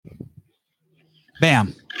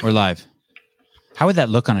Bam, we're live. How would that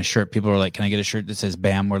look on a shirt? People are like, "Can I get a shirt that says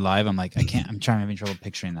Bam, we're live?" I'm like, I can't. I'm having trouble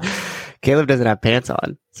picturing that. Caleb doesn't have pants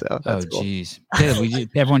on, so that's cool. Jeez.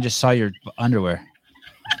 Caleb, everyone just saw your underwear.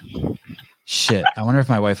 Shit. I wonder if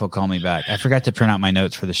my wife will call me back. I forgot to print out my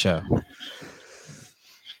notes for the show.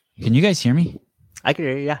 Can you guys hear me? I can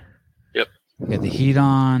hear you, yeah. Yep. Got the heat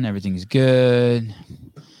on. Everything's good.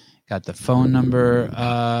 Got the phone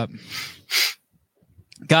number.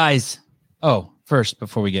 Guys. Oh, first,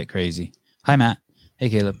 before we get crazy. Hi, Matt. Hey,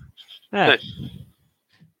 Caleb. Hey.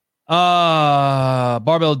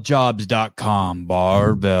 Barbelljobs.com.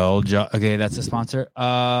 Okay, that's a sponsor.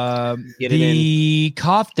 Thank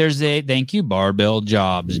you,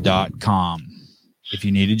 barbelljobs.com. If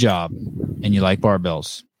you need a job and you like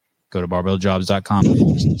barbells, go to barbelljobs.com.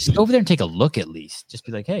 Just go over there and take a look at least. Just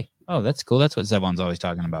be like, hey, oh, that's cool. That's what Zevon's always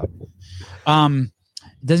talking about.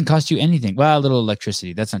 It doesn't cost you anything. Well, a little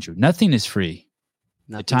electricity. That's not true. Nothing is free.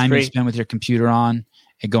 The time you spend with your computer on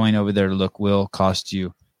and going over there to look will cost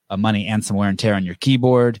you money and some wear and tear on your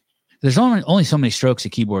keyboard. There's only so many strokes a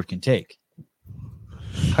keyboard can take.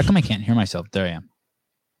 How come I can't hear myself? There I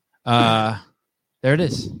am. There it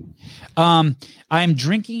is. I'm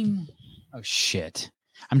drinking. Oh shit!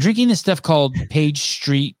 I'm drinking this stuff called Page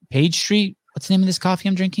Street. Page Street. What's the name of this coffee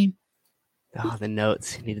I'm drinking? Oh, the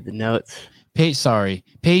notes. You needed the notes. Page Street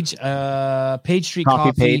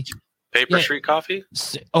Coffee. Page. Paper Street Coffee?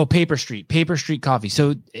 Oh, Paper Street Coffee.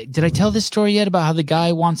 So did I tell this story yet about how the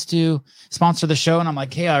guy wants to sponsor the show? And I'm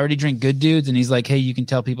like, hey, I already drink Good Dudes. And he's like, hey, you can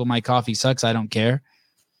tell people my coffee sucks. I don't care.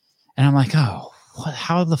 And I'm like, oh,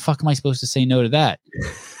 how the fuck am I supposed to say no to that?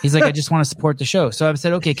 He's like, I just want to support the show. So I've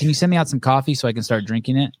said, okay, can you send me out some coffee so I can start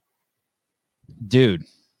drinking it? Dude.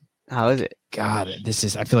 How is it? God,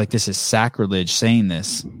 I feel like this is sacrilege saying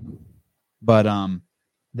this. But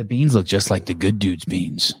the beans look just like the Good Dudes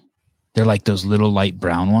beans. They're like those little light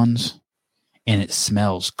brown ones, and it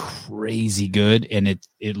smells crazy good. And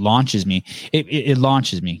it launches me. It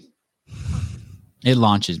launches me. It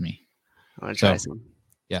launches me. I want to try some.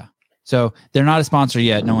 Yeah. So they're not a sponsor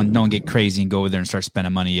yet. No one get crazy and go over there and start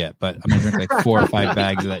spending money yet. But I'm gonna drink like 4 or 5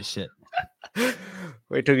 bags of that shit.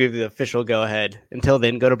 Wait till we give you the official go ahead. Until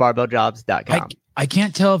then, go to barbelljobs.com. I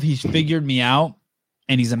can't tell if he's figured me out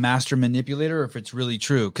and he's a master manipulator, or if it's really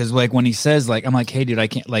true. Because like when he says, like, I'm like, hey dude, I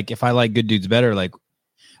can't, like, if I like Good Dudes better, like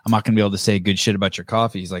I'm not gonna be able to say good shit about your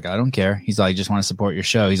coffee. He's like, I don't care. He's like, I just want to support your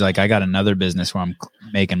show. He's like, I got another business where I'm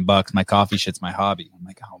making bucks. My coffee shit's my hobby. I'm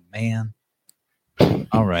like, oh man.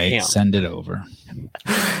 All right, damn. Send it over.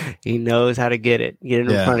 He knows how to get it in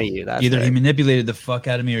front of you. That's either right. He manipulated the fuck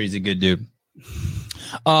out of me, or he's a good dude.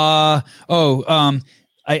 I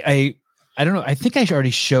don't know. I think I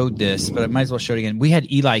already showed this, but I might as well show it again. We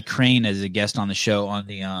had Eli Crane as a guest on the show on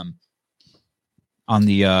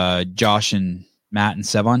the Josh and Matt and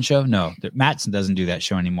Sevon show. No, Matt doesn't do that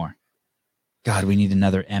show anymore. God, we need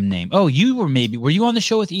another M name. Oh, were you on the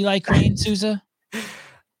show with Eli Crane, Souza?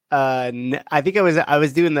 I think I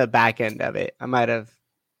was doing the back end of it. I might have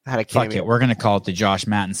had a cameo. Fuck it. We're going to call it the Josh,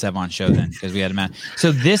 Matt, and Sevon show then, because we had a Matt.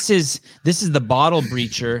 So this is the bottle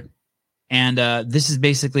breacher, and this is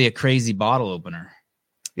basically a crazy bottle opener.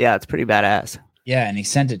 Yeah, it's pretty badass. Yeah, and he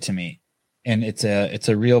sent it to me, and it's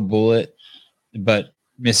a real bullet, but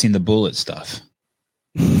missing the bullet stuff.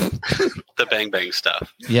 The bang bang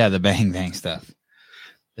stuff. Yeah, the bang bang stuff.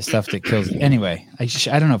 The stuff that kills. Anyway, I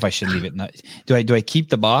don't know if I should leave it. Do I keep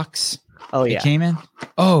the box? Oh yeah, it came in.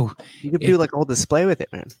 Oh, you could do like a whole display with it,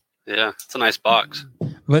 man. Yeah, it's a nice box.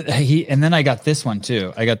 But and then I got this one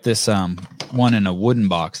too. I got this one in a wooden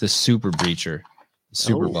box. This super breacher,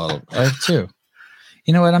 super bottle. I have 2.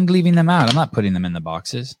 You know what? I'm leaving them out. I'm not putting them in the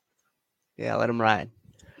boxes. Yeah, let them ride.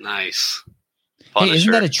 Nice. Punisher. Hey,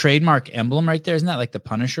 isn't that a trademark emblem right there? Isn't that like the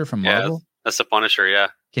Punisher from Marvel? Yeah, that's the Punisher. Yeah.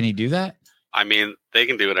 Can he do that? I mean, they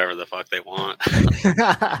can do whatever the fuck they want.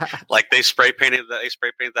 Like they spray paint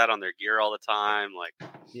that on their gear all the time. Like,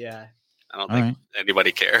 yeah, I don't think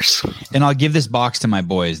anybody cares. And I'll give this box to my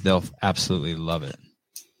boys. They'll absolutely love it.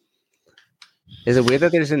 Is it weird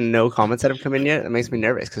that there's no comments that have come in yet? It makes me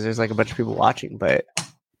nervous because there's like a bunch of people watching, but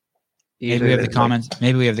maybe we have the comments.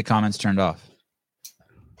 Maybe we have the comments turned off.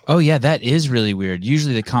 Oh yeah, that is really weird.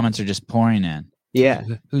 Usually the comments are just pouring in. Yeah,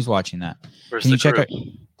 who's watching that? Where's Can you the check crew?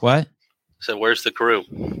 What? So where's the crew?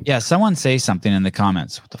 Yeah, someone say something in the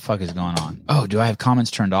comments. What the fuck is going on? Oh, do I have comments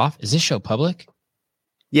turned off? Is this show public?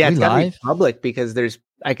 Yeah, it's gotta be public because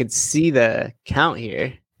I could see the count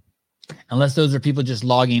here. Unless those are people just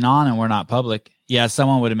logging on and we're not public. Yeah,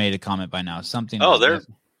 someone would have made a comment by now. Something. Oh, there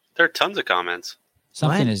are tons of comments.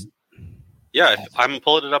 Something is. Yeah, I'm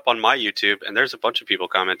pulling it up on my YouTube, and there's a bunch of people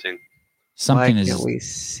commenting. Something Why is. can't we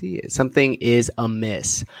see it? Something is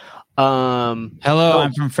amiss. Hello,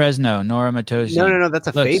 I'm from Fresno, Nora Matosi. No. That's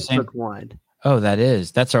a Look, Facebook same- one. Oh,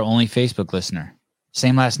 that's our only Facebook listener.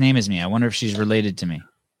 Same last name as me. I wonder if she's related to me.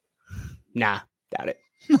 Nah, doubt it.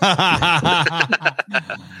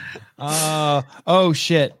 Oh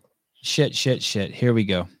shit. Here we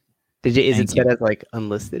go. Is Thank it set as like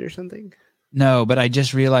unlisted or something? No, but I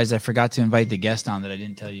just realized I forgot to invite the guest on that I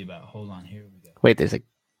didn't tell you about. Hold on, here we go. Wait, there's a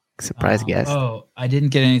surprise guest. Oh, I didn't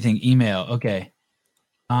get anything. Email. Okay.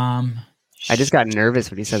 I just got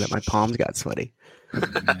nervous when he said that my palms got sweaty.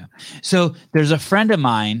 Yeah. So there's a friend of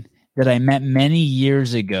mine that I met many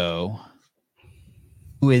years ago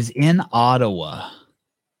who is in Ottawa.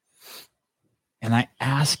 And I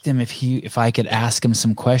asked him if I could ask him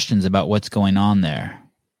some questions about what's going on there.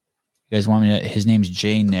 You guys want me to? His name's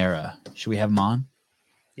Jay Nera. Should we have him on?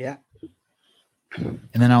 Yeah. And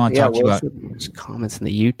then I want to talk to you about there's comments in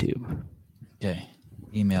the YouTube. okay,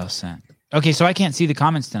 email sent. Okay, so I can't see the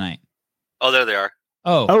comments tonight. Oh, there they are.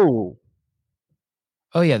 Oh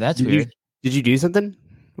yeah, that's weird. Did you do something?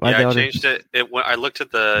 Yeah, I changed it. I looked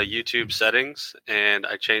at the YouTube settings and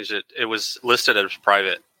I changed it. It was listed as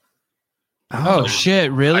private. Oh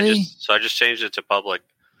shit! Really? I just changed it to public,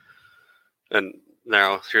 and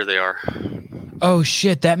now here they are. Oh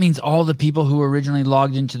shit! That means all the people who originally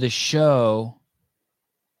logged into the show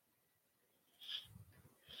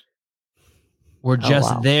were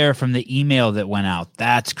just there from the email that went out.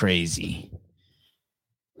 That's crazy.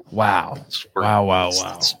 Wow! Wow!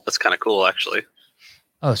 That's kind of cool, actually.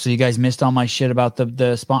 Oh, so you guys missed all my shit about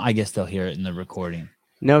the spawn? I guess they'll hear it in the recording.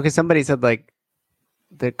 No, because somebody said like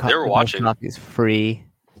they were watching. Coffee is free.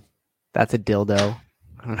 That's a dildo.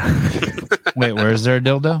 Wait, where is there a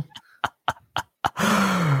dildo?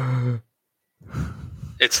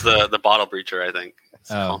 It's the bottle breacher, I think.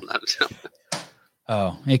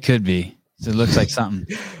 Oh, it could be. So it looks like something.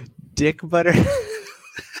 Dick butter.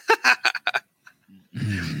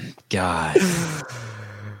 God.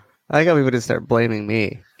 I think people just start blaming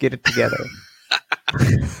me. Get it together.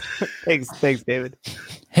 Thanks, David.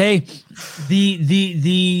 Hey,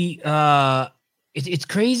 it's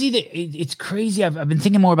crazy it's crazy. I've been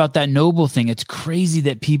thinking more about that Noble thing. It's crazy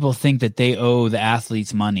that people think that they owe the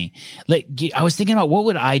athletes money. Like I was thinking about what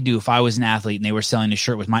would I do if I was an athlete and they were selling a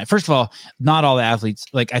shirt with my. First of all, not all the athletes.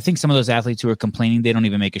 Like I think some of those athletes who are complaining, they don't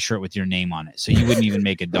even make a shirt with your name on it, so you wouldn't even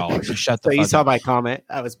make $1. So shut the. So fuck you saw up. my comment.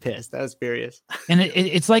 I was pissed. I was furious. And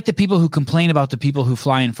it's like the people who complain about the people who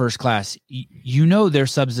fly in first class. You know they're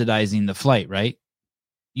subsidizing the flight, right?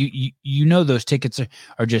 You know those tickets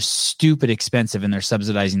are just stupid expensive and they're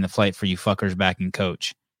subsidizing the flight for you fuckers back in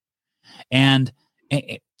coach. And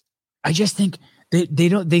I just think they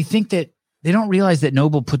don't realize that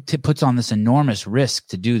Noble puts on this enormous risk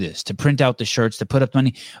to do this, to print out the shirts, to put up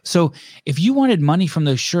money. So if you wanted money from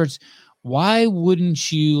those shirts, why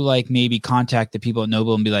wouldn't you like maybe contact the people at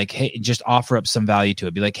Noble and be like, hey, just offer up some value to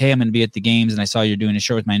it. Be like, hey, I'm going to be at the games and I saw you're doing a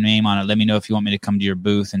shirt with my name on it. Let me know if you want me to come to your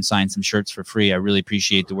booth and sign some shirts for free. I really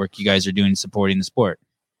appreciate the work you guys are doing supporting the sport.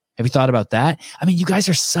 Have you thought about that? I mean, you guys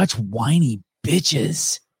are such whiny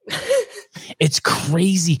bitches. It's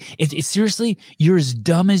crazy. It's seriously, you're as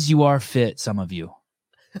dumb as you are fit, some of you.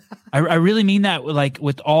 I really mean that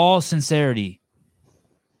with all sincerity.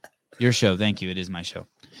 Your show. Thank you. It is my show.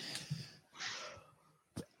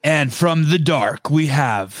 And from the dark, we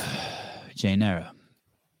have Jay Nera.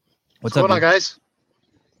 What's going on, guys?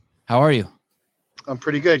 How are you? I'm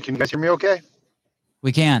pretty good. Can you guys hear me okay?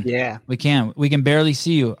 We can. Yeah. We can. We can barely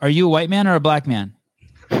see you. Are you a white man or a black man?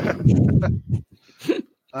 Neither.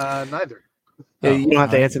 You don't have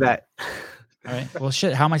to answer that. All right. Well,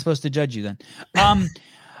 shit. How am I supposed to judge you then?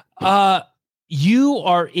 You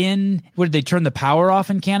are in. What did they turn the power off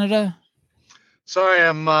in Canada? Sorry,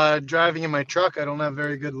 I'm driving in my truck. I don't have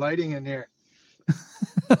very good lighting in here.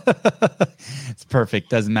 It's perfect.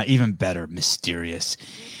 Doesn't matter. Even better. Mysterious.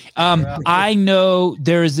 I know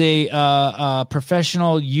there's a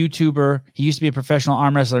professional YouTuber. He used to be a professional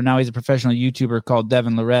arm wrestler. Now he's a professional YouTuber called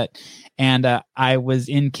Devin Lorette. And I was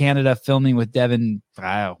in Canada filming with Devin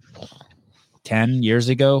 10 years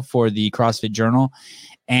ago for the CrossFit Journal.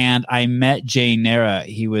 And I met Jay Nera.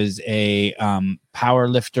 He was a power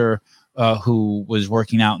lifter who was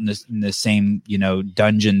working out in the same,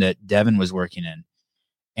 dungeon that Devin was working in.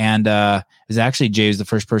 And it was actually Jay was the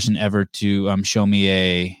first person ever to show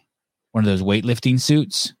me one of those weightlifting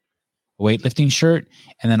suits, a weightlifting shirt.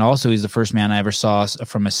 And then also he's the first man I ever saw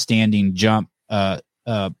from a standing jump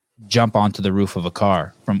onto the roof of a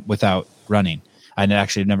car without running. I'd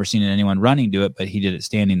actually never seen anyone running do it, but he did it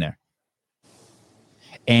standing there.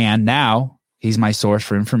 And now he's my source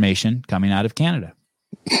for information coming out of Canada.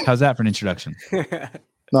 How's that for an introduction?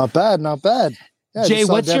 Not bad, not bad. Yeah, Jay, I just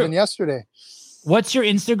saw what's your- Devin yesterday? What's your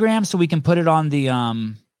Instagram so we can put it on the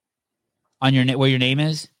on your where your name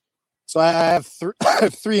is? So I have I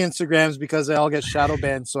have 3 Instagrams because they all get shadow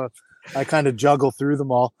banned. So I kind of juggle through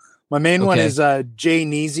them all. My main one Okay. is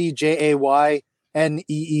Jayneezy,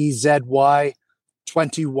 JAYNEEZY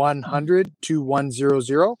 2100.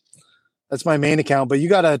 That's my main account, but you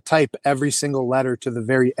got to type every single letter to the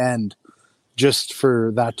very end just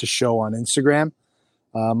for that to show on Instagram.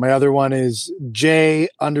 My other one is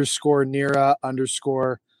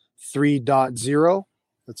J_Nira_3.0.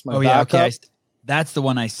 That's my backup. Okay. That's the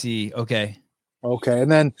one I see. Okay. Okay,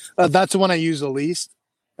 and then that's the one I use the least.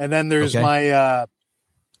 And then there's Okay. my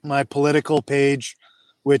my political page,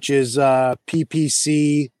 which is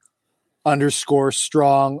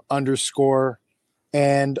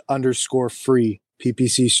PPC_strong_and_free.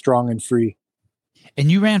 PPC strong and free.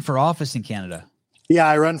 And you ran for office in Canada. Yeah,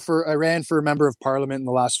 I ran for a member of parliament in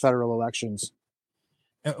the last federal elections.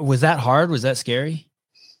 Was that hard? Was that scary?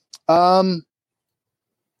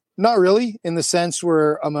 Not really, in the sense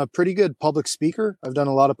where I'm a pretty good public speaker. I've done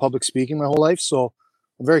a lot of public speaking my whole life, so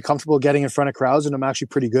I'm very comfortable getting in front of crowds, and I'm actually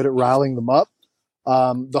pretty good at riling them up.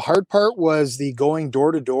 The hard part was the going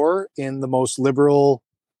door to door in the most liberal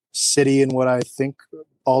city in what I think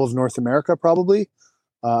all of North America, probably.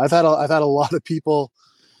 I've had a lot of people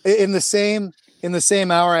in the same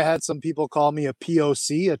hour. I had some people call me a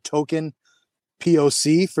POC, a token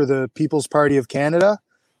POC for the People's Party of Canada,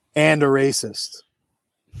 and a racist.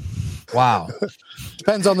 Wow.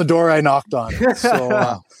 Depends on the door I knocked on.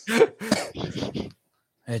 So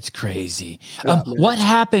It's crazy. Yeah. What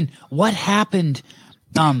happened? Did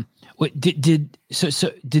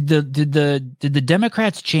the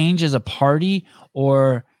Democrats change as a party,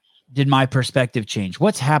 or did my perspective change?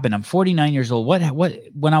 What's happened? I'm 49 years old. What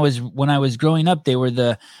when I was growing up, they were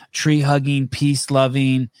the tree hugging, peace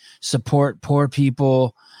loving, support poor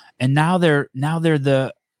people, and now they're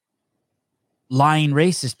the lying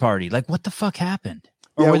racist party. Like, what the fuck happened?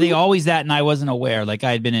 Or Yeah, were they always that and I wasn't aware? Like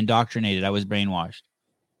I had been indoctrinated. I was brainwashed.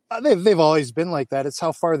 they've always been like that. It's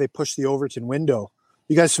how far they push the Overton window.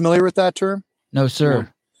 You guys familiar with that term? No,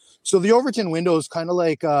 sir. So the Overton window is kind of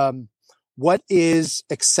like what is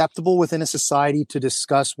acceptable within a society to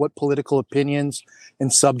discuss what political opinions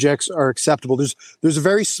and subjects are acceptable. There's a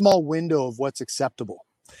very small window of what's acceptable.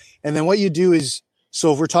 And then what you do is,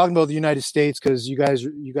 so if we're talking about the United States, because you guys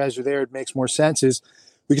are there, it makes more sense, is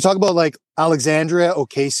we can talk about like Alexandria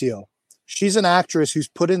Ocasio. She's an actress who's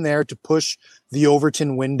put in there to push the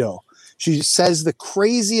Overton window. She says the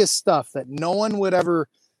craziest stuff that no one would ever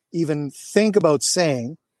even think about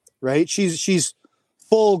saying, right? She's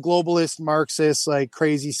full globalist, Marxist, like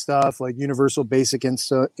crazy stuff, like universal basic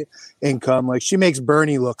income. Like she makes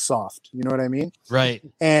Bernie look soft. You know what I mean? Right.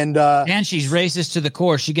 And she's racist to the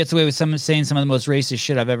core. She gets away with saying some of the most racist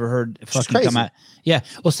shit I've ever heard fucking crazy. come out. Yeah.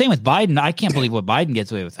 Well, same with Biden. I can't believe what Biden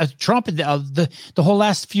gets away with. Trump, the whole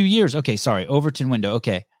last few years. Okay. Sorry. Overton window.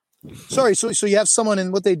 Okay. Sorry. So you have someone,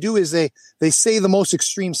 and what they do is they say the most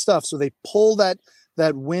extreme stuff. So they pull that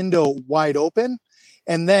window wide open.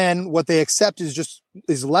 And then what they accept is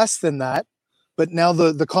less than that. But now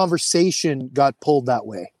the conversation got pulled that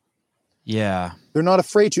way. Yeah. They're not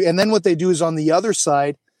afraid to. And then what they do is on the other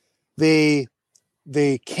side, they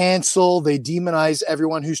cancel, they demonize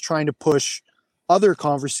everyone who's trying to push other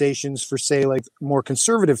conversations for, say, like more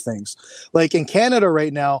conservative things. Like in Canada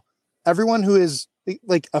right now, everyone who is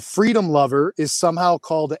like a freedom lover is somehow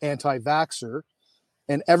called an anti-vaxxer.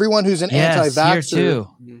 And everyone who's an anti-vaxxer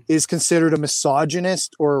is considered a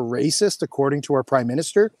misogynist or a racist, according to our prime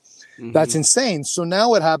minister. Mm-hmm. That's insane. So now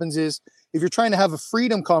what happens is, if you're trying to have a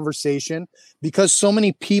freedom conversation, because so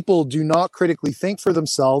many people do not critically think for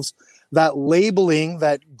themselves, that labeling,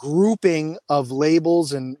 that grouping of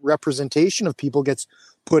labels and representation of people gets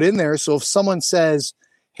put in there. So if someone says,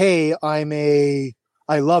 hey, I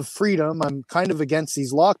love freedom, I'm kind of against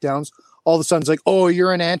these lockdowns, all of a sudden it's like, oh,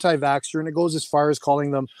 you're an anti-vaxxer. And it goes as far as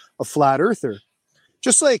calling them a flat earther.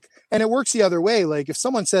 Just like, and it works the other way. Like if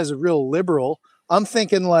someone says a real liberal, I'm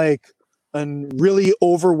thinking like a really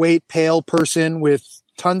overweight, pale person with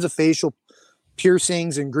tons of facial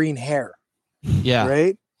piercings and green hair. Yeah.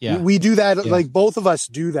 Right. Yeah. We do that. Yeah. Like both of us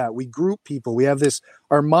do that. We group people. We have this,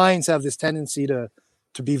 our minds have this tendency to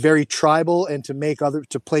be very tribal and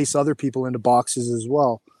to place other people into boxes as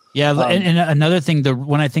well. Yeah, and another thing,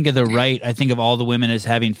 when I think of the right, I think of all the women as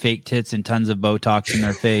having fake tits and tons of Botox in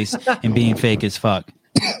their face and being fake as fuck.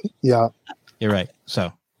 Yeah, you're right.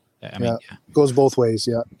 So, I mean, goes both ways.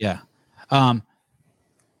 Yeah, yeah.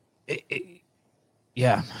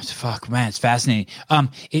 Yeah, fuck, man, it's fascinating.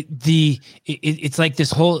 It's like this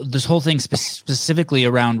whole thing specifically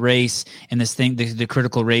around race and this thing, the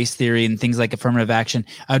critical race theory and things like affirmative action.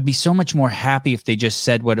 I would be so much more happy if they just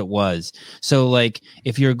said what it was. So, like,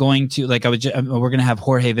 if you're going to, like, we're going to have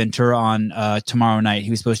Jorge Ventura on tomorrow night.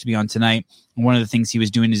 He was supposed to be on tonight. And one of the things he was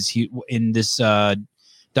doing is in this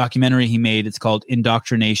documentary he made. It's called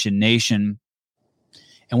Indoctrination Nation.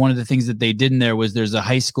 And one of the things that they did in there was there's a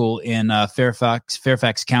high school in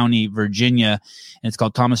Fairfax County, Virginia, and it's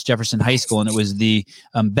called Thomas Jefferson High School. And it was the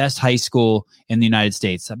best high school in the United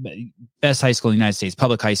States,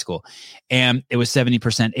 public high school. And it was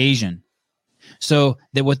 70% Asian. So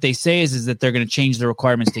that what they say is that they're going to change the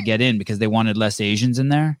requirements to get in because they wanted less Asians in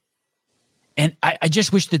there. And I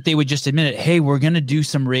just wish that they would just admit it. Hey, we're going to do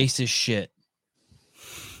some racist shit.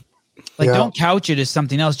 Like, don't couch it as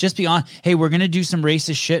something else. Just be on, hey, we're going to do some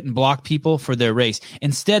racist shit and block people for their race.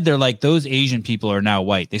 Instead, they're like, those Asian people are now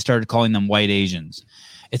white. They started calling them white Asians.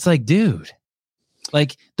 It's like, dude,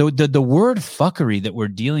 like the word fuckery that we're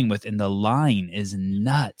dealing with in the line is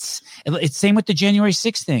nuts. It's same with the January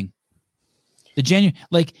 6th thing.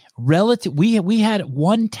 We had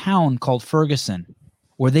one town called Ferguson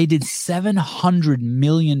where they did $700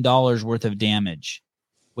 million worth of damage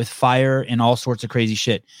with fire and all sorts of crazy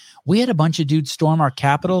shit. We had a bunch of dudes storm our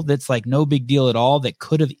Capitol that's like no big deal at all, that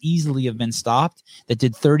could have easily have been stopped, that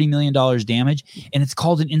did $30 million damage, and it's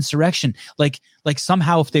called an insurrection. Like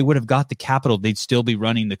somehow if they would have got the Capitol, they'd still be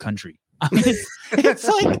running the country. I mean, it's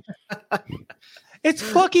like, it's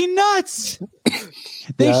fucking nuts.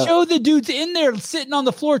 They show the dudes in there sitting on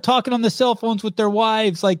the floor talking on the cell phones with their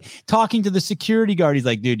wives, like talking to the security guard. He's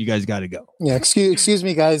like, dude, you guys got to go. Yeah, excuse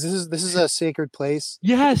me, guys. This is a sacred place.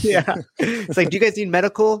 Yes. Yeah. It's like, do you guys need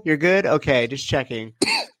medical? You're good? Okay, just checking.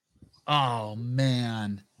 Oh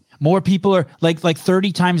man. More people are like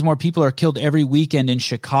 30 times more people are killed every weekend in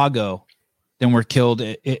Chicago than were killed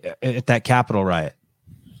at that Capitol riot.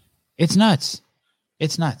 It's nuts.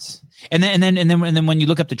 It's nuts. And then when you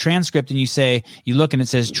look up the transcript and you look and it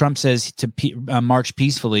says Trump says to march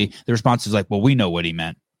peacefully, the response is like, well, we know what he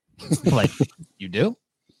meant. Like, you do?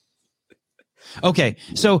 Okay.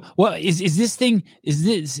 So what is this thing?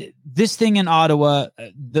 Is this thing in Ottawa?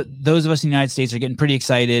 Those of us in the United States are getting pretty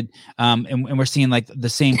excited. And we're seeing like the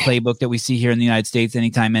same playbook that we see here in the United States.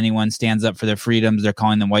 Anytime anyone stands up for their freedoms, they're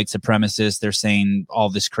calling them white supremacists. They're saying all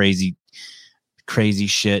this crazy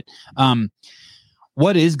shit.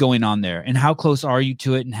 What is going on there, and how close are you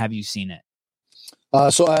to it, and have you seen it?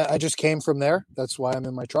 So I just came from there. That's why I'm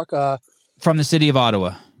in my truck. From the city of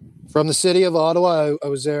Ottawa. From the city of Ottawa, I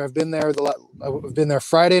was there. I've been there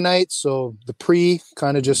Friday night. So the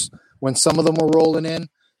kind of just when some of them were rolling in,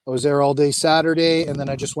 I was there all day Saturday, and then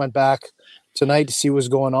I just went back tonight to see what's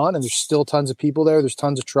going on. And there's still tons of people there. There's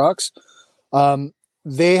tons of trucks.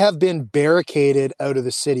 They have been barricaded out of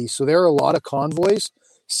the city, so there are a lot of convoys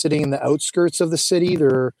sitting in the outskirts of the city.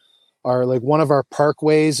 There are like one of our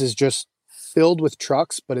parkways is just filled with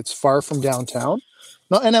trucks, but it's far from downtown.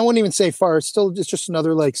 And I wouldn't even say far. It's just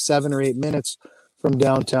another like 7 or 8 minutes from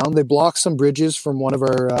downtown. They blocked some bridges from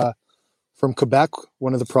from Quebec,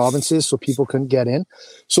 one of the provinces, so people couldn't get in.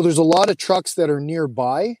 So there's a lot of trucks that are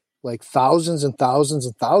nearby, like thousands and thousands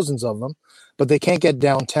and thousands of them, but they can't get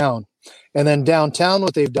downtown. And then downtown,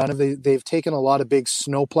 what they've done is they've taken a lot of big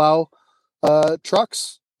snowplow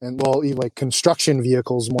trucks, and even like construction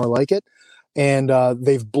vehicles, more like it, and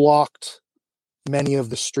they've blocked many of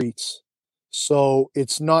the streets. So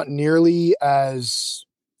it's not nearly as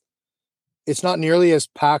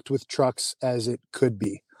packed with trucks as it could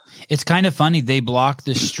be. It's kind of funny. They block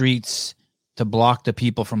the streets to block the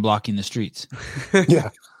people from blocking the streets. Yeah,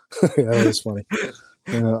 that is funny.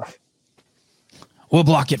 Yeah. We'll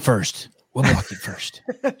block it first.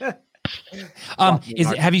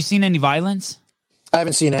 Have you seen any violence? I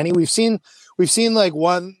haven't seen any. We've seen like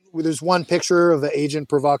there's one picture of the agent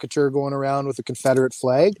provocateur going around with a Confederate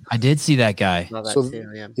flag. I did see that guy.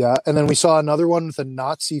 Yeah. And then we saw another one with a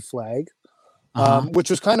Nazi flag, which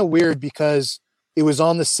was kind of weird because it was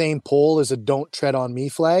on the same pole as a "Don't Tread on Me"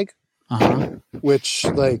 flag, which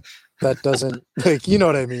like that doesn't like, you know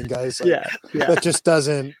what I mean, guys? Like, yeah. That just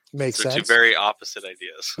doesn't make sense. Two very opposite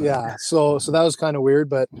ideas. Yeah. So that was kind of weird,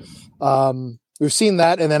 but we've seen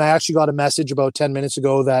that. And then I actually got a message about 10 minutes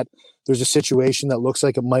ago that there's a situation that looks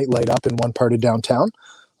like it might light up in one part of downtown,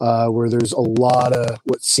 where there's a lot of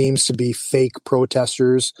what seems to be fake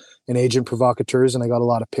protesters and agent provocateurs. And I got a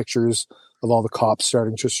lot of pictures of all the cops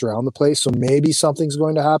starting to surround the place. So maybe something's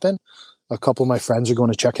going to happen. A couple of my friends are going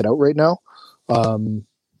to check it out right now.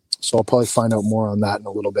 So I'll probably find out more on that in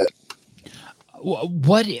a little bit.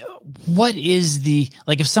 what is the,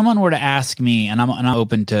 like, if someone were to ask me, and I'm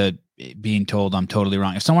open to being told I'm totally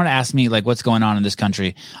wrong. If someone were to ask me like what's going on in this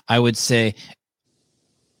country, I would say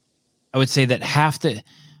that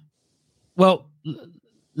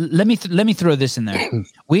let me throw this in there.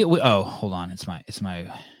 We oh, hold on, it's my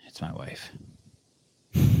wife.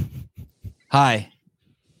 Hi.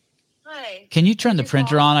 Hi. Can you turn the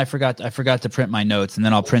printer on? I forgot to print my notes, and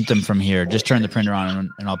then I'll print them from here. Just turn the printer on,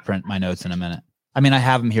 and I'll print my notes in a minute. I mean, I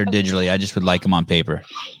have them here digitally. I just would like them on paper.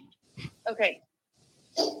 Okay.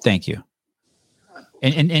 Thank you.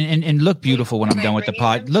 And look beautiful when I'm done with the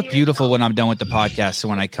pod. Look beautiful when I'm done with the podcast. So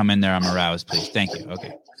when I come in there, I'm aroused, please. Thank you.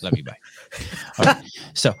 Okay. Love you. Bye. All right.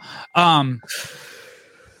 So,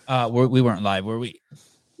 we weren't live, were we?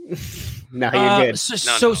 No, you're good.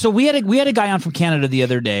 So we had a guy on from Canada the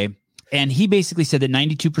other day, and he basically said that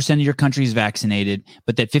 92% of your country is vaccinated,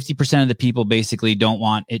 but that 50% of the people basically don't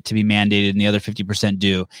want it to be mandated, and the other 50%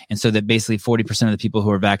 do. And so that basically 40% of the people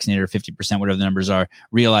who are vaccinated, or 50%, whatever the numbers are,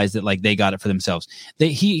 realize that like they got it for themselves.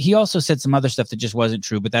 He also said some other stuff that just wasn't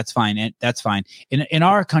true, but that's fine. And that's fine. In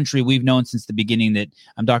our country, we've known since the beginning that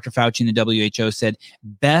Dr. Fauci and the WHO said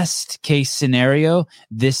best case scenario,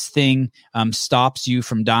 this thing stops you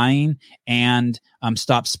from dying and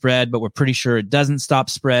stop spread, but we're pretty sure it doesn't stop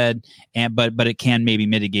spread, but it can maybe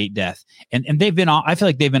mitigate death. And they've been, I feel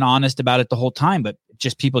like they've been honest about it the whole time, but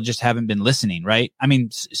just people just haven't been listening, right? I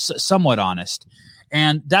mean, somewhat honest,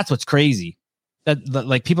 and that's what's crazy. That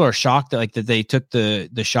like people are shocked that they took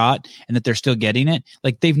the shot and that they're still getting it.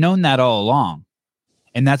 Like they've known that all along,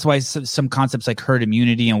 and that's why some concepts like herd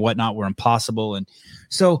immunity and whatnot were impossible. And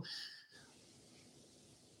so,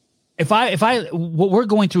 what we're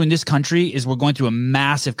going through in this country is we're going through a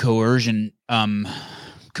massive coercion.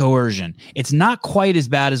 It's not quite as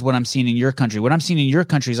bad as what I'm seeing in your country. What I'm seeing in your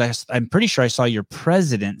country is I'm pretty sure I saw your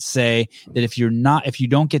president say that if you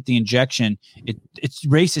don't get the injection, it's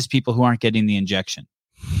racist people who aren't getting the injection.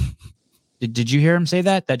 Did you hear him say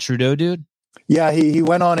that Trudeau dude? Yeah, he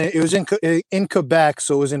went on it. It was in Quebec,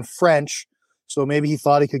 so it was in French. So maybe he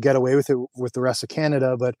thought he could get away with it with the rest of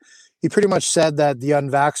Canada, but he pretty much said that the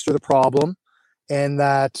unvaxxed are the problem and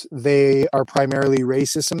that they are primarily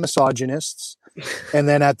racist and misogynists. And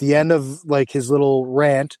then at the end of like his little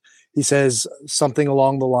rant, he says something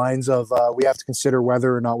along the lines of, we have to consider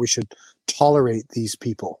whether or not we should tolerate these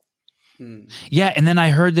people. Yeah, and then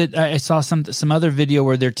I heard that I saw some other video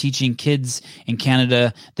where they're teaching kids in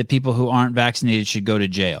Canada that people who aren't vaccinated should go to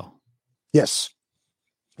jail. Yes.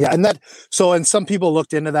 Yeah, and some people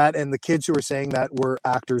looked into that, and the kids who were saying that were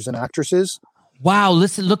actors and actresses. Wow,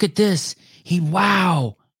 look at this.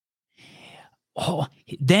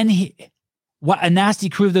 A nasty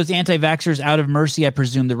crew of those anti-vaxxers out of mercy, I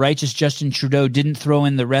presume. The righteous Justin Trudeau didn't throw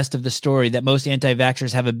in the rest of the story that most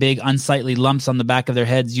anti-vaxxers have a big unsightly lumps on the back of their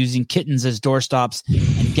heads using kittens as doorstops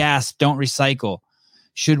and gasp, don't recycle.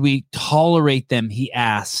 Should we tolerate them? He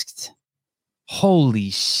asked. Holy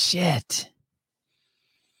shit.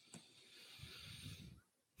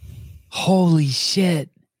 Holy shit.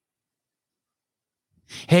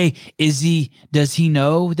 Hey, does he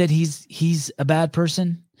know that he's a bad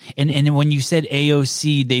person? And when you said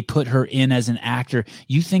AOC, they put her in as an actor.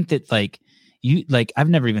 You think that I've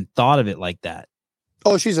never even thought of it like that.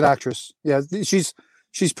 Oh, she's an actress. Yeah, she's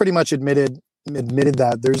pretty much admitted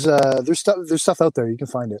that there's stuff out there. You can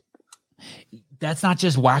find it. That's not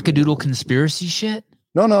just wackadoodle conspiracy shit.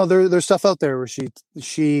 No, there's stuff out there where she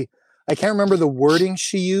I can't remember the wording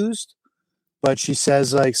she used, but she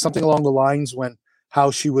says like something along the lines how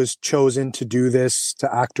she was chosen to do this,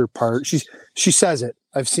 to act her part. She says it.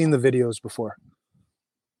 I've seen the videos before.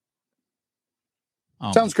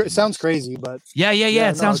 Oh, sounds crazy, but yeah.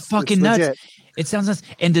 It sounds fucking nuts. Legit. It sounds nuts.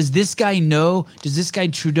 And does this guy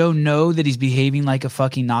Trudeau know that he's behaving like a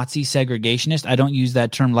fucking Nazi segregationist? I don't use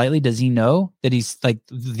that term lightly. Does he know that he's like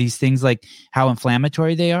these things, like how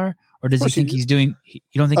inflammatory they are? Or does he think he's doing, you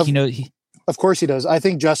don't think he knows? Of course he does. I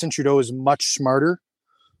think Justin Trudeau is much smarter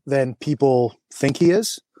than people think he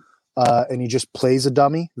is. And he just plays a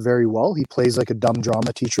dummy very well. He plays like a dumb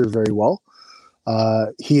drama teacher very well.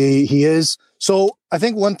 He is. So I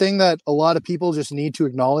think one thing that a lot of people just need to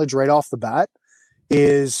acknowledge right off the bat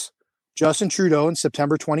is Justin Trudeau in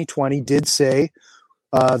September 2020 did say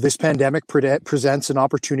this pandemic presents an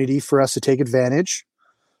opportunity for us to take advantage.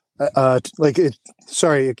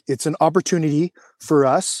 It's an opportunity for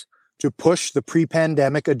us to push the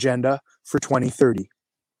pre-pandemic agenda for 2030.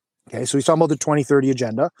 Okay, so he's talking about the 2030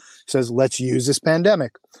 agenda. He says, let's use this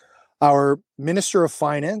pandemic. Our Minister of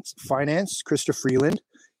Finance, Chrystia Freeland,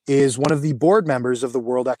 is one of the board members of the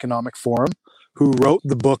World Economic Forum, who wrote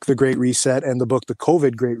the book The Great Reset and the book The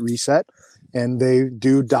COVID Great Reset, and they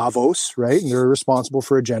do Davos, right? And they're responsible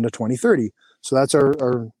for Agenda 2030. So that's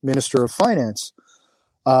our Minister of Finance.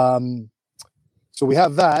 So we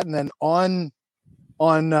have that, and then on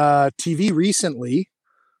TV recently,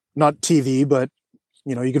 not TV, but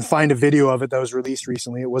you can find a video of it that was released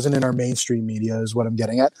recently. It wasn't in our mainstream media, is what I'm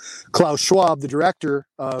getting at. Klaus Schwab, the director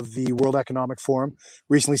of the World Economic Forum,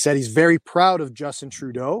 recently said he's very proud of Justin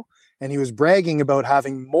Trudeau, and he was bragging about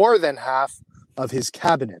having more than half of his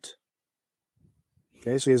cabinet.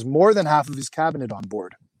 Okay, so he has more than half of his cabinet on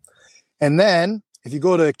board. And then if you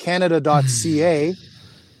go to canada.ca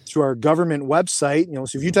to our government website,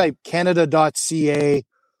 so if you type canada.ca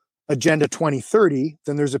Agenda 2030,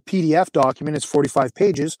 then there's a PDF document. It's 45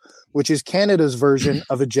 pages, which is Canada's version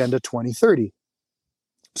of Agenda 2030.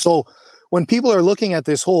 So when people are looking at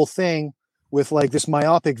this whole thing with like this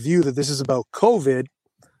myopic view that this is about COVID,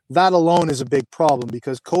 that alone is a big problem,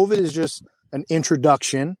 because COVID is just an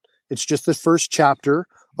introduction. It's just the first chapter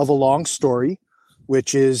of a long story,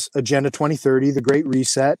 which is Agenda 2030, the Great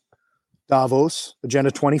Reset, Davos,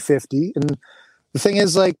 Agenda 2050. And the thing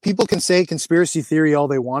is, like, people can say conspiracy theory all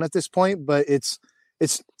they want at this point, but it's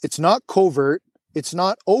not covert, it's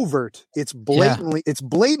not overt, it's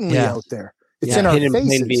blatantly out there. It's in our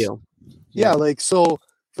faces. Yeah, like, so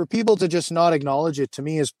for people to just not acknowledge it, to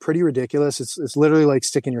me, is pretty ridiculous. It's literally like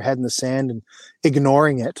sticking your head in the sand and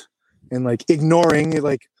ignoring it, and like ignoring it,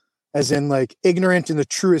 like as in like ignorant in the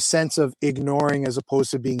truest sense of ignoring, as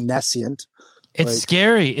opposed to being nescient. It's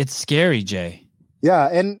scary. It's scary, Jay. Yeah,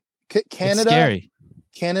 and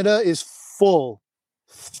Canada is full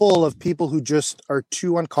of people who just are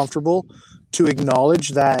too uncomfortable to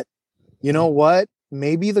acknowledge that, you know what,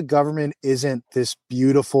 maybe the government isn't this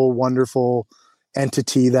beautiful, wonderful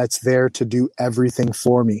entity that's there to do everything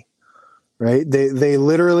for me, right? They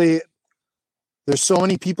literally, there's so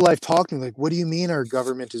many people I've talked to, like, what do you mean our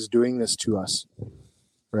government is doing this to us,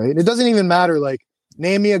 right? It doesn't even matter, like,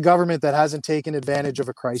 name me a government that hasn't taken advantage of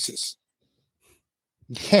a crisis.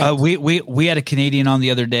 We had a Canadian on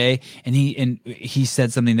the other day, and he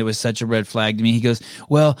said something that was such a red flag to me. He goes,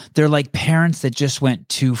 well, they're like parents that just went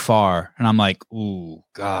too far. And I'm like, ooh,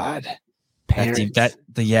 God.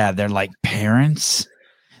 They're like parents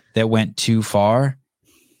that went too far.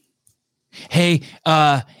 Hey,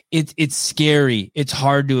 it's scary. It's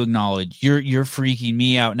hard to acknowledge. You're freaking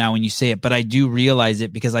me out now when you say it, but I do realize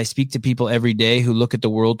it, because I speak to people every day who look at the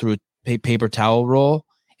world through a paper towel roll,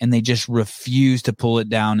 and they just refuse to pull it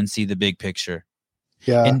down and see the big picture.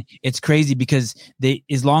 Yeah. And it's crazy, because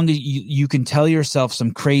as long as you can tell yourself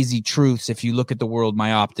some crazy truths if you look at the world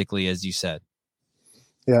myopically, as you said.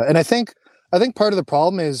 Yeah. And I think part of the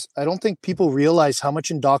problem is, I don't think people realize how much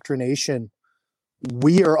indoctrination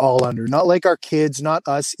we are all under. Not like our kids, not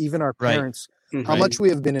us, even our parents, how much we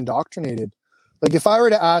have been indoctrinated. Like, if I were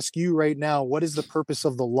to ask you right now, what is the purpose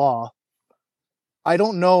of the law? I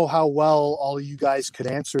don't know how well all of you guys could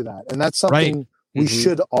answer that. And that's something we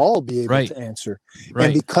should all be able to answer.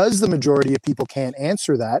 And because the majority of people can't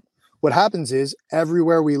answer that, what happens is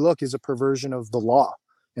everywhere we look is a perversion of the law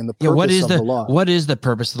and the purpose of the law. What is the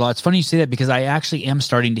purpose of the law? It's funny you say that, because I actually am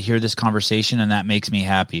starting to hear this conversation, and that makes me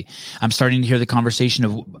happy. I'm starting to hear the conversation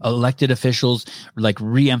of elected officials like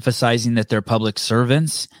re-emphasizing that they're public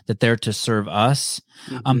servants, that they're to serve us.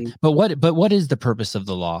 But what is the purpose of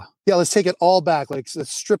the law? Yeah, let's take it all back. Like,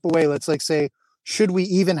 let's strip away. Let's like say, should we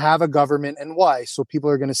even have a government, and why? So people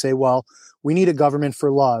are going to say, well, we need a government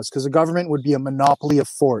for laws, because a government would be a monopoly of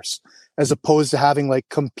force, as opposed to having like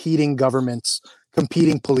competing governments,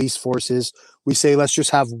 competing police forces. We say, let's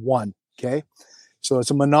just have one. Okay. So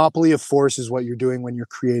it's a monopoly of force is what you're doing when you're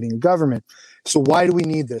creating a government. So why do we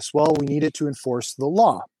need this? Well, we need it to enforce the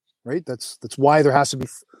law, right? That's why there has to be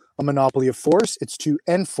a monopoly of force. It's to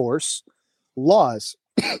enforce laws.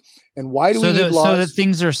 And why do we need laws? So that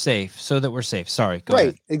things are safe, so that we're safe. Sorry. Go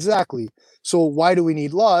ahead. Exactly. So why do we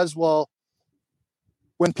need laws? Well,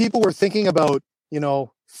 when people were thinking about,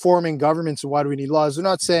 forming governments and why do we need laws, they're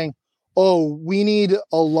not saying, oh, we need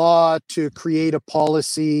a law to create a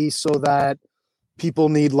policy so that people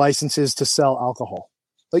need licenses to sell alcohol.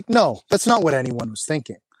 Like, no, that's not what anyone was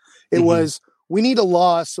thinking. It was, we need a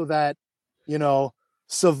law so that,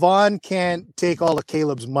 Savon can't take all of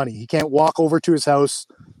Caleb's money. He can't walk over to his house,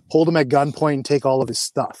 hold him at gunpoint, and take all of his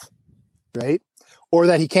stuff, right? Or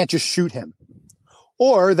that he can't just shoot him.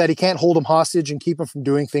 Or that he can't hold him hostage and keep him from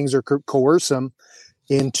doing things, or coerce him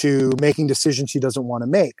into making decisions he doesn't want to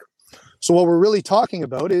make. So what we're really talking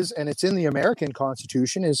about is, and it's in the American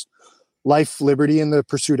Constitution, is life, liberty, and the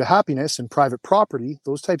pursuit of happiness, and private property,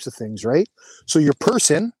 those types of things, right? So your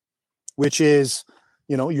person, which is,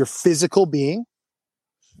 your physical being,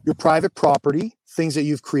 your private property, things that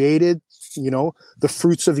you've created, the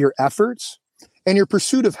fruits of your efforts, and your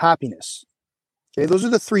pursuit of happiness. Okay, those are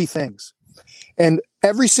the three things. And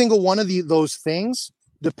every single one of those things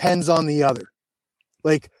depends on the other.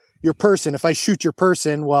 Like your person, if I shoot your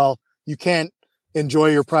person, well, you can't enjoy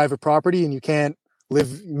your private property and you can't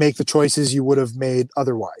make the choices you would have made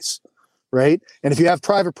otherwise, right? And if you have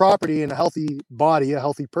private property and a healthy body, a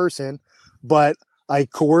healthy person, but I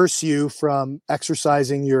coerce you from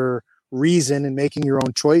exercising your reason and making your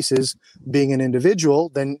own choices, being an individual,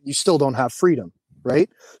 then you still don't have freedom, right?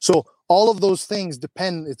 So all of those things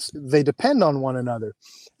they depend on one another.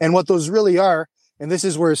 And what those really are, and this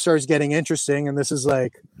is where it starts getting interesting, and this is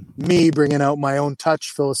like me bringing out my own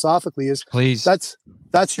touch philosophically, is Please.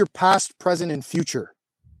 That's your past, present, and future.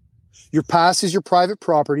 Your past is your private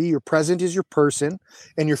property, your present is your person,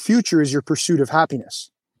 and your future is your pursuit of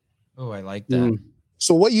happiness. Oh, I like that.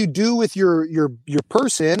 So what you do with your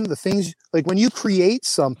person, the things, like when you create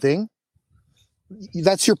something,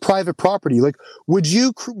 that's your private property. Like, would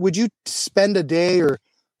you spend a day or,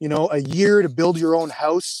 a year to build your own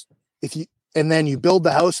house and then you build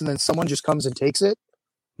the house and then someone just comes and takes it?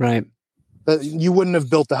 Right. You wouldn't have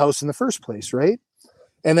built the house in the first place, right?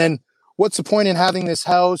 And then what's the point in having this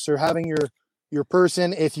house or having your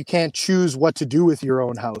person if you can't choose what to do with your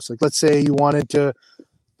own house? Like, let's say you wanted to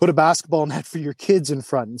put a basketball net for your kids in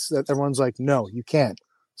front, and so everyone's like, no, you can't.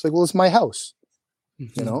 It's like, well, it's my house.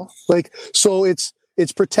 Like, so it's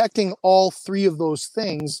protecting all three of those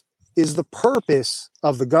things is the purpose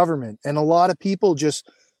of the government. And a lot of people just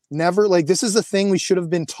never, like, this is the thing we should have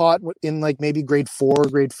been taught in like maybe grade 4 or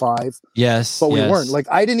grade 5. Yes. But we weren't. Like,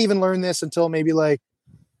 I didn't even learn this until maybe like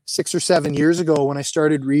 6 or 7 years ago when I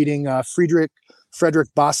started reading Frederick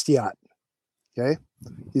Bastiat. Okay.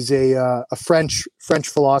 He's a French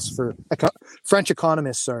philosopher, French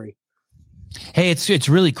economist, sorry. Hey, it's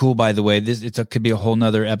really cool, by the way. Could be a whole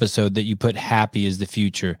nother episode that you put happy as the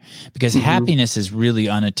future, because happiness is really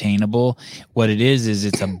unattainable. What it is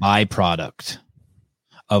it's a byproduct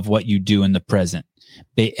of what you do in the present.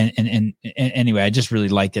 And anyway, I just really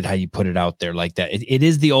liked it how you put it out there like that. It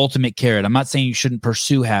is the ultimate carrot. I'm not saying you shouldn't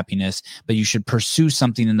pursue happiness, but you should pursue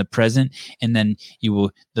something in the present, and then you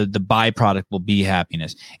will the byproduct will be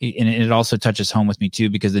happiness. And it also touches home with me too,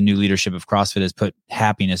 because the new leadership of CrossFit has put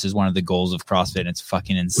happiness as one of the goals of CrossFit. And it's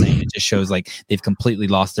fucking insane. It just shows like they've completely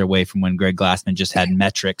lost their way from when Greg Glassman just had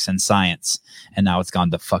metrics and science, and now it's gone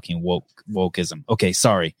to fucking wokeism. Okay,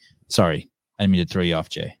 sorry. I didn't mean to throw you off,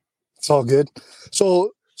 Jay. It's all good.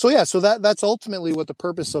 So that's ultimately what the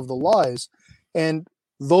purpose of the law is. And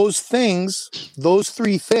those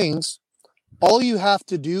three things, all you have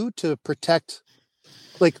to do to protect,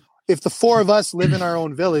 like if the four of us live in our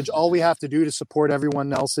own village, all we have to do to support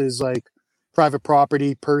everyone else's like private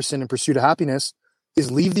property, person, and pursuit of happiness is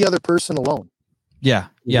leave the other person alone. Yeah.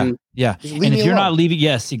 And if you're not leaving,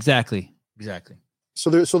 yes, exactly. So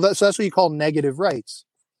that's what you call negative rights.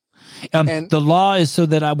 And the law is so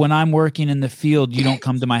that when I'm working in the field, you don't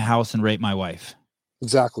come to my house and rape my wife.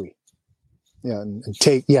 Exactly. Yeah, and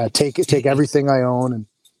take everything I own, and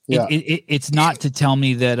yeah. It's not to tell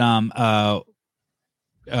me that how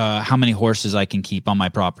many horses I can keep on my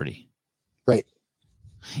property. Right.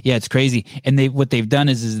 Yeah, it's crazy. And what they've done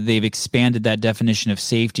is they've expanded that definition of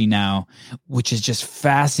safety now, which is just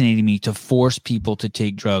fascinating me, to force people to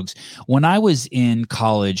take drugs. When I was in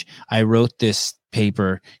college, I wrote this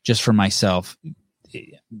paper just for myself,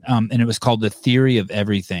 and it was called The Theory of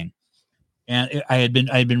Everything. And I had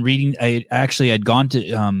been reading. I had gone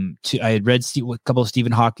to I had read a couple of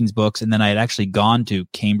Stephen Hawking's books, and then I had actually gone to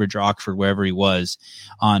Cambridge or Oxford, wherever he was,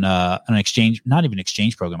 on an exchange, not even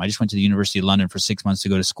exchange program. I just went to the University of London for 6 months to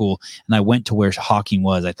go to school, and I went to where Hawking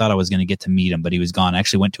was. I thought I was going to get to meet him, but he was gone. I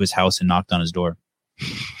actually went to his house and knocked on his door.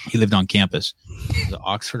 He lived on campus. Was it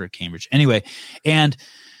Oxford or Cambridge? Anyway, and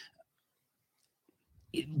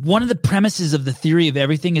one of the premises of The Theory of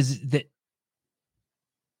Everything is that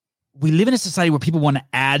we live in a society where people want to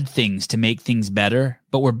add things to make things better,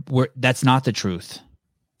 but we're that's not the truth.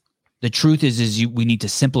 The truth is we need to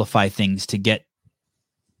simplify things to get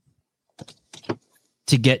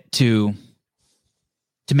to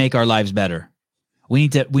make our lives better. We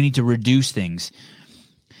need to reduce things.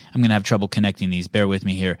 I'm going to have trouble connecting these. Bear with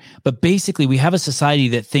me here. But basically, we have a society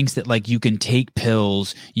that thinks that like you can take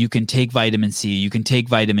pills, you can take vitamin C, you can take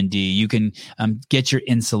vitamin D, you can get your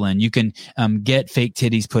insulin, you can get fake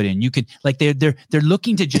titties put in. You could like they're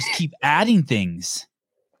looking to just keep adding things,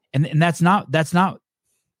 and that's not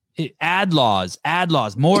it. Add laws,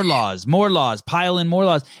 more laws, pile in more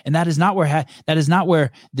laws, and that is not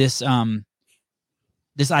where this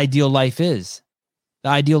ideal life is. The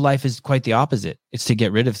ideal life is quite the opposite. It's to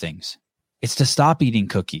get rid of things. It's to stop eating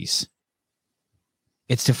cookies.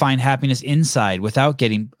 It's to find happiness inside without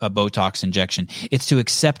getting a Botox injection. It's to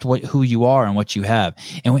accept who you are and what you have.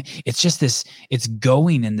 And it's just this, it's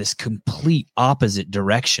going in this complete opposite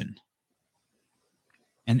direction.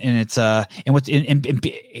 And it's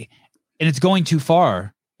it's going too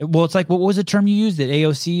far. Well, it's like, what was the term you used that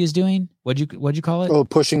AOC is doing? What'd you call it? Oh,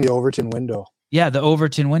 pushing the Overton window. Yeah, the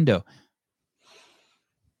Overton window.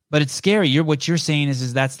 But it's scary. What you're saying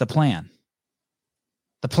is that's the plan.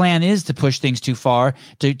 The plan is to push things too far,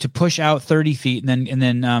 to push out 30 feet and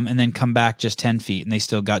then come back just 10 feet, and they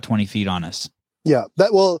still got 20 feet on us. Yeah,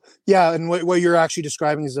 and what you're actually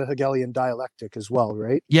describing is the Hegelian dialectic as well,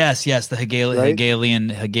 right? Yes, the Hegelian, yes,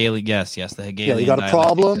 the Hegelian. Yeah, you got a dialectic,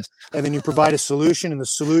 problem, yes. and then you provide a solution, and the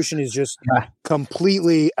solution is just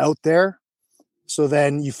completely out there. So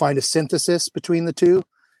then you find a synthesis between the two,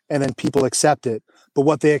 and then people accept it. But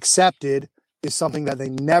what they accepted is something that they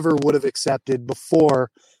never would have accepted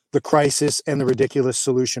before the crisis and the ridiculous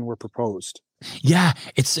solution were proposed. Yeah,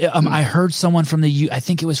 it's. I heard someone from I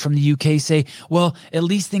think it was from the UK say, "Well, at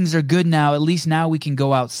least things are good now. At least now we can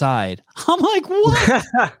go outside." I'm like,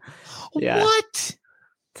 what? Yeah. What?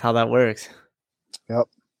 That's how that works. Yep.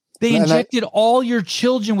 They injected all your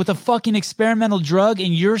children with a fucking experimental drug,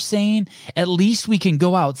 and you're saying at least we can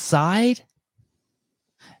go outside?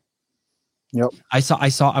 Yep. I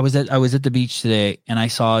was at the beach today, and I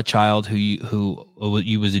saw a child who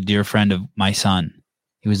was a dear friend of my son.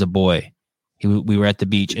 He was a boy. We were at the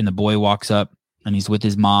beach, and the boy walks up, and he's with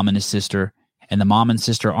his mom and his sister, and the mom and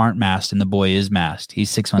sister aren't masked, and the boy is masked.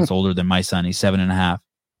 He's 6 months older than my son. He's 7.5.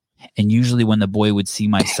 And usually when the boy would see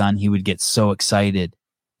my son, he would get so excited,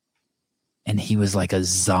 and he was like a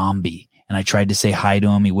zombie. And I tried to say hi to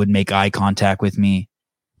him. He wouldn't make eye contact with me.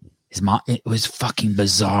 His mom, it was fucking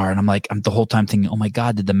bizarre. And I'm the whole time thinking, oh my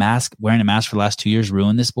God, did wearing a mask for the last 2 years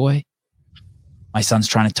ruin this boy? My son's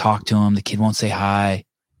trying to talk to him. The kid won't say hi.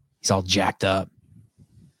 He's all jacked up.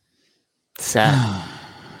 Sad.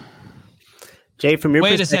 Jay, from your Wait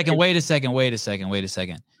a perspective-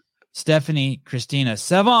 second. Stephanie, Christina,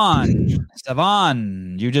 Savon,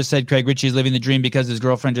 you just said Craig Ritchie is living the dream because his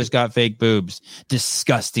girlfriend just got fake boobs.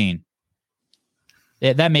 Disgusting.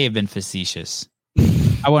 Yeah, that may have been facetious.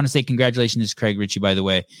 I want to say congratulations to Craig Ritchie, by the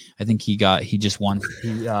way. I think he just won.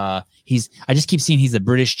 I just keep seeing he's the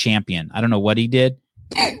British champion. I don't know what he did.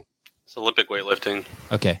 It's Olympic weightlifting.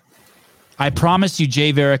 Okay. I promise you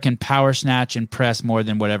Jay Vera can power snatch and press more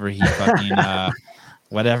than whatever he fucking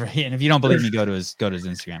whatever. And if you don't believe me, go to his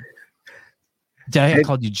Instagram. I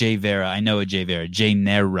called you Jay Vera. I know a Jay Vera. Jay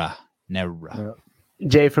Nera.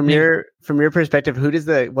 Jay, from your perspective, who does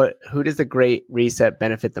the Great Reset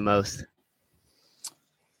benefit the most?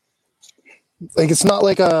 Like it's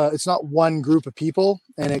not one group of people,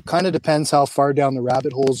 and it kind of depends how far down the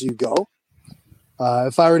rabbit holes you go.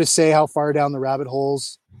 If I were to say how far down the rabbit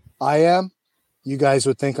holes I am, you guys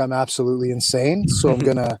would think I'm absolutely insane. So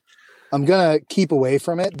I'm gonna keep away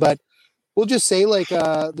from it. But we'll just say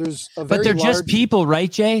there's a very but they're just people,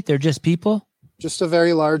 right, Jay? They're just people. Just a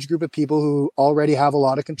very large group of people who already have a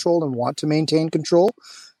lot of control and want to maintain control.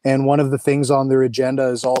 And one of the things on their agenda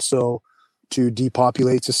is also to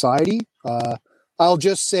depopulate society. I'll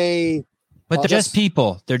just say, but they're just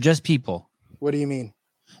people. They're just people. What do you mean?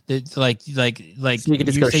 It's like So you can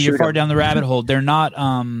just you go say you're shoot far 'em. down the rabbit hole. They're not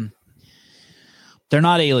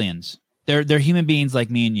aliens. They're human beings like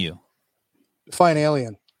me and you. Define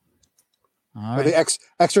alien. All Are right. they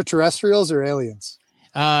extraterrestrials or aliens?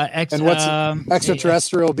 And what's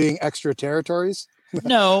extraterrestrial being extra territories?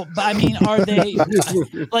 No, but I mean, are they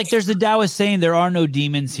like there's the Taoist saying there are no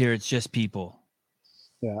demons here, it's just people.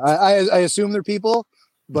 Yeah, I assume they're people,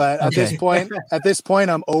 but at Okay. this point,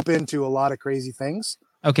 I'm open to a lot of crazy things.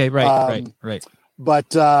 Okay, right.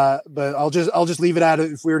 But I'll just leave it at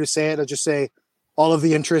it. If we were to say it, I'll just say all of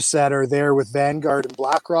the interests that are there with Vanguard and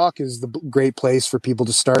BlackRock is the great place for people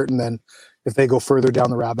to start, and then if they go further down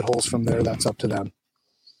the rabbit holes from there, that's up to them.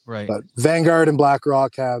 Right. But Vanguard and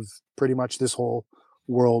BlackRock have pretty much this whole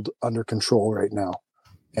world under control right now.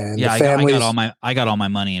 And Yeah, the I families, got all my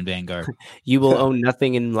money in Vanguard. You will own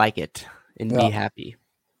nothing and like it and Yeah. be happy.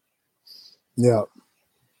 yeah,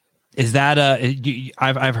 Is that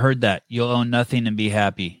I've heard that. You'll own nothing and be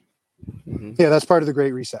happy. yeah, that's part of the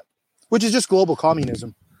Great Reset, which is just global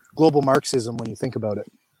communism, global Marxism when you think about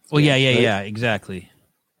it. Well, yeah, right? exactly.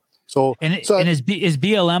 So And is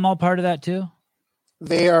BLM all part of that too?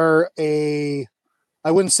 they are I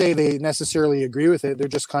wouldn't say they necessarily agree with it. They're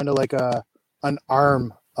just kind of like an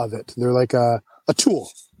arm of it. They're like a tool.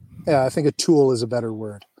 Yeah, I think a tool is a better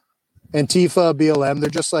word. Antifa, BLM, they're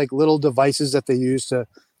just like little devices that they use to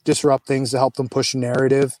disrupt things to help them push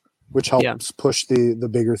narrative, which helps push the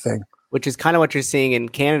bigger thing. Which is kind of what you're seeing in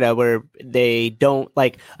Canada, where they don't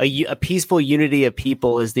like a peaceful unity of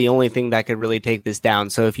people is the only thing that could really take this down.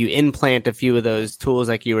 So if you implant a few of those tools,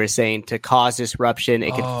 like you were saying, to cause disruption,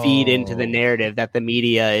 it could feed into the narrative that the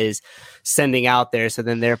media is sending out there. So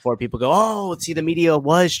then therefore people go, oh, see, the media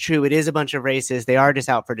was true. It is a bunch of racists. They are just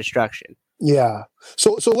out for destruction. Yeah.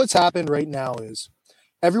 So what's happened right now is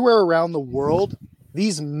everywhere around the world,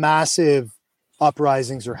 these massive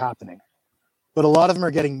uprisings are happening. But a lot of them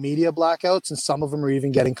are getting media blackouts, and some of them are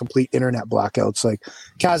even getting complete internet blackouts. Like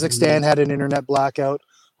Kazakhstan had an internet blackout.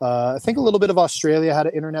 I think a little bit of Australia had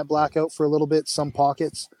an internet blackout for a little bit, some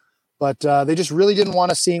pockets. But they just really didn't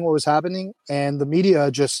want us seeing what was happening. And the media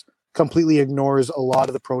just completely ignores a lot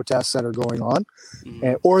of the protests that are going on.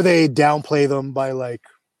 Or they downplay them by like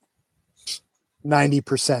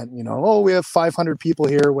 90%. You know, oh, we have 500 people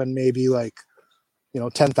here when maybe like,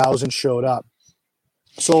 10,000 showed up.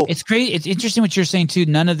 So it's great. It's interesting what you're saying too.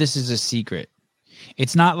 None of this is a secret.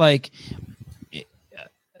 It's not like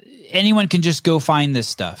anyone can just go find this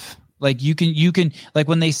stuff. Like you can like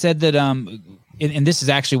when they said that, and this is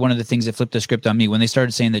actually one of the things that flipped the script on me when they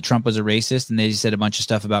started saying that Trump was a racist and they said a bunch of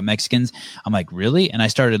stuff about Mexicans. I'm like, really? And I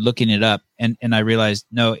started looking it up and I realized,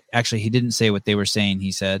 no, actually he didn't say what they were saying.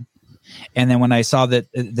 He said. And then when I saw that,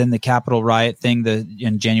 then the Capitol riot thing,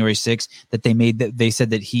 in January 6th, that they said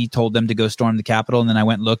that he told them to go storm the Capitol. And then I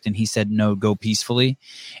went and looked and he said, no, go peacefully.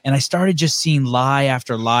 And I started just seeing lie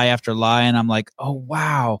after lie after lie. And I'm like, oh,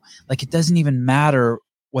 wow. Like, it doesn't even matter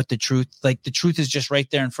what the truth is just right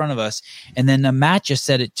there in front of us. And then Matt just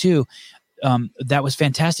said it too. That was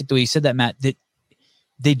fantastic the way you said that, Matt, that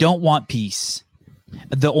they don't want peace.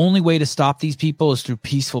 The only way to stop these people is through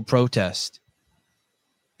peaceful protest.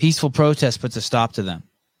 Peaceful protest puts a stop to them,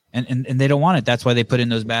 and they don't want it. That's why they put in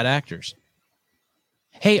those bad actors.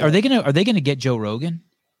 Hey, are they gonna get Joe Rogan?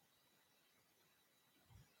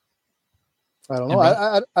 I don't know.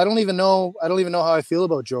 I don't even know. I don't even know how I feel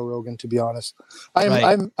about Joe Rogan, to be honest.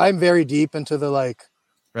 I'm very deep into the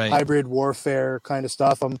hybrid warfare kind of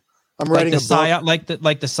stuff. I'm writing a book, like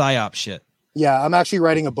the psyop shit. Yeah, I'm actually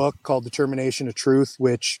writing a book called Determination of Truth,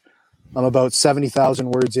 which I'm about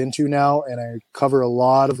 70,000 words into now, and I cover a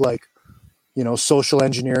lot of social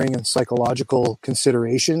engineering and psychological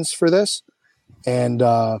considerations for this. And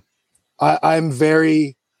I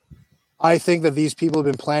think that these people have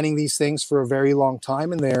been planning these things for a very long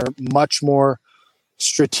time, and they're much more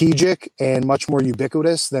strategic and much more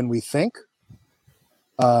ubiquitous than we think.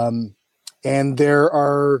 And there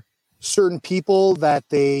are certain people that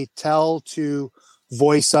they tell to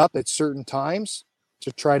voice up at certain times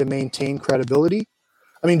to try to maintain credibility.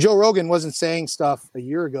 I mean, Joe Rogan wasn't saying stuff a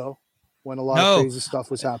year ago when a lot of crazy stuff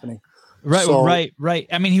was happening. Right.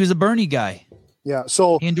 I mean, he was a Bernie guy. Yeah.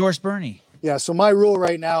 So he endorsed Bernie. Yeah. So my rule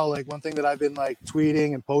right now, one thing that I've been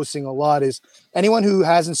tweeting and posting a lot is anyone who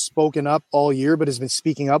hasn't spoken up all year, but has been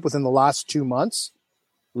speaking up within the last 2 months,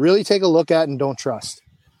 really take a look at and don't trust.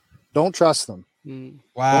 Don't trust them.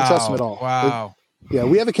 Wow. Don't trust them at all. Wow. Yeah.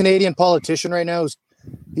 We have a Canadian politician right now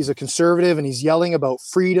he's a conservative and he's yelling about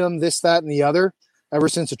freedom, this, that, and the other ever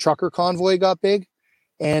since a trucker convoy got big.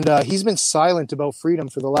 And he's been silent about freedom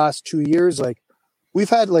for the last 2 years. We've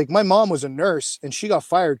had my mom was a nurse and she got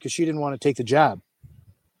fired because she didn't want to take the jab.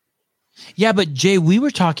 Yeah, but Jay, we were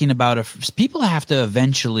talking about people have to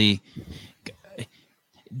eventually.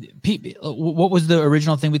 What was the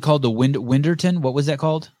original thing we called the Winterton? What was that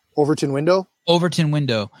called? Overton window. Overton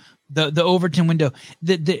window. The Overton window.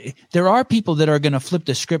 There are people that are going to flip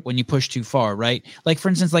the script when you push too far, right? Like, for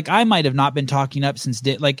instance, I might have not been talking up since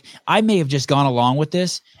I may have just gone along with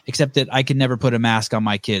this, except that I could never put a mask on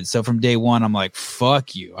my kids. So from day one, I'm like,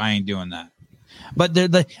 fuck you. I ain't doing that. But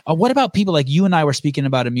what about people like you and I were speaking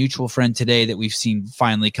about a mutual friend today that we've seen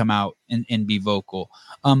finally come out and be vocal.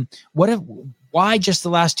 Why just the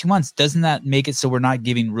last 2 months? Doesn't that make it so we're not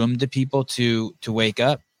giving room to people to wake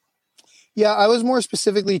up? Yeah, I was more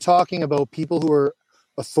specifically talking about people who are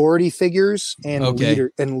authority figures and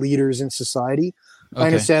leaders in society. Okay. I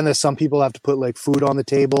understand that some people have to put food on the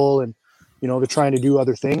table and they're trying to do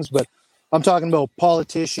other things, but I'm talking about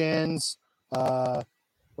politicians,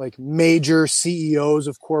 major CEOs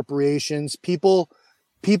of corporations, people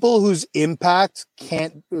whose impact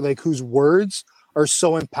whose words are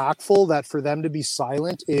so impactful that for them to be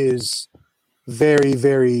silent is very,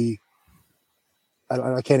 very,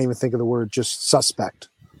 I can't even think of the word, just suspect.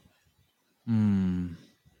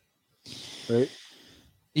 Right?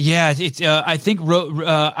 Yeah, it's. I think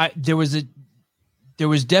there was there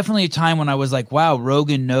was definitely a time when I was like, wow,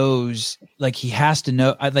 Rogan knows, like he has to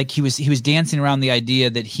know. He was dancing around the idea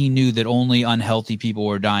that he knew that only unhealthy people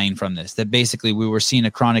were dying from this, that basically we were seeing a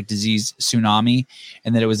chronic disease tsunami,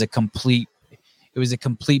 and that it was a complete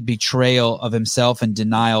betrayal of himself and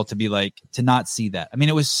denial to be like, to not see that. I mean,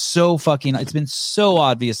 it was so fucking, it's been so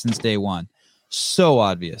obvious since day one, so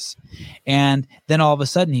obvious. And then all of a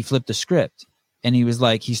sudden he flipped the script. And he was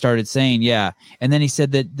like, he started saying, yeah. And then he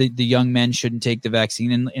said that the young men shouldn't take the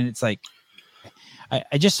vaccine. And it's like,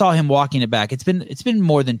 I just saw him walking it back. It's been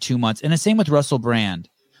more than 2 months. And the same with Russell Brand.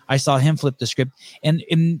 I saw him flip the script.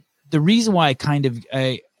 And the reason why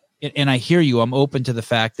I hear you, I'm open to the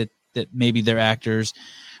fact that maybe they're actors,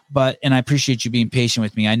 and I appreciate you being patient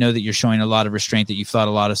with me. I know that you're showing a lot of restraint, that you've thought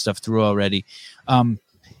a lot of stuff through already.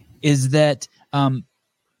 Is that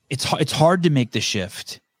it's hard to make the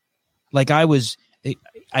shift. Like I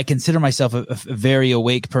consider myself a very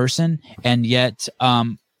awake person, and yet,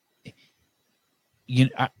 I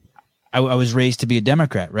was raised to be a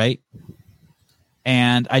Democrat, right?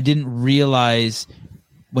 And I didn't realize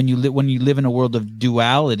when you live in a world of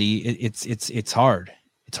duality, it's hard.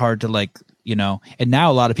 It's hard to, like, you know. And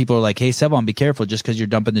now a lot of people are like, "Hey, Sevan, be careful. Just because you're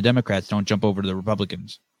dumping the Democrats, don't jump over to the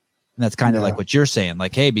Republicans." And that's kind of like what you're saying,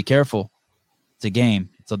 like, "Hey, be careful. It's a game.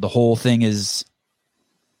 So the whole thing is."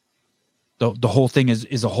 The whole thing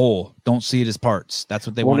is a whole. Don't see it as parts. That's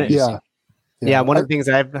what they want to see. Yeah, one of the things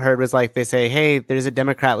I've heard was like they say, hey, there's a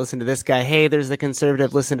Democrat, listen to this guy. Hey, there's the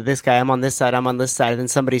conservative, listen to this guy. I'm on this side, I'm on this side. And then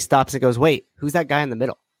somebody stops and goes, wait, who's that guy in the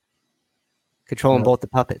middle? Controlling both the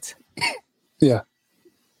puppets. Yeah.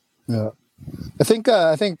 I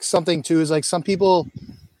think something too is like some people,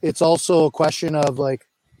 it's also a question of like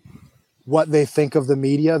what they think of the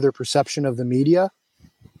media, their perception of the media.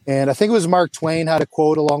 And I think it was Mark Twain had a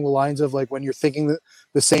quote along the lines of like, when you're thinking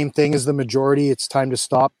the same thing as the majority, it's time to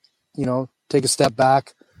stop, you know, take a step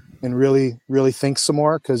back and really, really think some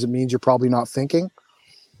more, because it means you're probably not thinking.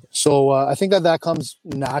 So I think that comes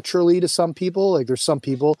naturally to some people. Like there's some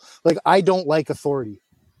people, like I don't like authority.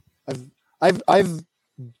 I've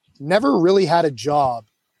never really had a job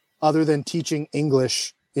other than teaching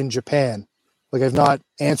English in Japan. Like I've not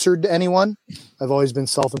answered to anyone. I've always been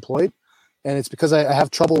self-employed. And it's because I have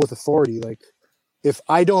trouble with authority. Like if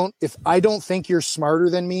I don't think you're smarter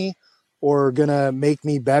than me or gonna make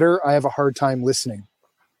me better, I have a hard time listening.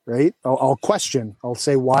 Right? I'll question. I'll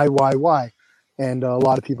say why, and a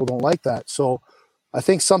lot of people don't like that. So I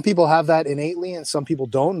think some people have that innately, and some people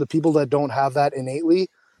don't. The people that don't have that innately,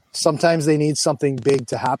 sometimes they need something big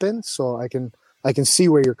to happen. So I can see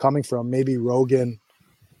where you're coming from. Maybe Rogan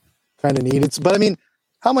kind of needed, but I mean.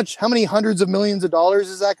 How many hundreds of millions of dollars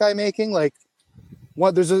is that guy making? Like,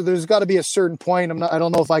 what? There's got to be a certain point. I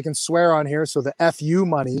don't know if I can swear on here. So the FU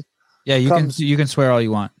money. Yeah, you can swear all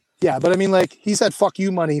you want. Yeah, but I mean, like he's had fuck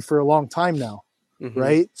you money for a long time now,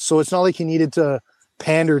 right? So it's not like he needed to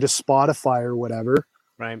pander to Spotify or whatever,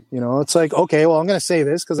 right? You know, it's like, okay, well, I'm going to say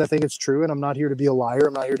this because I think it's true, and I'm not here to be a liar.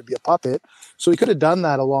 I'm not here to be a puppet. So he could have done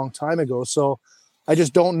that a long time ago. So I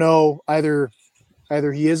just don't know. Either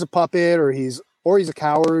he is a puppet or he's a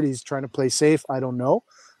coward. He's trying to play safe. I don't know.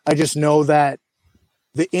 I just know that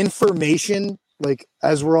the information, like,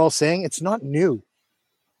 as we're all saying, it's not new.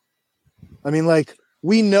 I mean, like,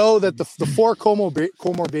 we know that the 4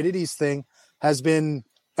 comorbidities thing has been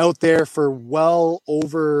out there for well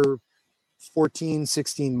over 14,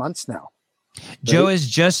 16 months now. Right? Joe has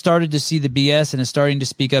just started to see the BS and is starting to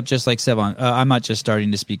speak up just like Sevan. I'm not just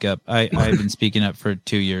starting to speak up. I've been speaking up for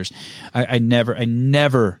 2 years. I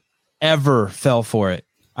never ever fell for it.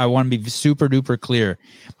 I want to be super duper clear.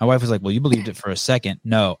 My wife was like, well, you believed it for a second.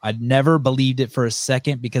 No, I never believed it for a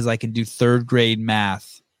second because I can do 3rd grade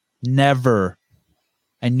math. Never.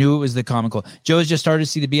 I knew it was the comical. Joe has just started to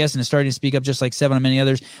see the BS and is starting to speak up just like Sevan and many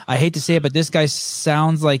others. I hate to say it, but this guy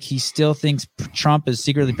sounds like he still thinks Trump is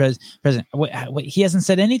secretly president. What, he hasn't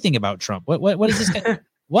said anything about Trump. What is this guy?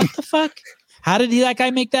 What the fuck? How did that guy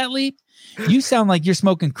make that leap? You sound like you're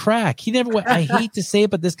smoking crack. He never went. I hate to say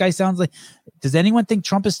it, but this guy sounds like. Does anyone think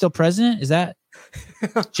Trump is still president? Is that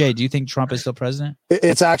Jay? Do you think Trump is still president?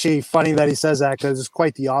 It's actually funny that he says that because it's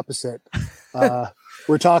quite the opposite.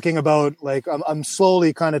 We're talking about like I'm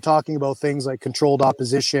slowly kind of talking about things like controlled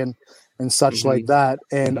opposition and such like that,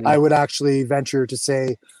 and I would actually venture to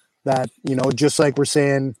say that, you know, just like we're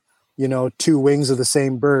saying, you know, 2 wings of the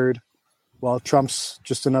same bird. Well, Trump's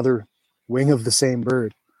just another wing of the same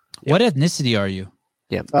bird. What ethnicity are you?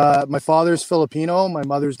 Yeah. My father's Filipino. My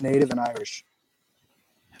mother's Native and Irish.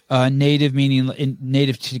 Native meaning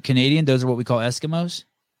native to Canadian. Those are what we call Eskimos.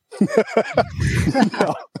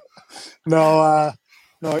 No,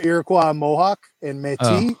 Iroquois, Mohawk, and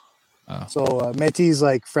Métis. Oh. So Métis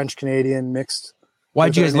like French Canadian mixed.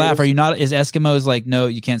 Why'd you With guys our laugh? natives. Are you not? Is Eskimos like, no,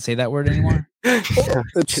 you can't say that word anymore?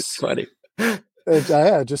 It's funny.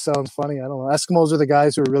 It just sounds funny. I don't know. Eskimos are the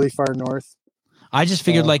guys who are really far north. I just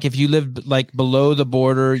figured like if you lived like below the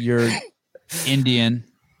border, you're Indian,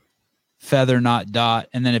 feather, not dot.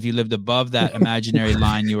 And then if you lived above that imaginary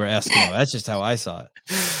line, you were Eskimo. That's just how I saw it.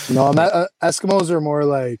 No, Eskimos are more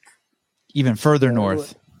like Even further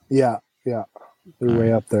north. yeah. They're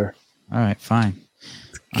way up there. All right, fine.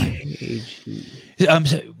 So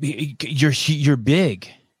you're big.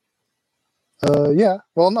 Yeah.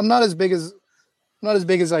 Well, I'm not as big as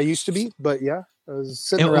I used to be, but yeah, I was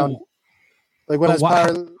sitting around like when I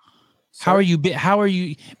was How are you big? How are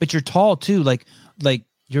you? But you're tall too. Like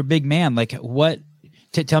you're a big man. Like what?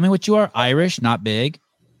 Tell me what you are. Irish, not big.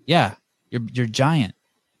 Yeah, you're giant.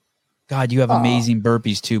 God, you have amazing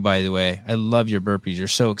burpees too. By the way, I love your burpees. You're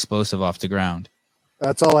so explosive off the ground.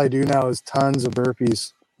 That's all I do now is tons of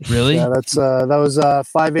burpees. Really? Yeah, that was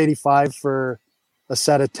 585 for a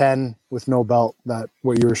set of 10 with no belt. That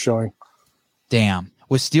what you were showing. Damn.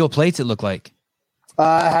 With steel plates, it looked like.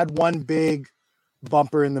 I had one big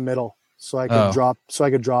bumper in the middle, so I could drop. So I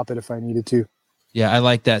could drop it if I needed to. Yeah, I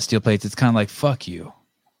like that steel plates. It's kind of like fuck you.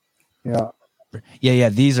 Yeah. Yeah.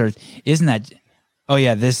 These are. Isn't that? Oh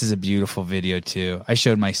yeah, this is a beautiful video too. I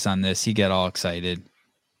showed my son this. He got all excited.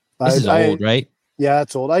 This is old, right? Yeah,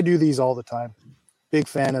 it's old. I do these all the time. Big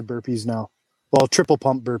fan of burpees now. Well, triple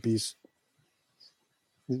pump burpees.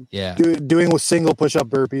 Yeah. Doing with single push-up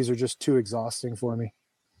burpees are just too exhausting for me.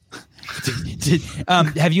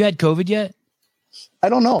 Have you had COVID yet? I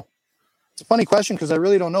don't know. It's a funny question because I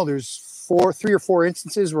really don't know. There's 3 or 4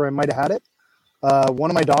 instances where I might have had it.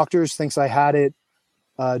 One of my doctors thinks I had it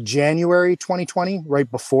January 2020, right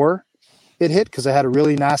before it hit, because I had a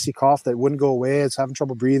really nasty cough that wouldn't go away. I was having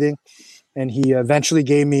trouble breathing. And he eventually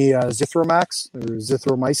gave me Zithromax or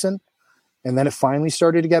Zithromycin. And then it finally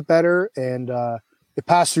started to get better. And it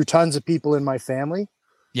passed through tons of people in my family.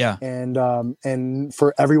 Yeah. And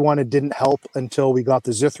for everyone, it didn't help until we got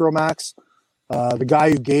the Zithromax. The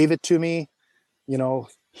guy who gave it to me,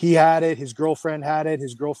 he had it. His girlfriend had it.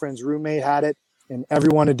 His girlfriend's roommate had it. And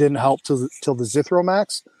everyone, it didn't help till the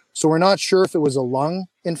Zithromax. So we're not sure if it was a lung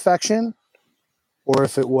infection or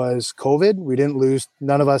if it was COVID.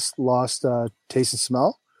 None of us lost taste and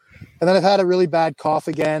smell. And then I've had a really bad cough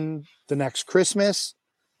again the next Christmas.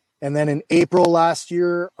 And then in April last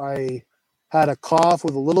year, I had a cough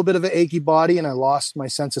with a little bit of an achy body, and I lost my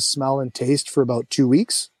sense of smell and taste for about 2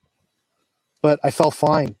 weeks. But I felt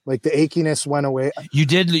fine. Like the achiness went away. You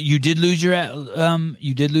did lose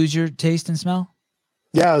your taste and smell?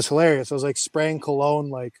 Yeah, it was hilarious. I was like spraying cologne.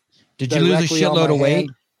 Like, did you lose a directly on shitload my of weight?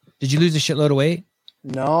 hand. Did you lose a shitload of weight?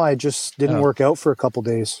 No, I just didn't work out for a couple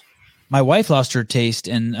days. My wife lost her taste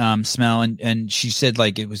and smell, and she said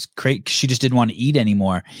like it was great. She just didn't want to eat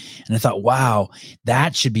anymore. And I thought, wow,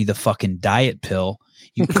 that should be the fucking diet pill.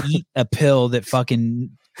 You eat a pill that fucking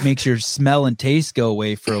makes your smell and taste go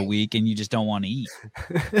away for a week, and you just don't want to eat.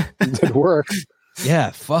 It did work. Yeah,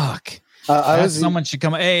 fuck. Someone should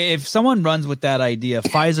come. Hey, if someone runs with that idea,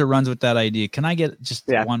 Pfizer runs with that idea. Can I get just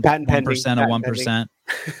 1% of 1%?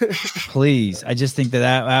 Please. I just think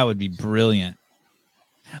that would be brilliant.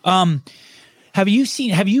 Have you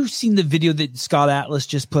seen the video that Scott Atlas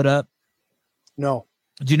just put up? No.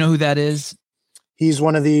 Do you know who that is? He's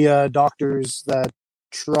one of the doctors that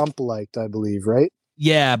Trump liked, I believe, right?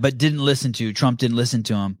 Yeah, but Trump didn't listen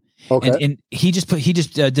to him. Okay. And he just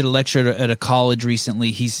did a lecture at a college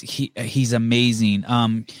recently. He's amazing.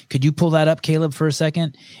 Could you pull that up, Caleb, for a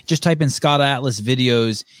second? Just type in Scott Atlas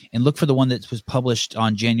videos and look for the one that was published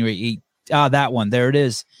on January 8th. That one. There it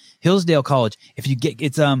is. Hillsdale College. If you get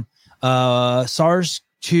it's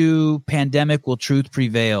SARS-2 pandemic, will truth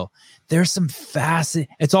prevail? There's some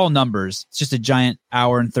it's all numbers. It's just a giant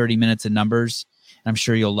hour and 30 minutes of numbers. And I'm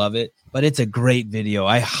sure you'll love it. But it's a great video.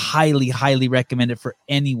 I highly, highly recommend it for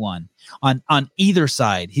anyone on either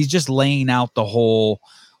side. He's just laying out the whole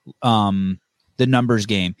the numbers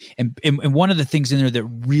game. And one of the things in there that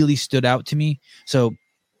really stood out to me. So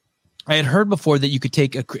I had heard before that you could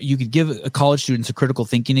give a college students a critical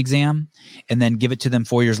thinking exam and then give it to them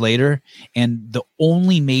 4 years later. And the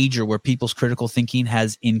only major where people's critical thinking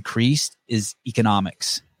has increased is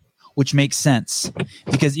economics, which makes sense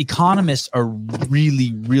because economists are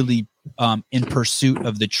really, really in pursuit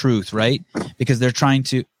of the truth, right? Because they're trying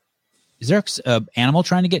to. Is there an animal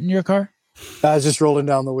trying to get in your car? I was just rolling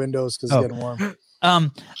down the windows because it's getting warm.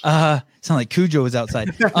 Sound like Cujo was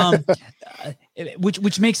outside.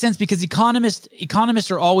 which makes sense because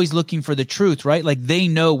economists are always looking for the truth, right? Like they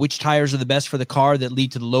know which tires are the best for the car that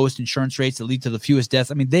lead to the lowest insurance rates, that lead to the fewest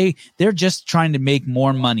deaths. I mean, they're just trying to make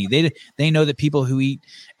more money. They know that people who eat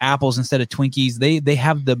apples instead of Twinkies, they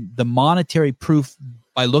have the monetary proof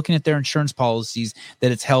by looking at their insurance policies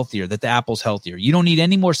that it's healthier, that the apple's healthier. You don't need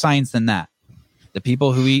any more science than that. The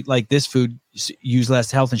people who eat like this food use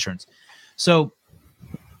less health insurance. So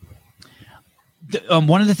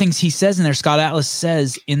one of the things he says in there, Scott Atlas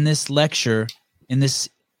says in this lecture, in this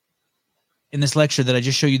lecture that I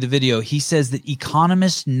just showed you the video, he says that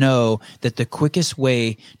economists know that the quickest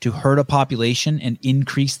way to hurt a population and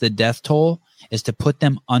increase the death toll is to put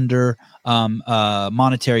them under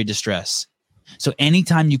monetary distress. So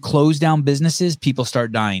anytime you close down businesses, people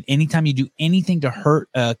start dying. Anytime you do anything to hurt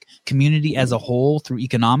a community as a whole through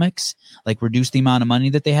economics, like reduce the amount of money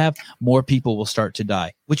that they have, more people will start to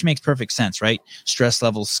die, which makes perfect sense, right? Stress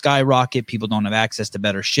levels skyrocket. People don't have access to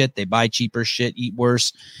better shit. They buy cheaper shit, eat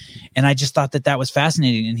worse. And I just thought that was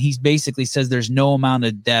fascinating. And he basically says there's no amount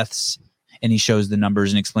of deaths, and he shows the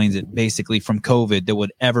numbers and explains it basically from COVID that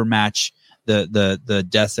would ever match the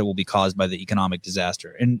deaths that will be caused by the economic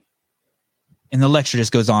disaster. And the lecture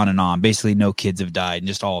just goes on and on. Basically, no kids have died and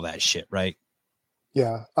just all that shit, right?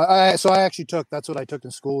 Yeah. So I actually that's what I took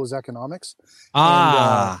in school was economics.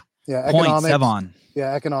 Yeah, economics. Sevon.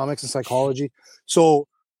 Yeah, economics and psychology. So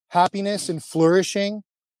happiness and flourishing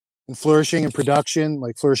and production,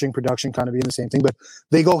 like flourishing, production kind of being the same thing, but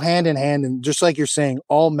they go hand in hand. And just like you're saying,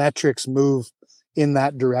 all metrics move in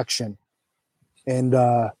that direction. And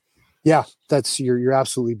that's you're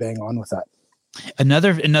absolutely bang on with that.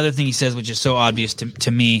 Another thing he says, which is so obvious to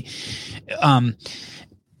me, and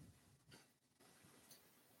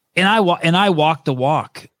I walk the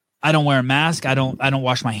walk. I don't wear a mask. I don't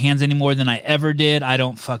wash my hands any more than I ever did. I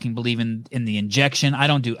don't fucking believe in the injection. I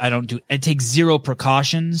take zero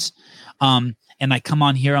precautions. And I come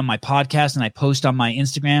on here on my podcast and I post on my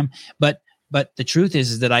Instagram. But the truth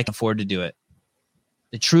is that I can afford to do it.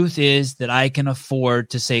 The truth is that I can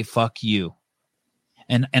afford to say fuck you.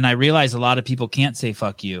 And I realize a lot of people can't say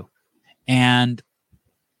fuck you. And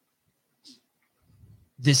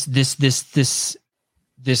this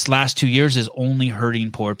last 2 years is only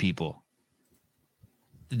hurting poor people.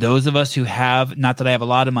 Those of us who have, not that I have a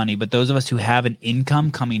lot of money, but those of us who have an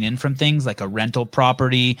income coming in from things like a rental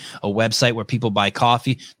property, a website where people buy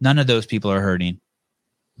coffee, none of those people are hurting.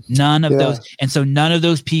 None of those. And so none of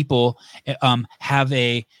those people have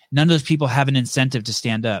an incentive to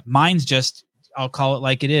stand up. Mine's just, I'll call it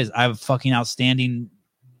like it is. I have fucking outstanding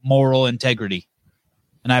moral integrity,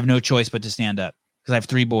 and I have no choice but to stand up because I have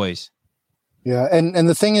 3 boys. Yeah, and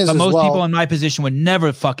the thing is, but most people in my position would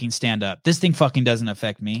never fucking stand up. This thing fucking doesn't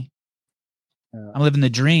affect me. Yeah. I'm living the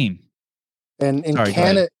dream. And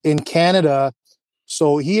in Canada,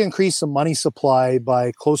 so he increased the money supply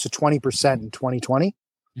by close to 20% in 2020,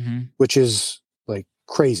 which is like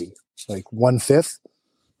crazy, like 1/5,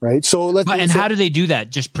 right? So how do they do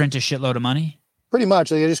that? Just print a shitload of money? Pretty much,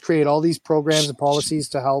 they just create all these programs and policies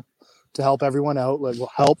to help everyone out. Like,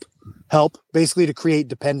 will help basically to create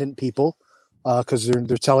dependent people, because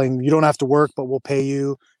they're telling you don't have to work, but we'll pay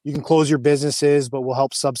you. You can close your businesses, but we'll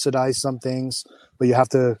help subsidize some things. But you have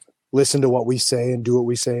to listen to what we say and do what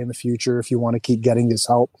we say in the future if you want to keep getting this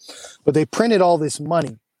help. But they printed all this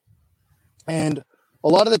money, and a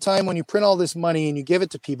lot of the time when you print all this money and you give it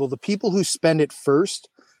to people, the people who spend it first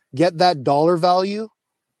get that dollar value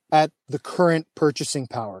at the current purchasing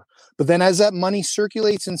power. But then as that money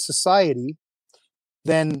circulates in society,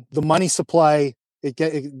 then the money supply,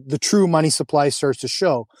 the true money supply starts to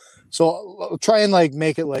show. So I'll try and like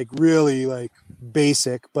make it like really like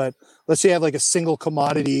basic, but let's say you have like a single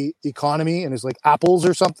commodity economy and it's like apples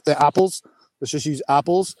or something. The apples, let's just use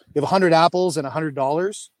apples. You have 100 apples and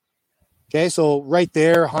 $100. Okay, so right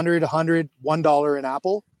there, $100, $1 an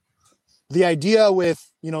apple. The idea with,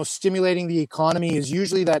 stimulating the economy is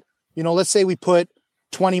usually that, let's say we put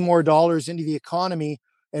 $20 more into the economy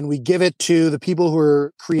and we give it to the people who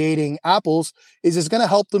are creating apples, is it's going to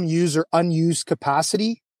help them use their unused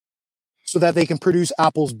capacity so that they can produce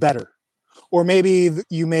apples better. Or maybe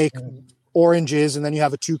you make oranges and then you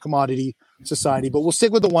have a 2 commodity society, but we'll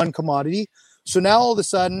stick with the 1 commodity. So now all of a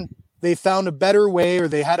sudden they found a better way, or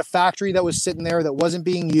they had a factory that was sitting there that wasn't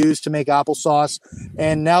being used to make applesauce.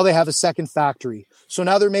 And now they have a second factory. So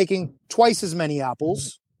now they're making twice as many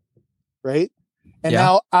apples, right? And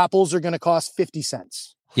now apples are going to cost 50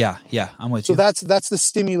 cents. Yeah. I'm with you. So that's the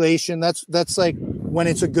stimulation. That's like when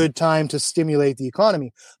it's a good time to stimulate the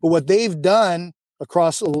economy. But what they've done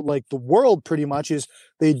across like the world pretty much is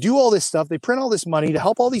they do all this stuff. They print all this money to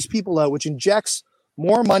help all these people out, which injects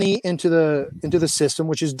more money into the system,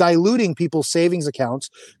 which is diluting people's savings accounts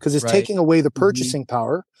because it's Right. taking away the purchasing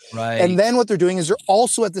power. Right. And then what they're doing is they're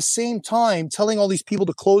also at the same time telling all these people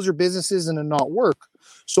to close their businesses and to not work.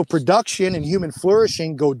 So production and human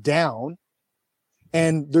flourishing go down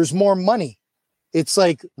and there's more money. It's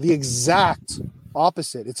like the exact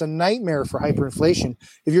opposite. It's a nightmare for hyperinflation.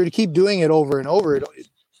 If you're to keep doing it over and over,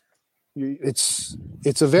 it's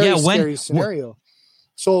a very scary scenario.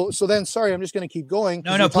 So then, sorry, I'm just going to keep going.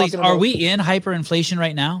 No, please. Are we in hyperinflation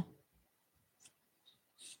right now?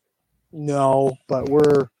 No, but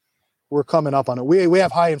we're coming up on it. We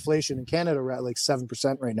have high inflation in Canada. We're at like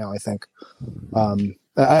 7% right now, I think.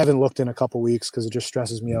 I haven't looked in a couple weeks because it just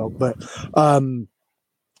stresses me out. But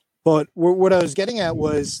what I was getting at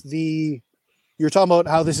was you're talking about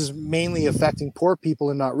how this is mainly affecting poor people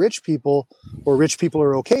and not rich people, or rich people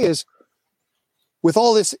are okay, is with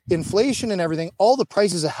all this inflation and everything, all the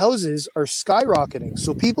prices of houses are skyrocketing.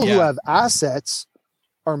 So people who have assets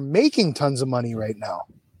are making tons of money right now.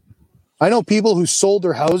 I know people who sold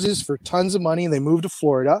their houses for tons of money and they moved to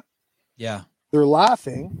Florida. Yeah. They're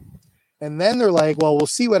laughing. And then they're like, well, we'll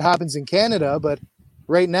see what happens in Canada. But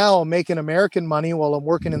right now I'm making American money while I'm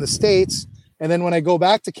working in the States. And then when I go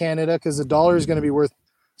back to Canada, because the dollar is going to be worth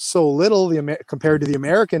so little compared to the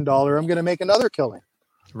American dollar, I'm going to make another killing.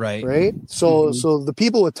 Right. Right. So the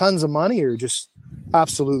people with tons of money are just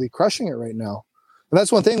absolutely crushing it right now. And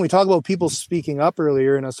that's one thing we talk about, people speaking up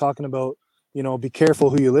earlier. And I was talking about, be careful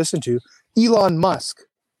who you listen to. Elon Musk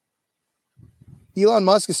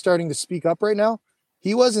is starting to speak up right now.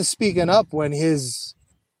 He wasn't speaking up when his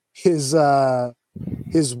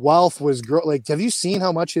wealth was growing. Like, have you seen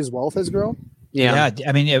how much his wealth has grown? Yeah.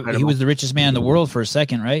 I mean, he was the richest man in the world for a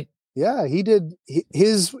second, right? Yeah, he did.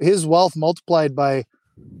 His wealth multiplied by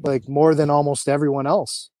like more than almost everyone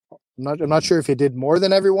else. I'm not sure if he did more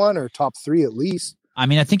than everyone or top 3 at least. I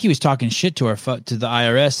mean, I think he was talking shit to the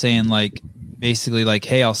IRS, saying like, basically like,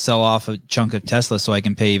 hey, I'll sell off a chunk of Tesla so I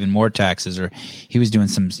can pay even more taxes. Or he was doing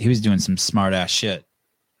some smart ass shit.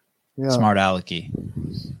 Yeah. Smart alecky.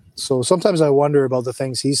 So sometimes I wonder about the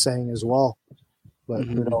things he's saying as well, but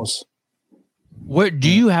who knows? Where do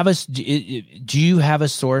you have a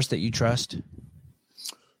source that you trust?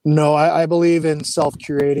 No, I believe in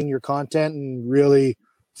self-curating your content and really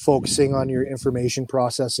focusing on your information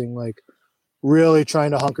processing, like really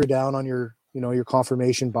trying to hunker down on your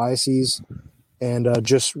confirmation biases and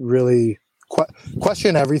just really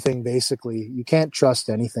question everything. Basically, you can't trust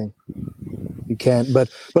anything. You can't. But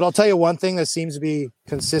I'll tell you one thing that seems to be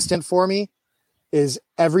consistent for me is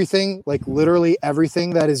everything, like literally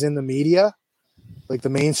everything that is in the media, like the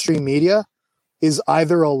mainstream media, is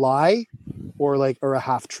either a lie or a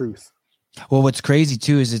half truth. Well, what's crazy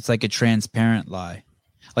too is it's like a transparent lie.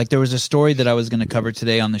 Like there was a story that I was going to cover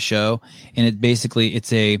today on the show, and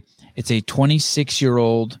it's a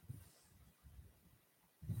 26-year-old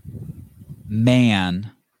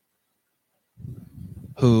man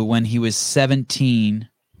who, when he was 17,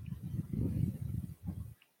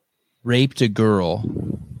 raped a girl,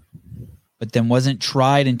 but then wasn't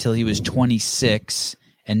tried until he was 26,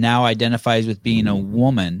 and now identifies with being a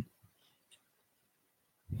woman.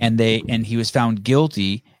 And he was found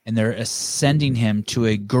guilty, and they're sending him to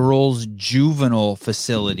a girls' juvenile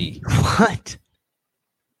facility. What?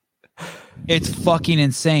 It's fucking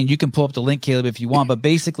insane. You can pull up the link, Caleb, if you want. But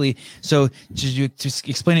basically, so to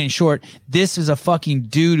explain it in short, this is a fucking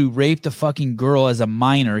dude who raped a fucking girl as a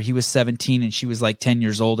minor. He was 17 and she was like 10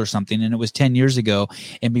 years old or something. And it was 10 years ago.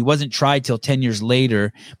 And he wasn't tried till 10 years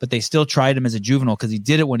later. But they still tried him as a juvenile because he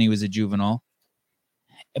did it when he was a juvenile.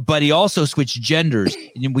 But he also switched genders.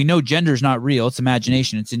 And we know gender is not real. It's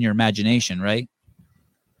imagination. It's in your imagination, right?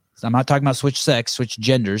 So I'm not talking about switch sex, switch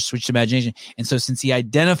genders, switch imagination. And so since he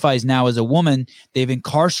identifies now as a woman, they've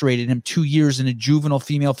incarcerated him 2 years in a juvenile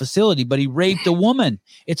female facility, but he raped a woman.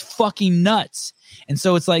 It's fucking nuts. And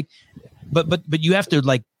so it's like, but you have to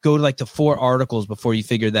like go to like the 4 articles before you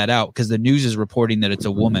figure that out, because the news is reporting that it's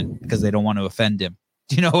a woman because they don't want to offend him.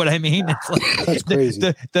 Do you know what I mean? It's like, that's crazy.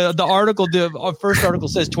 The article, the first article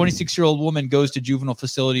says 26-year-old woman goes to juvenile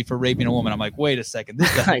facility for raping a woman. I'm like, wait a second,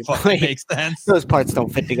 this doesn't fucking make sense. Those parts don't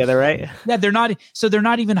fit together, right? Yeah, they're not. So they're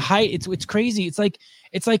not even high. It's crazy. It's like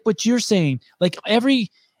what you're saying. Like every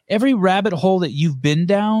rabbit hole that you've been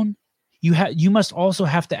down, you must also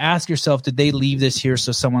have to ask yourself, did they leave this here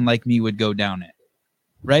so someone like me would go down it?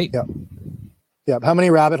 Right? Yeah. Yeah. How many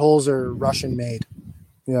rabbit holes are Russian made?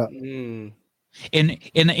 Yeah. I'm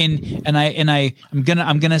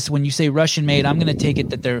gonna when you say Russian made, I'm gonna take it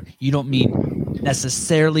that you don't mean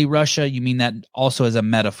necessarily Russia, you mean that also as a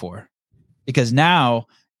metaphor, because now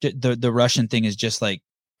the Russian thing is just like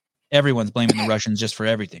everyone's blaming the Russians just for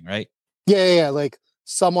everything, right? Yeah. Like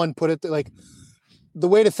someone put it like the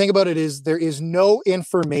way to think about it is there is no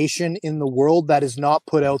information in the world that is not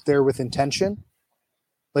put out there with intention.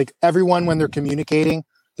 Like everyone, when they're communicating,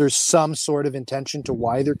 there's some sort of intention to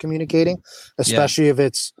why they're communicating, especially if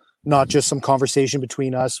it's not just some conversation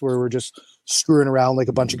between us where we're just screwing around like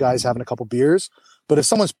a bunch of guys having a couple beers. But if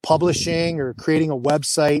someone's publishing or creating a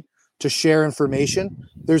website to share information,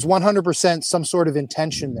 there's 100% some sort of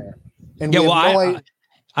intention there. And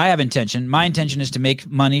I have intention. My intention is to make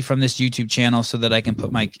money from this YouTube channel so that I can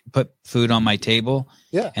put food on my table,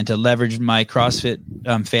 and to leverage my CrossFit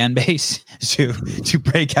fan base to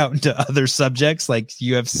break out into other subjects like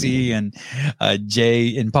UFC and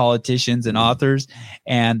Jay and politicians and authors,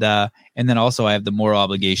 and then also I have the moral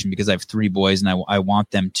obligation because I have 3 boys and I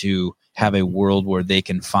want them to have a world where they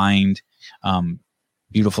can find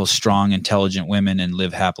beautiful, strong, intelligent women and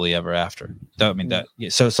live happily ever after. I mean that.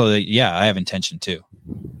 I have intention too.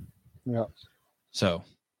 Yeah. So,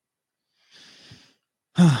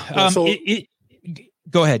 go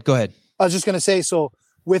ahead. I was just going to say, so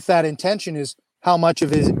with that intention is how much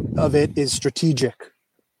of it is strategic.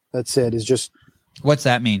 That's it. Is just. What's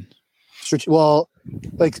that mean? Well,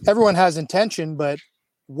 like everyone has intention, but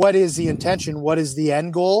what is the intention? What is the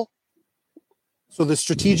end goal? So the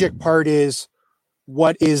strategic part is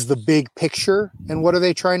what is the big picture and what are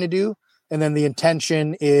they trying to do? And then the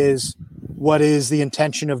intention is what is the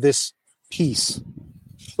intention of this piece?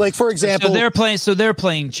 Like, for example, they're playing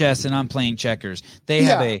chess and I'm playing checkers. They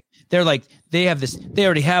already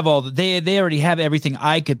have everything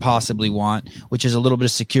I could possibly want, which is a little bit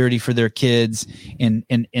of security for their kids in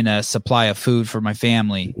a supply of food for my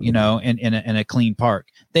family, in a clean park.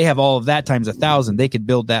 They have all of that times 1,000. They could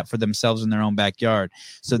build that for themselves in their own backyard.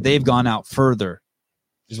 So they've gone out further,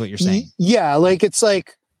 is what you're saying. Yeah. Like, it's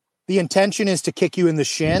like the intention is to kick you in the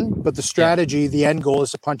shin, but the strategy, the end goal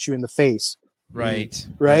is to punch you in the face. Right.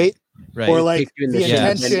 Or like the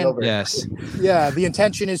intention. Yes. Yeah. The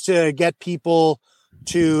intention is to get people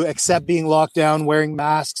to accept being locked down, wearing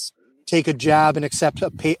masks, take a jab and accept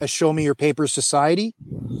a show me your papers society.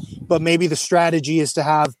 But maybe the strategy is to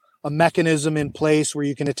have a mechanism in place where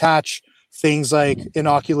you can attach things like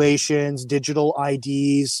inoculations, digital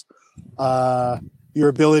IDs, your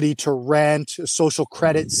ability to rent, a social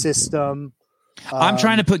credit system. I'm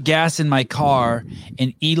trying to put gas in my car,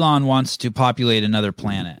 and Elon wants to populate another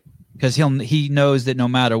planet because he knows that no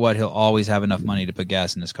matter what, he'll always have enough money to put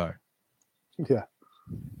gas in his car. Yeah.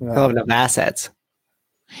 He'll have enough assets.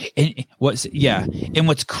 And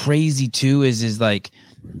what's crazy too is like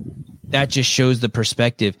that just shows the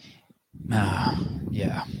perspective.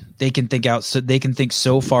 They can think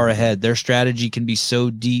so far ahead. Their strategy can be so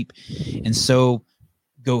deep and so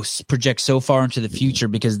project so far into the future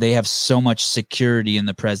because they have so much security in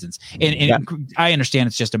the presence. And I understand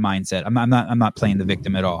it's just a mindset. I'm not playing the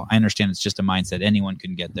victim at all. I understand it's just a mindset. Anyone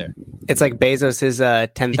can get there. It's like Bezos's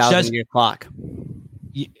 10,000 year clock.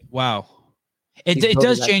 Wow. It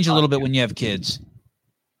does change a little bit when you have kids.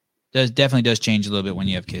 Definitely does change a little bit when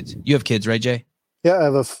you have kids. You have kids, right, Jay? Yeah, I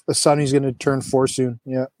have a son who's going to turn 4 soon.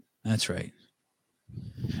 Yeah. That's right.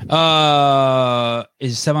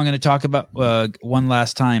 Is someone going to talk about one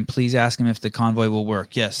last time? Please ask him if the convoy will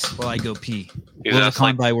work. Yes. While I go pee. Will the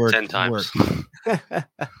convoy work? 10 times.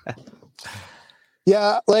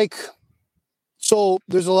 Yeah, like, so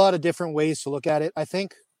there's a lot of different ways to look at it. I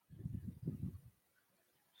think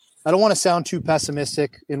I don't want to sound too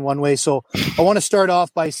pessimistic in one way. So I want to start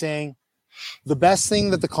off by saying the best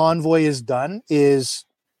thing that the convoy has done is,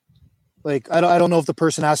 like, I don't know if the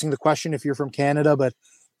person asking the question, if you're from Canada, but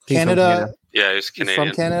Canada. Yeah, he's Canadian.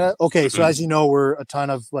 From Canada. Okay. So as you know, we're a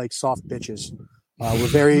ton of like soft bitches.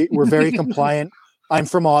 We're very compliant. I'm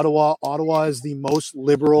from Ottawa. Ottawa is the most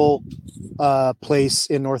liberal place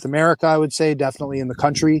in North America, I would say, definitely in the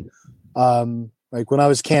country. Like when I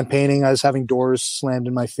was campaigning, I was having doors slammed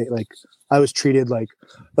in my face. Like I was treated like,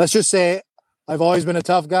 let's just say I've always been a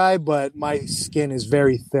tough guy, but my skin is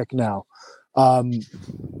very thick now.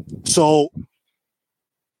 So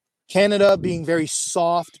Canada being very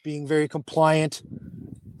soft, being very compliant.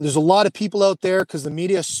 There's a lot of people out there because the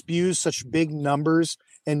media spews such big numbers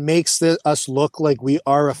and makes us look like we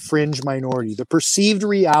are a fringe minority. The perceived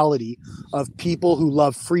reality of people who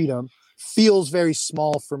love freedom feels very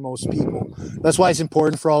small for most people. That's why it's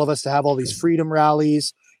important for all of us to have all these freedom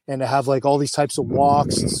rallies and to have like all these types of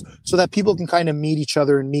walks so that people can kind of meet each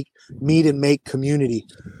other and meet and make community.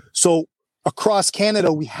 So across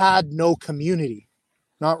Canada, we had no community.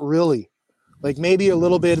 Not really. Like maybe a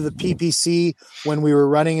little bit of the PPC when we were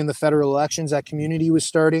running in the federal elections, that community was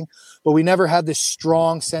starting, but we never had this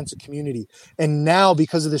strong sense of community. And now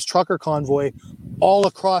because of this trucker convoy all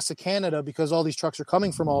across Canada, because all these trucks are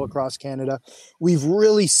coming from all across Canada, we've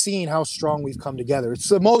really seen how strong we've come together. It's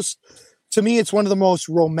the most, to me, it's one of the most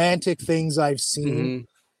romantic things I've seen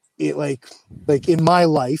it like in my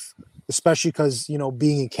life, especially because, you know,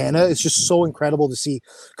 being in Canada, it's just so incredible to see,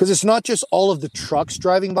 because it's not just all of the trucks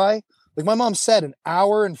driving by. Like my mom said, an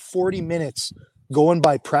hour and 40 minutes going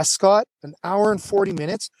by Prescott, an hour and 40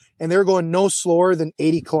 minutes, and they're going no slower than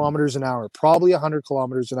 80 kilometers an hour, probably 100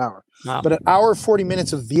 kilometers an hour. Wow. But an hour, 40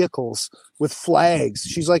 minutes of vehicles with flags.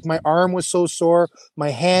 She's like, my arm was so sore. My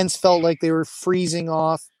hands felt like they were freezing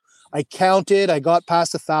off. I counted, I got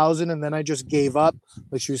past 1,000, and then I just gave up.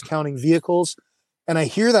 Like she was counting vehicles. And I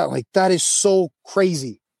hear that, like, that is so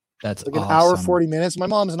crazy. That's like awesome. An hour, 40 minutes. My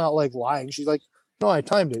mom's not like lying. She's like, no, I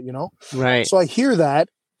timed it, you know? Right. So I hear that,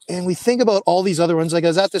 and we think about all these other ones. Like I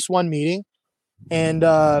was at this one meeting, and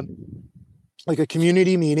like a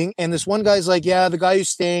community meeting, and this one guy's like, yeah, the guy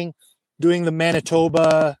who's doing the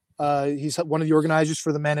Manitoba, he's one of the organizers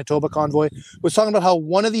for the Manitoba convoy, was talking about how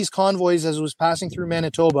one of these convoys, as it was passing through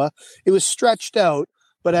Manitoba, it was stretched out,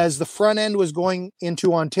 but as the front end was going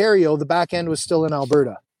into Ontario, the back end was still in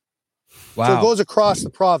Alberta. Wow. So it goes across the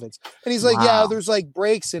province. And he's like, Wow. yeah, there's like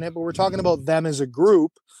breaks in it, but we're talking about them as a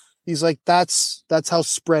group. He's like, that's how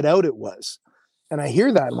spread out it was. And I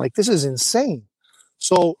hear that. I'm like, this is insane.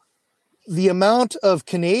 So the amount of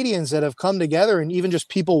Canadians that have come together, and even just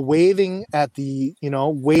people waving at the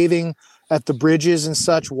bridges and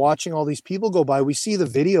such, watching all these people go by, we see the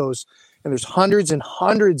videos, and there's hundreds and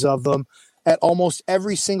hundreds of them at almost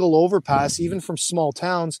every single overpass, even from small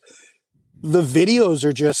towns. The videos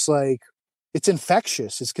are just like, it's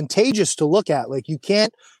infectious. It's contagious to look at. Like you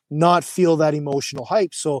can't not feel that emotional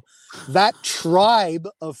hype. So that tribe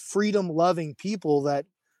of freedom loving people, that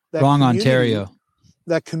Wrong Ontario.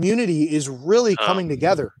 That community is really coming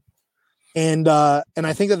together. And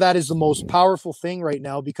I think that is the most powerful thing right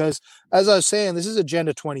now, because as I was saying, this is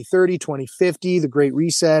Agenda 2030, 2050, the Great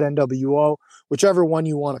Reset, NWO, whichever one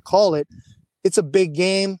you want to call it. It's a big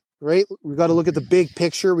game, right? We got to look at the big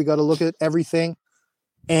picture. We got to look at everything.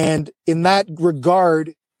 And in that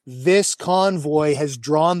regard, this convoy has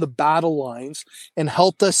drawn the battle lines and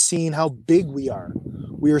helped us see how big we are.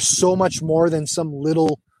 We are so much more than some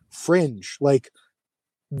little fringe. Like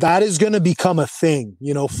that is going to become a thing.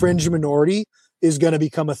 You know, fringe minority is going to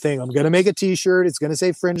become a thing. I'm going to make a t-shirt. It's going to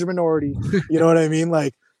say fringe minority. You know what I mean?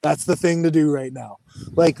 Like that's the thing to do right now.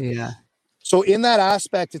 Like, yeah. So in that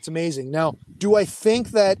aspect, it's amazing. Now, do I think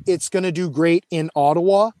that it's going to do great in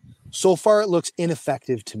Ottawa? So far, it looks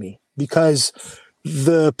ineffective to me, because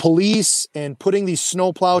the police and putting these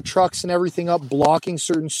snowplow trucks and everything up, blocking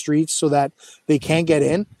certain streets so that they can't get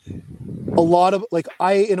in. A lot of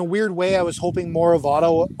in a weird way, I was hoping more of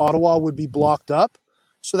Ottawa would be blocked up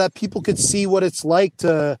so that people could see what it's like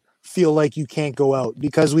to feel like you can't go out,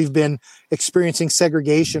 because we've been experiencing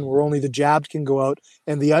segregation where only the jabbed can go out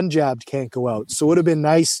and the unjabbed can't go out. So it would have been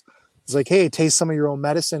nice. It's like, hey, taste some of your own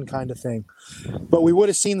medicine kind of thing. But we would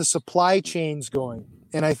have seen the supply chains going.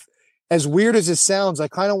 And as weird as it sounds, I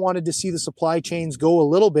kind of wanted to see the supply chains go a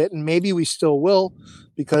little bit, and maybe we still will,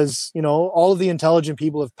 because, you know, all of the intelligent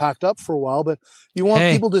people have packed up for a while, but you want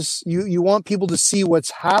people to, you want people to see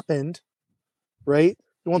what's happened, right?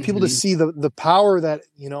 You want people to see the power that,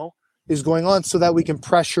 you know, is going on, so that we can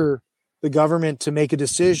pressure the government to make a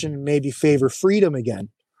decision and maybe favor freedom again.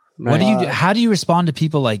 What do you do? How do you respond to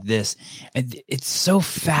people like this? And it's so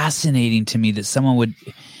fascinating to me that someone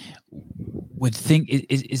would think,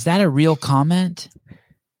 is that a real comment?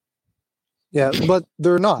 Yeah, but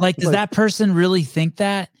they're not. Like, does that person really think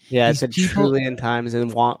that? Yeah, it's a trillion times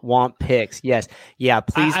and want pics. Yes. Yeah,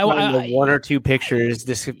 please find the one or two pictures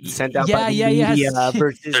sent out by the media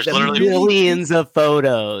versus the millions of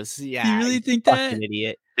photos. Yeah. Do you really think that? Fucking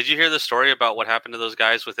idiot. Did you hear the story about what happened to those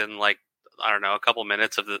guys within, like, I don't know, a couple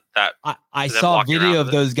minutes of that? I saw a video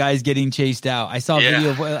of those guys getting chased out. I saw a video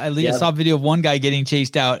of I saw a video of one guy getting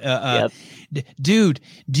chased out. Dude,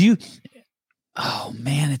 do you? Oh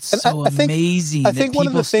man, it's so amazing. I think one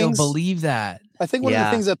of the things still believe that. I think one of the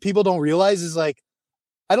things that people don't realize is, like,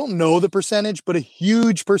 I don't know the percentage, but a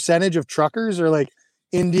huge percentage of truckers are like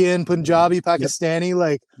Indian, Punjabi, Pakistani.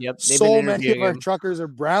 Like, so many of our truckers are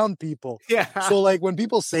brown people. Yeah. So like when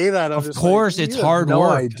people say that, of course it's hard work. No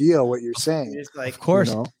idea what you're saying. It's like, of course.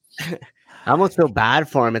 You know? I almost feel bad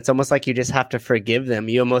for them. It's almost like you just have to forgive them.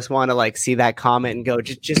 You almost want to like see that comment and go,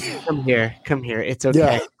 just come here. It's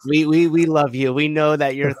okay. We love you. We know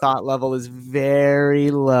that your thought level is very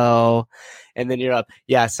low, and then you're up.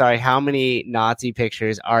 Yeah, sorry. How many Nazi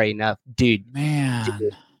pictures are enough, dude?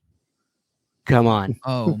 Man. Come on.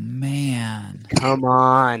 Oh man. Come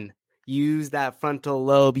on. Use that frontal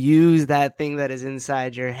lobe. Use that thing that is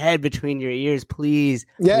inside your head between your ears, please.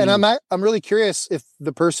 Yeah, please. and I'm really curious if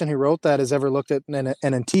the person who wrote that has ever looked at an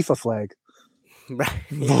Antifa flag. Right.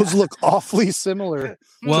 Those look awfully similar.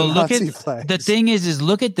 Well, to look Nazi at flags. the thing is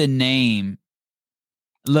look at the name.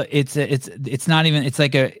 Look, it's not even.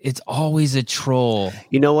 It's always a troll.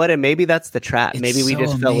 You know what? And maybe that's the trap. It's Maybe we so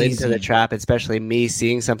just fell into the amazing. trap, especially me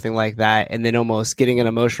seeing something like that and then almost getting an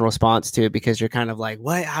emotional response to it because you're kind of like,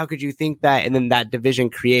 what? How could you think that? And then that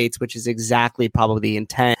division creates, which is exactly probably the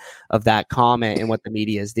intent of that comment and what the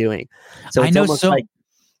media is doing. So I it's know almost so- like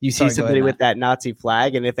you see Sorry, go somebody ahead, with that Nazi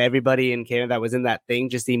flag, and if everybody in Canada that was in that thing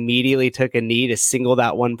just immediately took a knee to single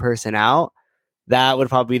that one person out, that would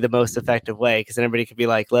probably be the most effective way because then everybody could be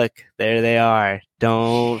like, look, there they are.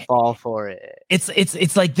 Don't fall for it.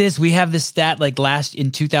 It's like this. We have this stat like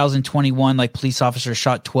in 2021, like police officers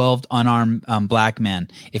shot 12 unarmed black men.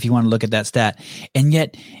 If you want to look at that stat, and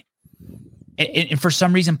yet, and for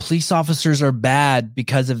some reason, police officers are bad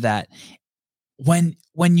because of that. When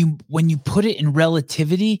you put it in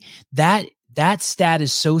relativity, that stat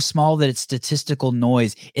is so small that it's statistical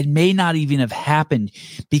noise. It may not even have happened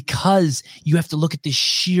because you have to look at the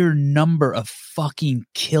sheer number of fucking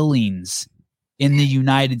killings in the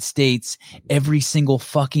United States every single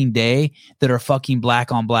fucking day that are fucking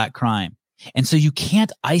black on black crime. And so you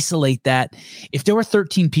can't isolate that. If there were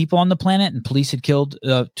 13 people on the planet and police had killed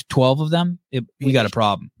 12 of them, we got a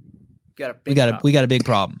problem. We got a big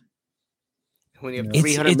problem. When you have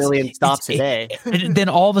 300 million stops a day. And then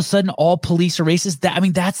all of a sudden, all police are racist.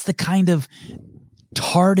 That's the kind of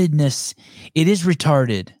tardedness. It is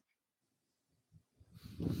retarded.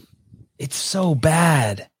 It's so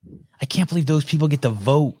bad. I can't believe those people get to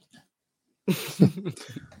vote.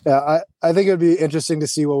 Yeah, I think it would be interesting to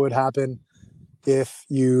see what would happen if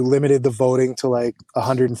you limited the voting to like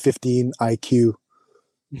 115 IQ.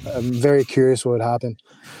 I'm very curious what would happen.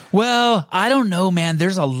 Well, I don't know, man.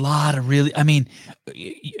 There's a lot of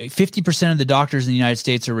 50% of the doctors in the United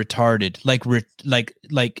States are retarded. Like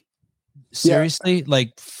seriously,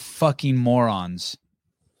 like fucking morons.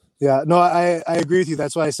 Yeah, no, I agree with you.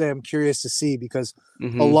 That's why I say I'm curious to see because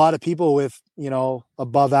Mm-hmm. a lot of people with,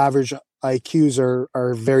 above average IQs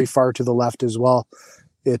are very far to the left as well.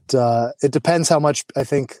 It depends how much I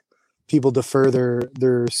think people defer their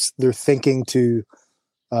thinking to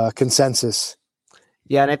consensus.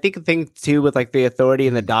 Yeah, and I think the thing too with like the authority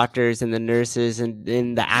and the doctors and the nurses and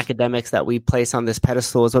the academics that we place on this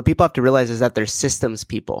pedestal is what people have to realize is that they're systems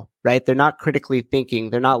people, right? They're not critically thinking.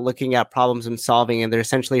 They're not looking at problems and solving, and they're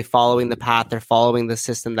essentially following the path. They're following the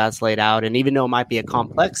system that's laid out. And even though it might be a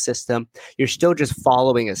complex system, you're still just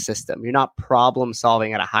following a system. You're not problem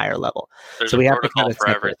solving at a higher level. There's So a we have to protocol kind of for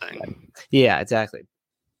separate everything. Yeah, exactly.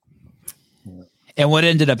 And what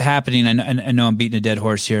ended up happening, I know I'm beating a dead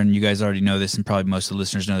horse here, and you guys already know this, and probably most of the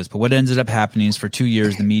listeners know this, but what ended up happening is for 2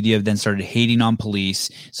 years, the media then started hating on police.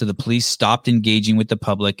 So the police stopped engaging with the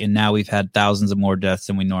public, and now we've had thousands of more deaths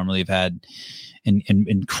than we normally have had,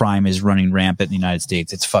 and crime is running rampant in the United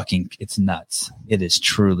States. It's nuts. It is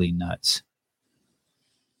truly nuts.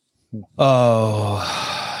 Oh,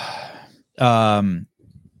 on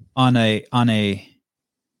a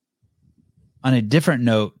different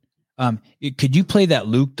note, could you play that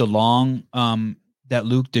Luke DeJong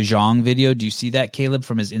video? Do you see that, Caleb,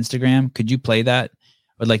 from his Instagram? Could you play that?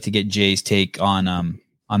 I'd like to get Jay's take on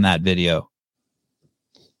that video.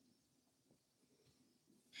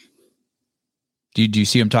 Do you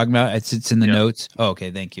see what I'm talking about? It's in the notes. Oh, okay,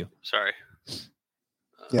 thank you. Sorry.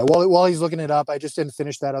 Yeah, while he's looking it up, I just didn't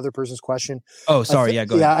finish that other person's question. Oh, sorry. Go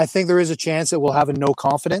ahead. Yeah, I think there is a chance that we'll have a no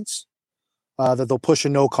confidence, that they'll push a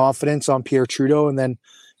no confidence on Pierre Trudeau, and then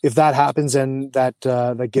if that happens, then that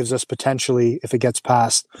gives us potentially, if it gets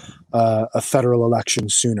passed, a federal election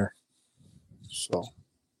sooner. So,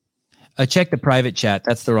 Check the private chat.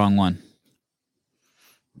 That's the wrong one.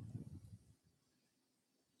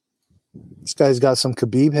 this guy's got some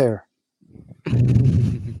Khabib hair.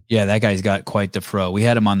 Yeah, that guy's got quite the fro. We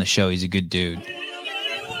had him on the show. He's a good dude.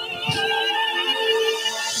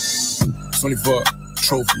 24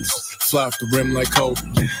 trophies. Fly off the rim like Kobe.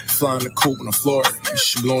 Flying the coupe on the floor.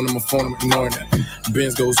 She blowing in my phone, I'm ignoring that.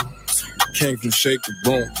 Benz goes, came from shake the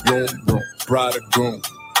room. Bride or groom.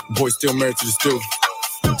 Boy still married to the student.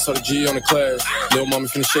 Saw the G on the class. Lil' mama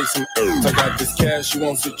finna shake some. I got this cash, she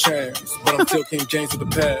wants a chance. But I'm still King James with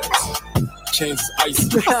the pass. chains is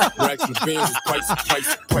icy. Racks and bins is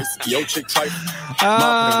pricey. Yo, chick type.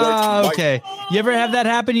 Okay. You ever have that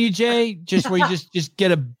happen to you, Jay? Just where you just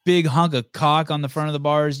get a big hunk of cock on the front of the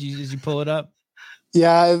bar as you pull it up?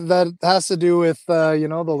 Yeah, that has to do with the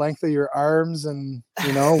length of your arms and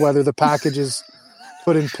whether the package is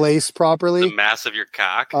put in place properly. The mass of your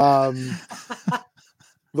cock.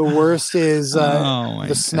 The worst is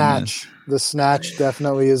the snatch. Goodness. The snatch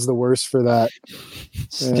definitely is the worst for that.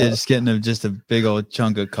 Just getting a big old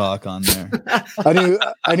chunk of cock on there.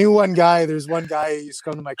 I knew one guy. There's one guy who used to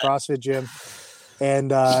come to my CrossFit gym,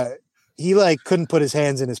 and he couldn't put his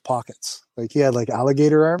hands in his pockets. Like he had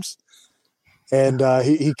alligator arms, and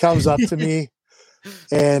he comes up to me,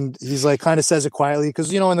 and he's kind of says it quietly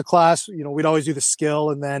because in the class we'd always do the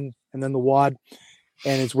skill and then the WOD,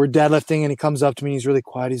 and we're deadlifting, and he comes up to me. He's really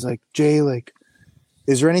quiet. He's like, Jay,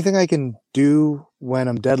 is there anything I can do when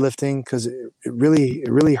I'm deadlifting? Because it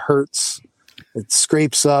really hurts. It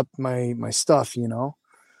scrapes up my stuff, And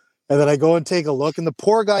then I go and take a look, and the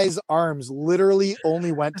poor guy's arms literally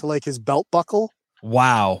only went to his belt buckle.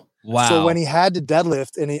 Wow. So when he had to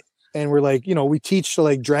deadlift, and we're we teach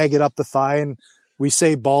to drag it up the thigh, and we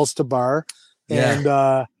say balls to bar,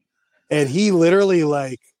 and he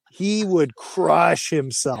literally he would crush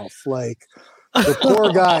himself the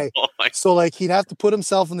poor guy. So he'd have to put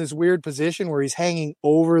himself in this weird position where he's hanging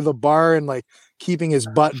over the bar and keeping his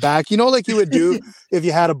butt back, like you would do if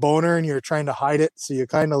you had a boner and you're trying to hide it. So you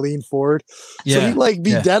kind of lean forward. So he'd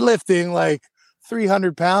be deadlifting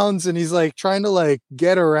 300 pounds, and he's trying to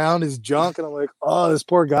get around his junk. And I'm like, oh, this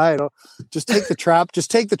poor guy. Just take the trap bar.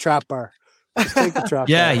 Just take the trap bar.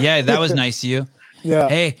 Yeah. That was nice of you. Yeah.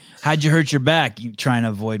 Hey, how'd you hurt your back? You trying to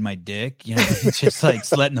avoid my dick? Just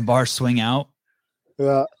letting the bar swing out.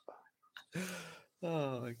 Yeah.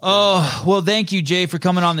 Oh, well, thank you, Jay, for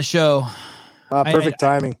coming on the show. Perfect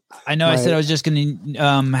timing. I know I said I was just going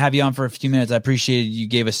to have you on for a few minutes. I appreciate you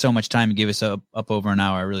gave us so much time and gave us up over an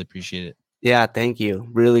hour. I really appreciate it. Yeah, thank you.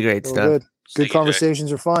 Really great stuff. Good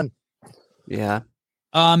conversations are fun. Yeah.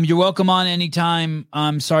 You're welcome on anytime.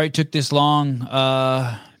 I'm sorry it took this long,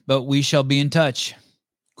 but we shall be in touch.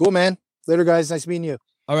 Cool, man. Later, guys. Nice meeting you.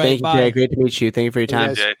 All right. Thank you, bye. Jay. Great to meet you. Thank you for your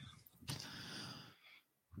time. Jay.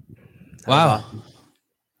 Wow.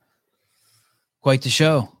 Quite the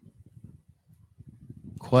show.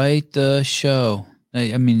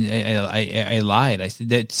 I mean, I lied. I said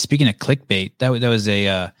that, speaking of clickbait, that was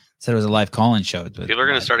said it was a live call-in show. People are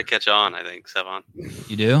going to start to catch on, I think, Sevan.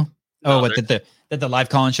 You do? No, that the live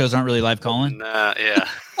call-in shows aren't really live call-in? Yeah.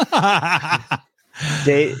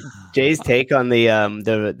 Jay's take on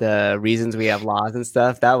the reasons we have laws and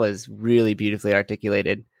stuff, that was really beautifully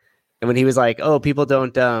articulated. And when he was like, oh, people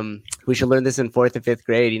don't, we should learn this in 4th and 5th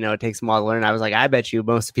grade, it takes them all to learn. I was like, I bet you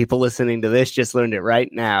most people listening to this just learned it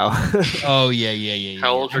right now. Oh, yeah.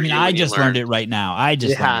 How old were you? I just learned it right now. Learned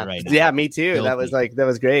it right now. Yeah, me too. Filthy. That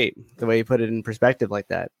was great. The way you put it in perspective like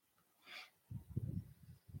that.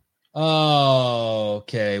 Oh,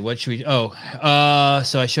 okay. What should we? So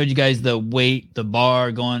I showed you guys the weight, the bar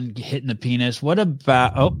hitting the penis. What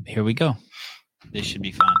about? Oh, here we go. This should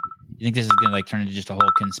be fun. You think this is gonna turn into just a whole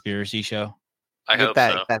conspiracy show? I hope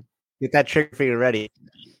so. Get that trick figure ready.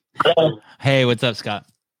 Hey, what's up, Scott?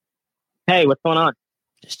 Hey, what's going on?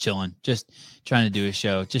 Just chilling. Just trying to do a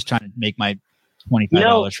show. Just trying to make my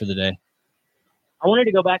 $25 for the day. I wanted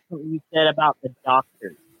to go back to what you said about the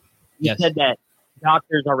doctors. You said that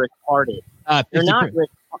doctors are retarded. They're not.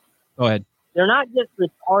 Go ahead. They're not just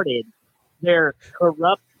retarded. They're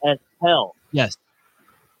corrupt as hell. Yes.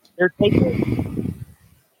 They're taking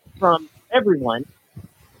from everyone,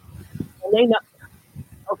 and they know.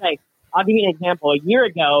 Okay, I'll give you an example. A year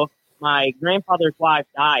ago, my grandfather's wife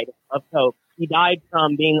died of COVID. She died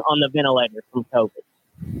from being on the ventilator from COVID,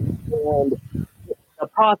 and the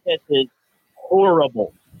process is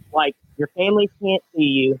horrible. Your family can't see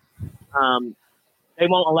you. They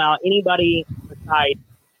won't allow anybody besides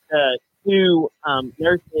the two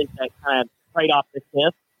nurses that kind of prayed off the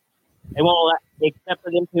shift. They won't allow, except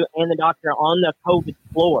for them two and the doctor on the COVID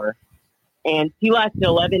floor. And she lasted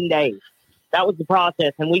 11 days. That was the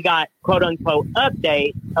process. And we got, quote unquote,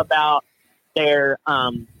 updates about their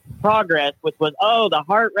progress, which was, the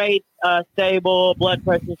heart rate stable, blood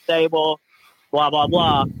pressure stable, blah, blah,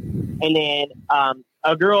 blah. And then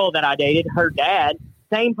a girl that I dated, her dad,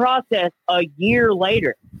 same process a year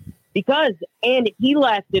later. And he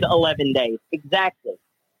lasted 11 days. Exactly.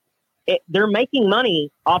 They're making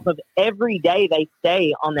money off of every day they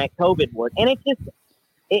stay on that COVID ward. And it's just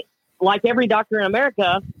like every doctor in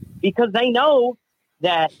America, because they know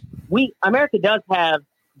that America does have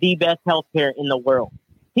the best healthcare in the world.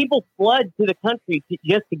 People flood to the country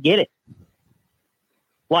just to get it.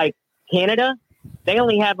 Like Canada, they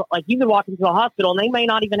only have, like, you could walk into a hospital and they may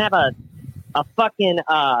not even have a fucking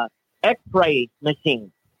X-ray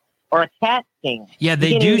machine or a CAT scan. Yeah,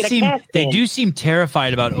 they do seem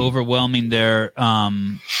terrified about overwhelming their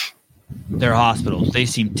hospitals. They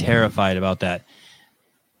seem terrified about that.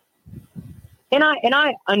 And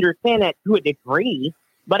I understand that to a degree,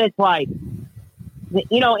 but it's like,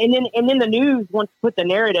 you know, and then the news wants to put the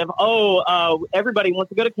narrative, everybody wants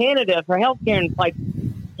to go to Canada for healthcare. And it's like,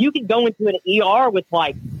 you could go into an ER with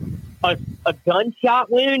like a gunshot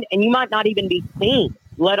wound and you might not even be seen,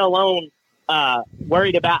 let alone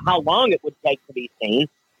worried about how long it would take to be seen.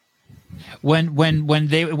 When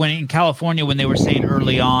in California, when they were saying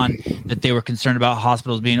early on that they were concerned about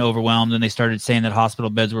hospitals being overwhelmed, and they started saying that hospital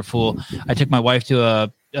beds were full, I took my wife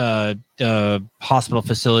to a hospital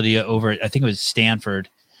facility over, I think it was Stanford,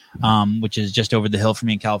 which is just over the hill from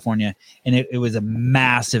me in California, and it was a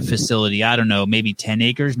massive facility. I don't know, maybe 10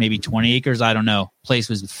 acres, maybe 20 acres. I don't know. Place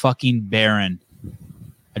was fucking barren.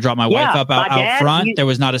 I dropped my wife up out front. There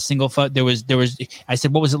was not a single I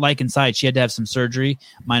said, what was it like inside? She had to have some surgery,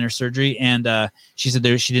 minor surgery. And she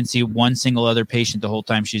said she didn't see one single other patient the whole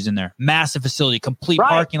time she's in there. Massive facility, complete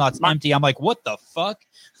parking lots empty. I'm like, what the fuck?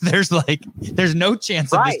 There's no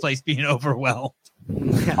chance of this place being overwhelmed.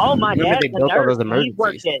 Oh, my dad, in the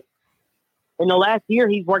last year,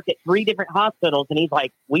 he's worked at 3 different hospitals. And he's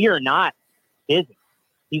like, we are not busy.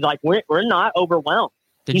 He's like, we're not overwhelmed.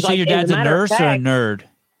 Did you say your dad's a nurse or a nerd?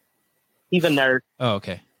 He's a nurse. Oh,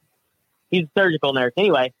 okay. He's a surgical nurse.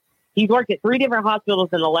 Anyway, he's worked at 3 different hospitals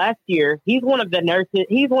in the last year. He's one of the nurses.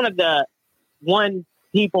 He's one of the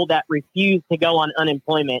people that refuse to go on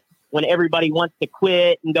unemployment when everybody wants to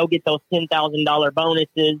quit and go get those $10,000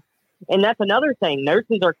 bonuses. And that's another thing.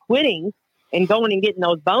 Nurses are quitting and going and getting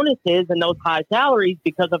those bonuses and those high salaries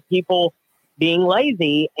because of people being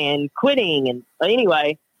lazy and quitting. And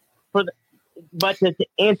anyway, but to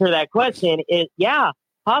answer that question is,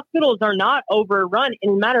 hospitals are not overrun.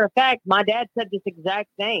 And as a matter of fact, my dad said this exact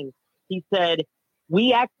thing. He said,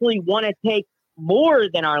 we actually want to take more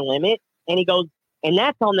than our limit. And he goes, and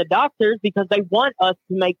that's on the doctors because they want us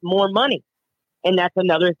to make more money. And that's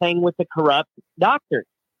another thing with the corrupt doctors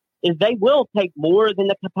is they will take more than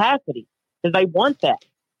the capacity because they want that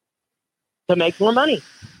to make more money.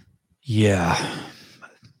 Yeah.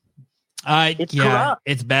 It's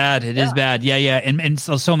bad. It is bad. Yeah. And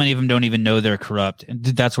so many of them don't even know they're corrupt. And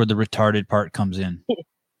that's where the retarded part comes in.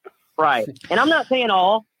 Right. And I'm not saying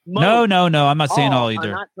all. No. I'm not saying all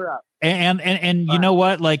either. Not corrupt. And you know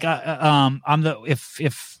what? Like, I'm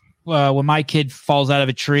when my kid falls out of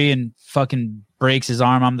a tree and fucking breaks his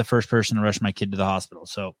arm, I'm the first person to rush my kid to the hospital.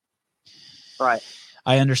 So, right.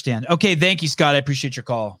 I understand. Okay. Thank you, Scott. I appreciate your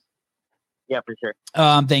call. Yeah, for sure.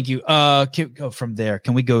 Thank you. Can go from there.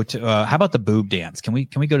 Can we go to how about the boob dance? Can we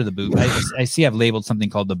go to the boob? I see I've labeled something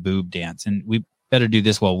called the boob dance, and we better do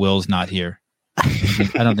this while Will's not here.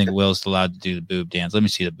 I don't think Will's allowed to do the boob dance. Let me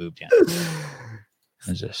see the boob dance.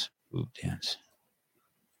 What is this? Boob dance.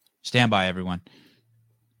 Stand by, everyone.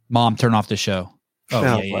 Mom, turn off the show.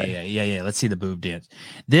 Oh, yeah. Let's see the boob dance.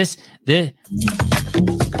 This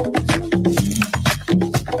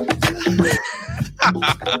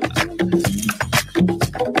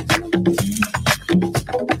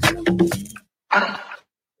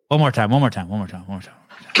One more time.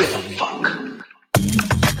 Give a fuck.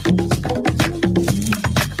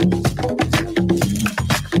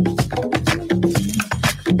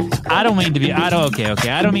 I don't mean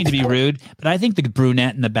to be rude, but I think the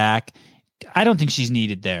brunette in the back, I don't think she's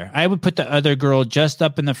needed there. I would put the other girl just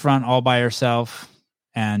up in the front all by herself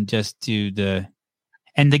and just do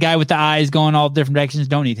and the guy with the eyes going all different directions,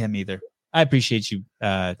 don't need him either. I appreciate you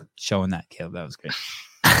showing that, Caleb. That was great.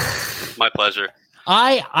 My pleasure.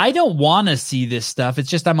 I don't want to see this stuff. It's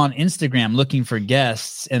just I'm on Instagram looking for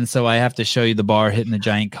guests, and so I have to show you the bar hitting the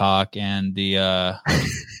giant cock and the I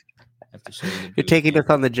have to show you the You're taking us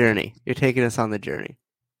on the journey.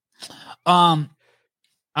 I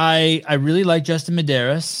really like Justin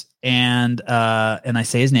Medeiros, and I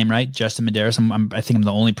say his name right, Justin Medeiros. I think I'm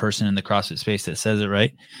the only person in the CrossFit space that says it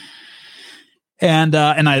right. And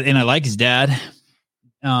I like his dad.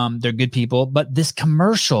 They're good people, but this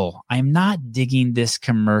commercial, I'm not digging this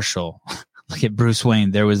commercial. Look at Bruce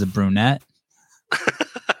Wayne. There was a brunette.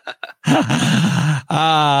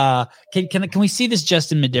 Can we see this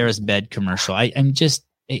Justin Medeiros bed commercial? I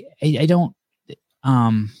don't.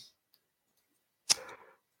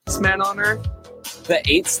 This man on Earth, the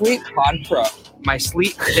 8 Sleep Pod Pro, my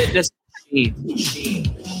sleep fitness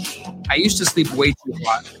machine. I used to sleep way too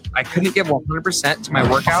hot. I couldn't give 100% to my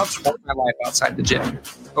workouts or my life outside the gym.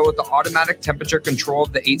 But with the automatic temperature control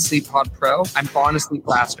of the 8 Sleep Pod Pro, I'm falling asleep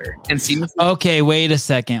faster. And okay, wait a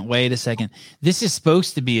second. This is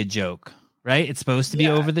supposed to be a joke, right? It's supposed to be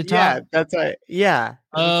over the top. Yeah, that's right. Yeah.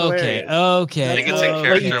 Okay.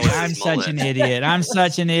 I'm such an idiot.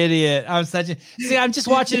 See, I'm just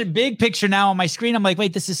watching a big picture now on my screen. I'm like,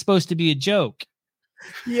 wait, this is supposed to be a joke.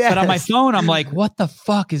 Yeah. But on my phone, I'm like, what the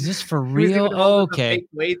fuck? Is this for real? Okay.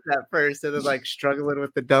 Weights at first and then like struggling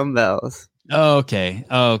with the dumbbells. Okay.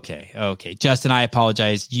 Justin, I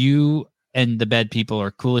apologize. You and the bed people are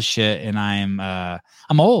cool as shit, and I'm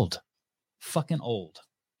old. Fucking old.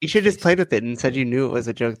 You should have just played with it and said you knew it was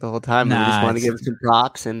a joke the whole time. And we just want to give some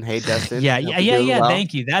props and hey, Justin. Yeah. Well.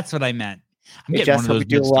 Thank you. That's what I meant. I'm getting one of those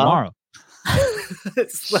books tomorrow.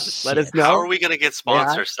 let us know. How are we going to get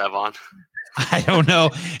sponsors, Sevon? I don't know.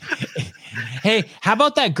 Hey, how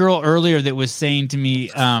about that girl earlier that was saying to me,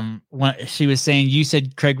 when she was saying you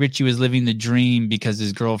said Craig Ritchie was living the dream because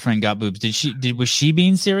his girlfriend got boobs. Was she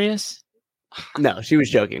being serious? No, she was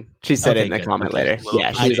joking. She said it in a comment later.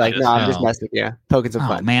 Yeah, she was like, "No, I'm just messing with you, poking some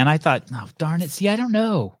fun." Man, I thought, oh darn it. See, I don't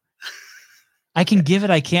know. I can give it,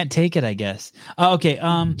 I can't take it. I guess. Okay.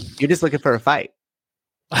 You're just looking for a fight.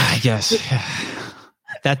 I guess.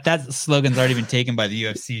 That slogan's already been taken by the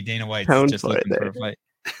UFC. Dana White's just looking for a fight.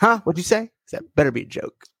 Huh? What'd you say? That better be a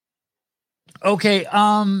joke. Okay.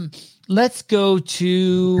 Let's go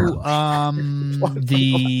to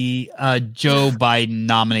the Joe Biden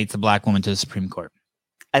nominates a black woman to the Supreme Court.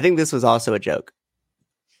 I think this was also a joke.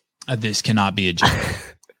 This cannot be a joke.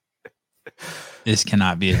 This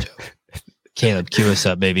cannot be a joke. Caleb, cue us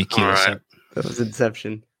up, baby. Cue us up. That was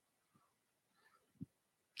Inception.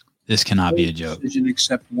 This cannot be a joke. Decision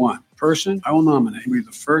except one person. I will nominate. Will be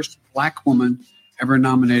the first black woman ever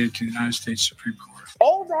nominated to the United States Supreme Court.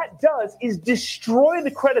 All that does is destroy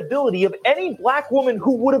the credibility of any black woman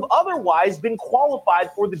who would have otherwise been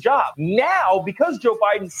qualified for the job. Now, because Joe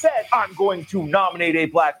Biden said, I'm going to nominate a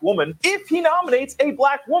black woman, if he nominates a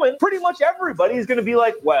black woman, pretty much everybody is going to be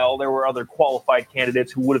like, well, there were other qualified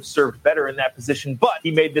candidates who would have served better in that position, but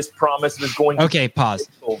he made this promise and is going to Okay, pause.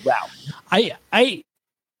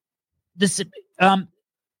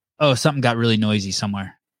 Something got really noisy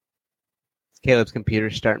somewhere. Caleb's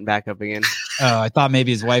computer's starting back up again. Oh, I thought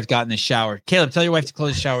maybe his wife got in the shower. Caleb, tell your wife to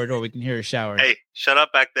close the shower door. We can hear her shower. Hey, shut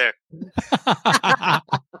up back there.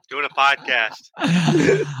 Doing a podcast.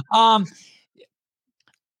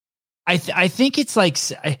 I think it's like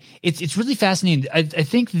it's really fascinating. I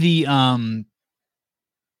think the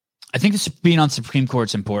being on Supreme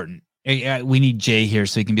Court's important. We need Jay here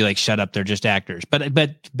so he can be like, shut up, they're just actors. But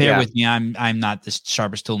bear with me, I'm not the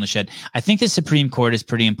sharpest tool in the shed. I think the Supreme Court is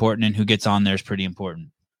pretty important, and who gets on there is pretty important.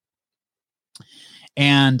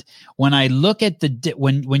 And when I look at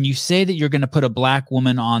when you say that you're going to put a black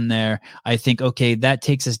woman on there, I think, okay, that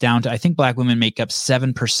takes us down to, I think black women make up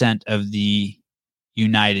 7% of the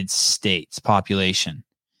United States population.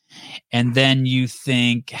 And then you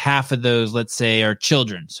think half of those, let's say, are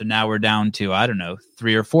children. So now we're down to, I don't know,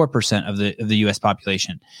 3 or 4% of the U.S.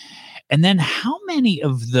 population. And then how many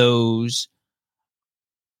of those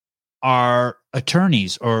are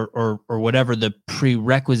attorneys or whatever the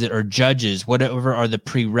prerequisite, or judges, whatever are the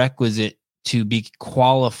prerequisite to be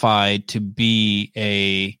qualified to be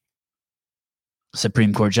a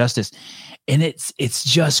Supreme Court justice? And it's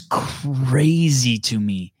just crazy to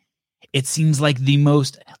me. It seems like the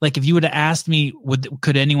most, like if you would have asked me,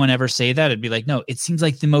 could anyone ever say that? I'd be like, no, it seems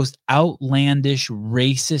like the most outlandish,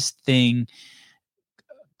 racist thing,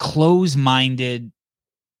 close-minded.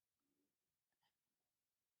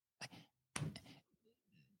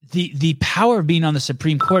 The power of being on the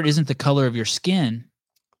Supreme Court isn't the color of your skin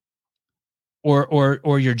or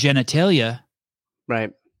your genitalia.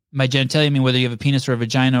 Right. My genitalia, I mean whether you have a penis or a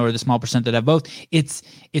vagina or the small percent that have both. It's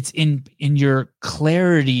in your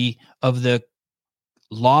clarity of the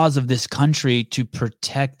laws of this country to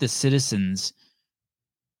protect the citizens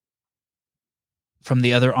from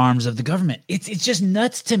the other arms of the government. It's just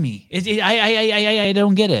nuts to me. I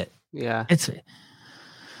don't get it. Yeah.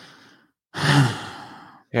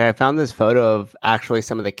 Yeah, I found this photo of actually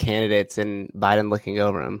some of the candidates and Biden looking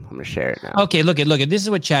over him. I'm gonna share it now. Okay, look at. This is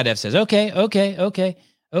what Chad F says. Okay.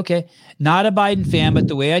 Not a Biden fan, but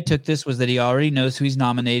the way I took this was that he already knows who he's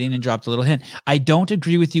nominating and dropped a little hint. I don't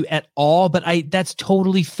agree with you at all, but that's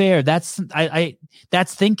totally fair. That's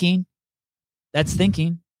thinking. That's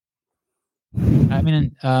thinking. I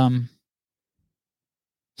mean,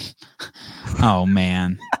 oh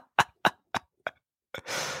man.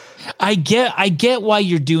 I get why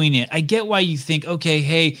you're doing it. I get why you think, okay,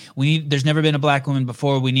 hey, there's never been a black woman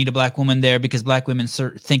before. We need a black woman there because black women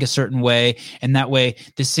think a certain way. And that way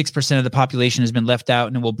this 6% of the population has been left out,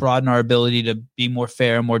 and it will broaden our ability to be more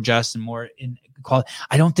fair, more just, and more in equality.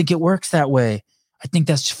 I don't think it works that way. I think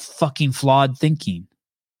that's fucking flawed thinking.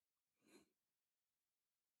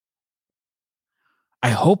 I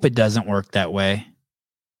hope it doesn't work that way.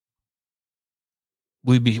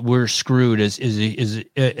 We're screwed as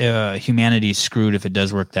humanity's screwed if it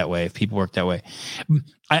does work that way, if people work that way.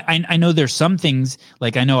 I know there's some things,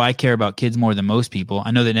 like I know I care about kids more than most people. I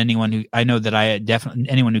know that anyone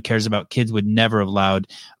who cares about kids would never have allowed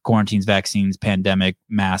quarantines, vaccines, pandemic,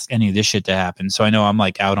 masks, any of this shit to happen. So I know I'm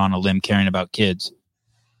like out on a limb caring about kids.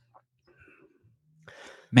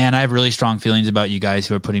 Man, I have really strong feelings about you guys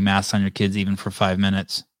who are putting masks on your kids even for 5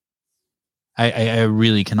 minutes. I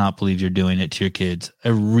really cannot believe you're doing it to your kids. I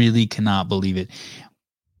really cannot believe it.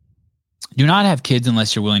 Do not have kids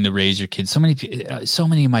unless you're willing to raise your kids. So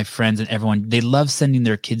many of my friends and everyone, they love sending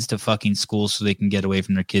their kids to fucking school so they can get away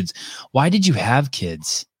from their kids. Why did you have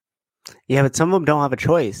kids? Yeah, but some of them don't have a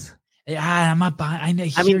choice. I'm not buying. I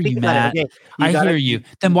hear you, Matt. Okay. I hear you.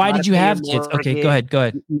 Then why did you have kids? Okay, go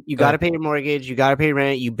ahead. You got to pay your mortgage. You got to pay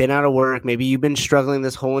rent. You've been out of work. Maybe you've been struggling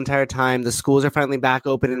this whole entire time. The schools are finally back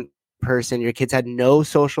open in person. Your kids had no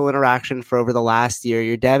social interaction for over the last year.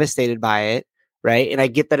 You're devastated by it, right? And I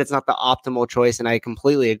get that it's not the optimal choice, and I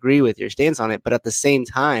completely agree with your stance on it. But at the same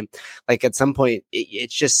time, like at some point,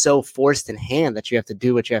 it's just so forced in hand that you have to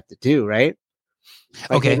do what you have to do, right?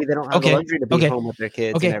 Like okay. Maybe they don't have the luxury to be home with their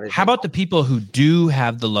kids. Okay. And everything. How about the people who do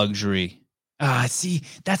have the luxury? See,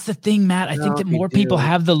 that's the thing, Matt. I think that more people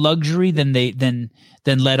have the luxury than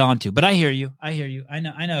led on to. But I hear you. I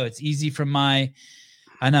know. It's easy from I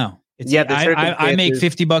know. I make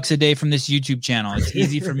 $50 a day from this YouTube channel. It's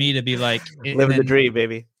easy for me to be like living the dream,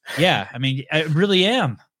 baby. Yeah, I mean, I really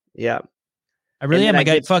am. Yeah, I really am. I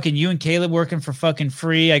got fucking you and Caleb working for fucking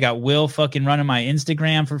free. I got Will fucking running my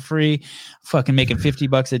Instagram for free, fucking making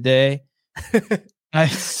 $50 a day.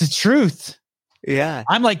 It's the truth. Yeah,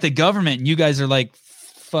 I'm like the government, and you guys are like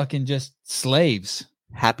fucking just slaves.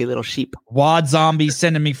 Happy little sheep. Wad Zombie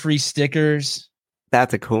sending me free stickers.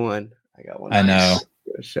 That's a cool one. I got one. I know.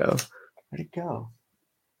 Show. Where'd it go?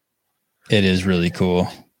 It is really cool.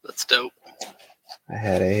 That's dope. I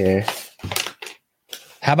had it here.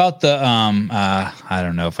 How about the I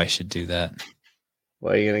don't know if I should do that.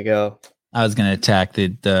 Where are you gonna go? I was gonna attack the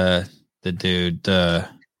dude, the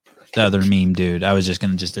other meme dude. I was just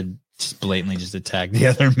gonna just blatantly just attack the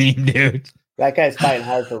other meme dude. That guy's fighting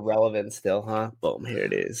hard for relevance still, huh? Boom, here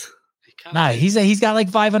it is. Nah, he's got like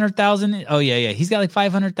 500,000. Oh yeah, he's got like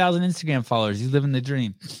 500,000 Instagram followers. He's living the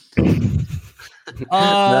dream.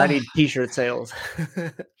 I need t-shirt sales.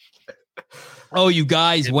 Oh, you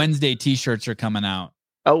guys, Wednesday t-shirts are coming out.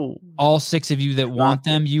 Oh, all 6 of you that want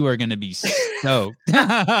them, you are going to be stoked. You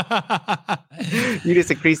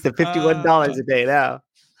just increased to $51 a day now.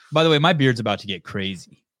 By the way, my beard's about to get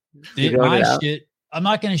crazy. My shit, I'm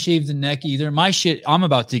not going to shave the neck either. My shit, I'm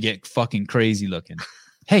about to get fucking crazy looking.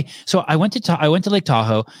 Hey, so I went to Lake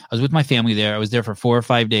Tahoe. I was with my family there. I was there for 4 or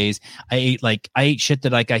 5 days. I ate shit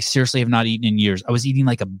that I seriously have not eaten in years. I was eating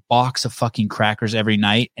like a box of fucking crackers every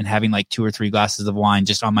night and having like 2 or 3 glasses of wine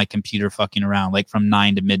just on my computer fucking around like from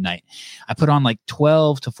 9 to midnight. I put on like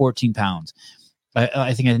 12 to 14 pounds.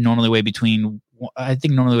 I think I normally weigh between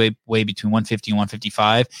 150 and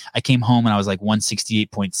 155. I came home and I was like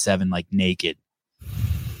 168.7, like naked.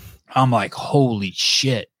 I'm like, holy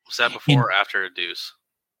shit. Was that before or after a deuce?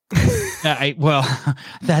 Well,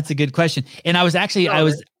 that's a good question. And I was actually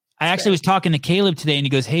was talking to Caleb today, and he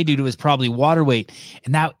goes, "Hey, dude, it was probably water weight."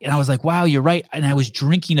 And I was like, "Wow, you're right." And I was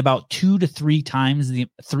drinking about 2 to 3 times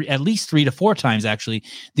at least 3 to 4 times actually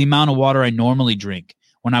the amount of water I normally drink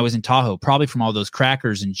when I was in Tahoe, probably from all those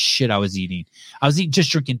crackers and shit I was eating. I was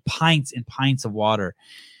just drinking pints and pints of water,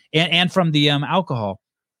 and from the alcohol.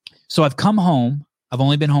 So I've come home. I've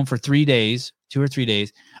only been home for 3 days, 2 or 3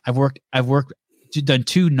 days. I've done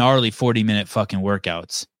 2 gnarly 40-minute fucking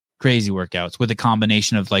workouts, crazy workouts with a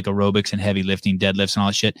combination of like aerobics and heavy lifting, deadlifts and all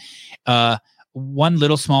that shit. One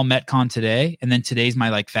little small Metcon today, and then today's my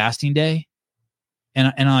like fasting day.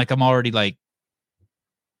 And I'm already like,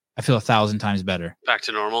 I feel 1,000 times better. Back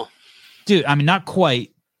to normal. Dude, I mean, not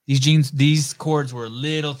quite. These cords were a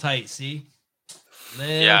little tight, see?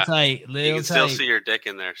 Tight. You can still see your dick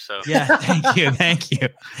in there. So yeah, thank you.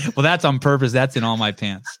 Well, that's on purpose. That's in all my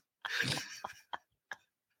pants.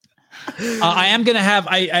 I am gonna have.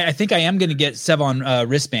 I think I am gonna get Sevon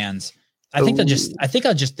wristbands. I think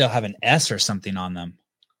they'll have an S or something on them.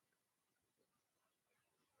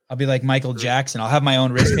 I'll be like Michael Jackson. I'll have my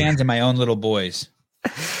own wristbands and my own little boys.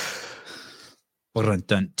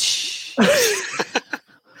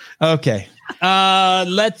 Okay.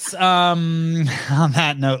 Let's on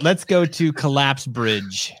that note, let's go to Collapse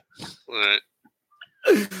Bridge.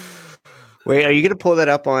 Wait, are you gonna pull that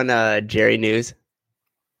up on Jerry News?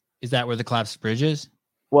 Is that where the Collapse Bridge is?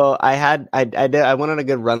 Well, I went on a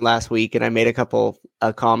good run last week, and I made a couple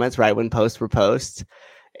comments right when posts were posts,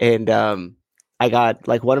 and I got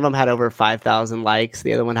like one of them had over 5,000 likes,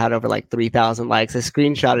 the other one had over like 3,000 likes. I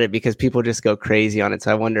screenshotted it because people just go crazy on it, so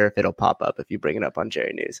I wonder if it'll pop up if you bring it up on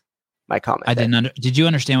Jerry News. My comment. Did you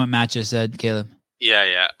understand what Matt just said, Caleb?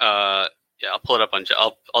 Yeah. I'll pull it up on.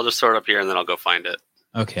 I'll just throw it up here and then I'll go find it.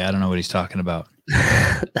 Okay, I don't know what he's talking about.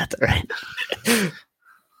 That's all right.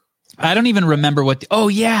 I don't even remember what. Oh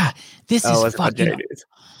yeah, this is fucking.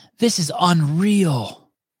 This is unreal.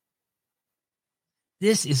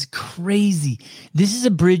 This is crazy. This is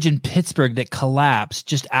a bridge in Pittsburgh that collapsed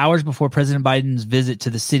just hours before President Biden's visit to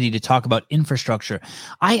the city to talk about infrastructure.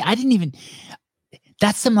 I didn't even.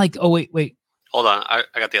 That's some like. Oh wait. Hold on, I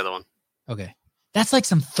got the other one. Okay, that's like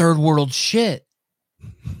some third world shit.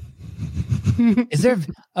 Is there?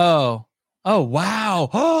 Oh wow!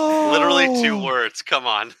 Literally 2 words. Come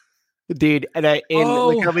on. Dude, and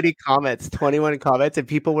look how many comments, 21 comments, and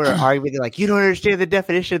people were arguing, like, you don't understand the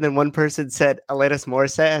definition. Then one person said, Alanis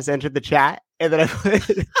Morissette has entered the chat. And then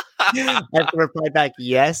I replied back,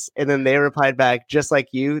 yes. And then they replied back, just like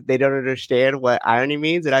you, they don't understand what irony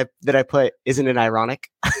means. And I put, isn't it ironic?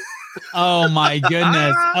 Oh my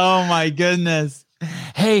goodness. Oh my goodness.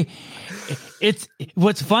 Hey,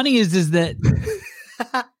 what's funny is that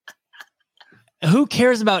who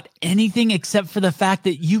cares about anything except for the fact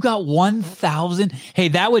that you got 1,000? Hey,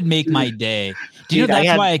 that would make my day. Do you know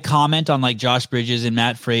that's why I comment on like Josh Bridges and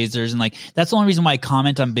Matt Fraser's, and like that's the only reason why I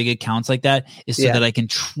comment on big accounts like that is so that I can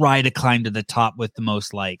try to climb to the top with the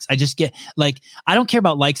most likes. I just get like, I don't care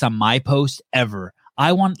about likes on my post ever.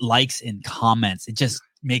 I want likes in comments. It just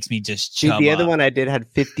makes me just chub the other up. one I did had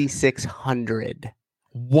 5,600.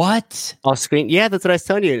 What? Off screen? Yeah, that's what I was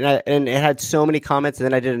telling you. And it had so many comments. And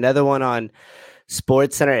then I did another one on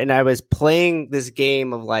Sports Center, and I was playing this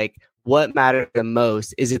game of like, what matters the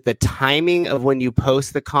most? Is it the timing of when you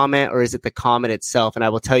post the comment, or is it the comment itself? And I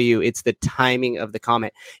will tell you, it's the timing of the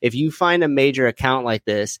comment. If you find a major account like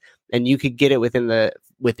this and you could get it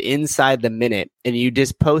inside the minute, and you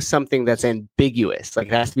just post something that's ambiguous, like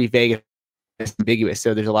it has to be vague, ambiguous,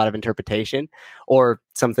 so there's a lot of interpretation, or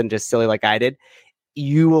something just silly like I did,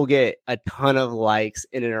 you will get a ton of likes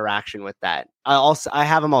and interaction with that. I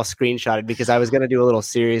have them all screenshotted because I was going to do a little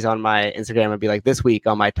series on my Instagram and be like, this week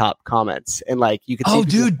on my top comments. And like, you could see,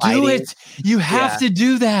 dude, do it. You have to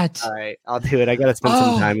do that. All right, I'll do it. I got to spend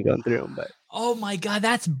some time going through them, but. Oh my God,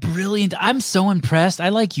 that's brilliant. I'm so impressed. I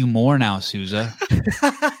like you more now, Souza.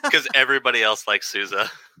 Because everybody else likes Souza.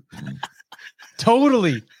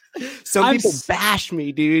 Totally. Some people bash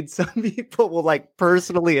me, dude. Some people will like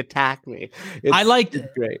personally attack me. It's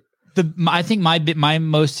great. I think my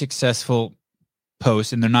most successful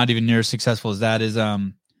post, and they're not even near as successful as that, is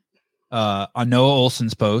on Noah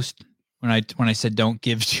Olson's post when I said don't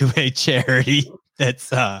give to a charity that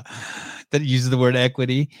uses the word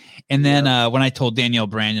equity, and then when I told Danielle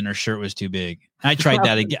Brandon her shirt was too big. I tried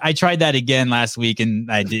that again. I tried that again last week, and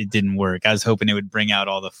it didn't work. I was hoping it would bring out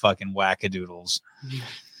all the fucking wackadoodles.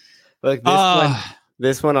 Look,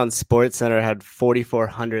 this one on Sports Center had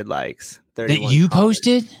 4,400 likes. That you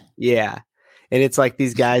posted? Yeah. And it's like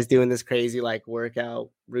these guys doing this crazy like workout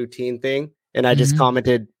routine thing. And I just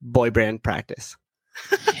commented boy brand practice.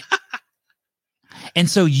 And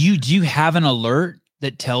so do you have an alert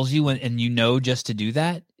that tells you and you know just to do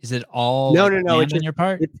that? Is it all no, it's on your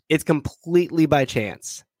part? It's completely by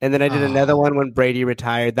chance. And then I did another one when Brady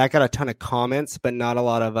retired. That got a ton of comments, but not a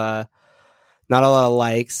lot of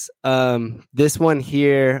likes. This one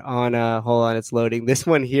here on hold on, it's loading. This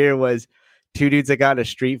one here was 2 dudes that got in a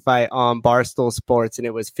street fight on Barstool Sports, and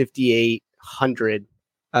it was 5,800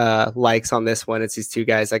 likes on this one. It's these 2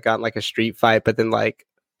 guys that got in like a street fight, but then like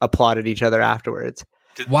applauded each other afterwards.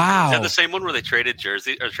 Wow. Is that the same one where they traded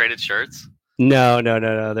jerseys or traded shirts? No.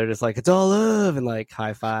 They're just like, it's all love and like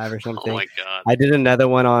high five or something. Oh my God. I did another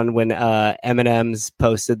one on when M&M's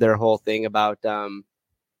posted their whole thing about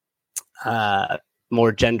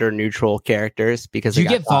more gender neutral characters because do you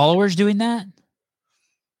get followers doing that?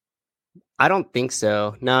 I don't think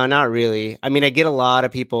so. No, not really. I mean, I get a lot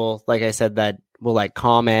of people, like I said, that will like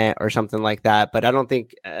comment or something like that, but I don't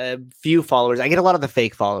think few followers. I get a lot of the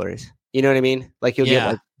fake followers. You know what I mean? Like you'll Yeah. get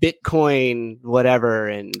like Bitcoin, whatever,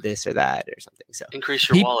 and this or that or something. So Increase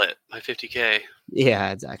your wallet by 50K.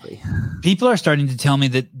 yeah, exactly. People are starting to tell me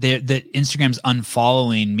that that Instagram's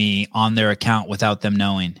unfollowing me on their account without them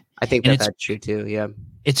knowing. I think And that's true too. Yeah.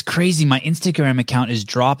 It's crazy. My Instagram account is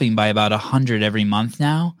dropping by about 100 every month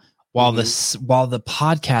now, while while the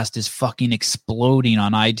podcast is fucking exploding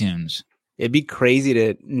on iTunes. It'd be crazy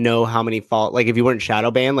to know how many like if you weren't shadow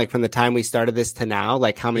banned, like from the time we started this to now,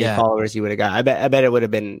 like how many followers you would have got. I bet it would have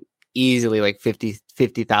been easily like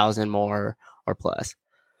 50,000 more or plus.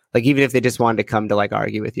 Like even if they just wanted to come to like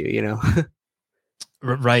argue with you, you know?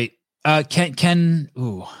 Right. Ken.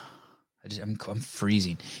 Ooh, I'm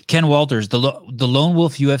freezing. Ken Walters, the Lone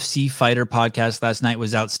Wolf UFC Fighter podcast last night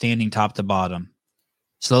was outstanding, top to bottom.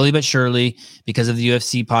 Slowly but surely, because of the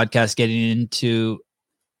UFC podcast getting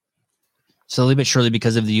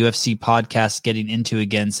into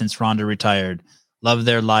again since Ronda retired. Love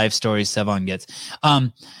their live stories Sevon gets.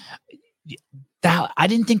 That I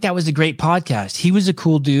didn't think that was a great podcast. He was a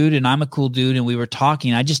cool dude and I'm a cool dude and we were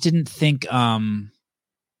talking. I just didn't think I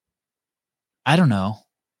don't know.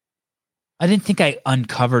 I didn't think I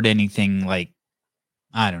uncovered anything like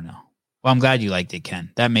I don't know. Well, I'm glad you liked it,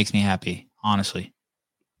 Ken. That makes me happy, honestly.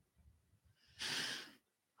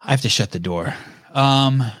 I have to shut the door.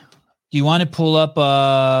 Do you want to pull up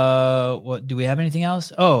what do we have anything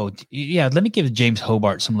else? Oh, yeah, let me give James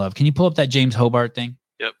Hobart some love. Can you pull up that James Hobart thing?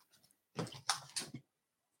 Yep.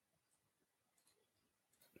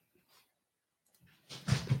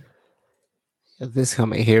 This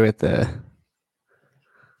coming here with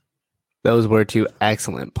those were two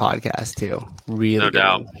excellent podcasts too. Really No good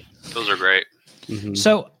doubt. ones. Those are great. Mhm.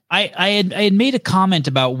 So I had made a comment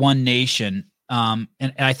about One Nation. And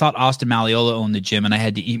I thought Austin Malleola owned the gym, and I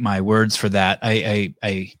had to eat my words for that. I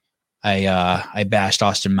bashed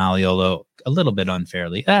Austin Malleola a little bit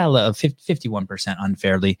unfairly, 51%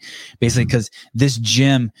 unfairly, basically because this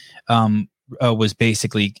gym was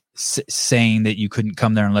basically saying that you couldn't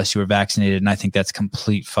come there unless you were vaccinated, and I think that's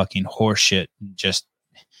complete fucking horseshit, just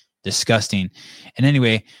disgusting. And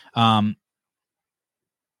anyway, and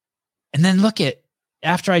then look at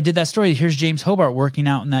after I did that story, here's James Hobart working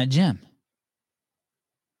out in that gym.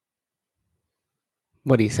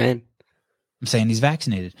 What are you saying? I'm saying he's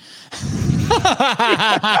vaccinated.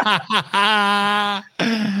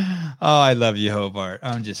 Oh, I love you, Hobart.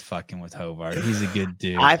 I'm just fucking with Hobart. He's a good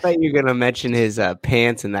dude. I thought you were gonna mention his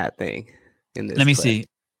pants in that thing. In this Let me clip. see.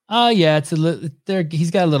 Oh yeah, it's a little there. He's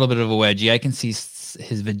got a little bit of a wedgie. I can see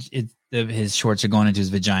his shorts are going into his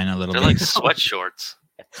vagina a little They're bit. like sweat shorts.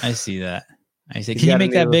 I see that. I see. He's Can you got a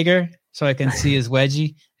make that new- bigger so I can see his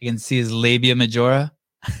wedgie? I can see his labia majora.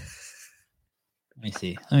 Let me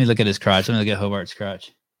see. Let me look at his crotch. Let me look at Hobart's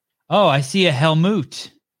crotch. Oh, I see a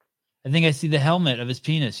helmet. I think I see the helmet of his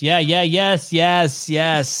penis. Yeah, yes.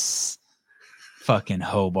 Fucking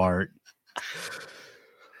Hobart.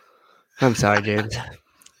 I'm sorry, James.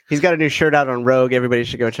 He's got a new shirt out on Rogue. Everybody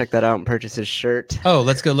should go check that out and purchase his shirt. Oh,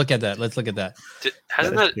 let's go look at that. Let's look at that.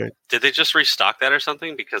 Did they just restock that or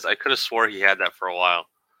something? Because I could have swore he had that for a while.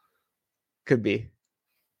 Could be.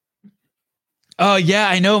 Oh yeah,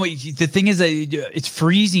 I know. The thing is that it's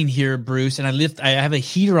freezing here, Bruce, and I have a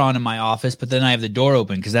heater on in my office, but then I have the door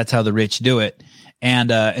open because that's how the rich do it. And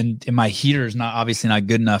my heater is obviously not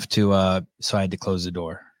good enough to so I had to close the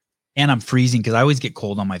door. And I'm freezing because I always get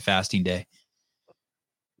cold on my fasting day.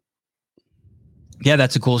 Yeah,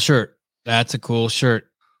 that's a cool shirt. That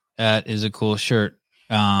is a cool shirt.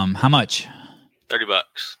 How much? $30.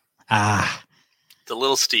 It's a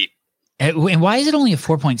little steep. And why is it only a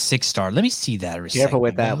 4.6 star? Let me see that. Careful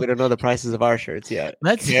with that. We don't know the prices of our shirts yet.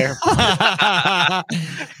 Let's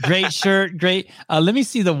Great shirt. Great. Let me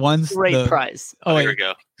see the ones. Great price. Oh, here we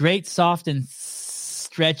go. Great, soft, and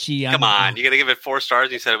stretchy. Come on. You got to give it 4 stars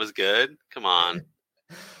and you said it was good? Come on.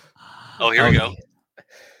 Oh, here we go.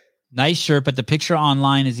 Nice shirt, but the picture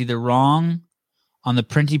online is either wrong on the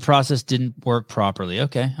printing process didn't work properly.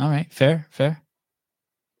 Okay. All right. Fair.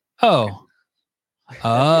 Oh.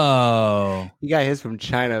 You got his from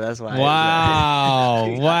China. That's why.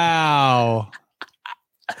 Wow.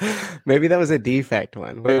 Maybe that was a defect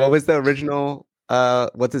one. Wait, what was the original?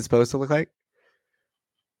 What's it supposed to look like?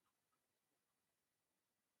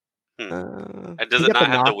 Does it not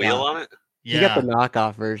have the wheel on it? You got the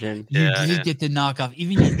knockoff version. You did get the knockoff.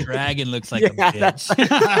 Even your dragon looks like a bitch.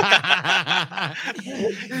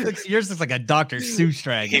 Yours looks like a Dr. Seuss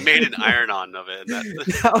dragon. He made an iron-on of it.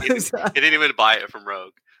 He didn't even buy it from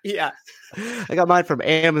Rogue. Yeah. I got mine from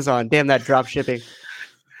Amazon. Damn that drop shipping.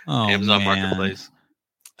 Oh, Amazon man. Marketplace.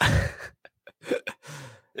 Yeah,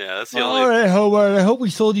 that's the All only. right, Howard. I hope we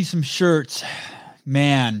sold you some shirts.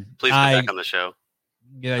 man. Please come back on the show.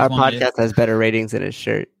 You guys Our want me to- podcast has better ratings than his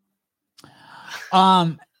shirt.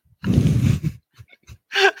 I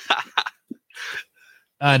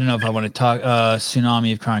don't know if I want to talk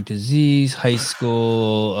tsunami of chronic disease, high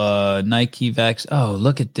school, Nike vax. Oh,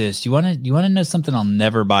 look at this. You want to know something I'll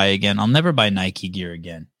never buy again? I'll never buy Nike gear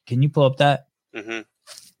again. Can you pull up that? Mm-hmm.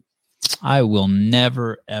 I will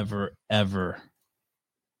never, ever, ever.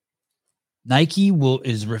 Nike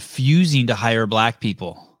is refusing to hire black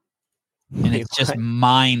people. And it's just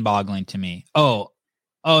mind-boggling to me. Oh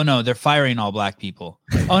no, they're firing all black people.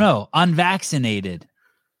 Oh no, unvaccinated.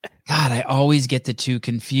 God, I always get the two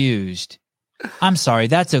confused. I'm sorry.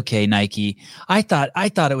 That's okay, Nike. I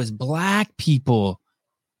thought it was black people.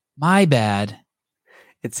 My bad.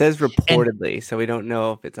 It says reportedly, so we don't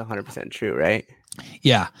know if it's 100% true, right?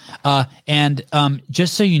 Yeah. And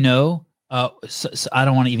just so you know, so I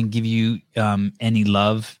don't want to even give you any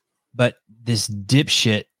love, but this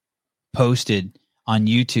dipshit posted on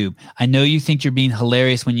YouTube. I know you think you're being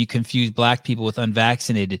hilarious when you confuse black people with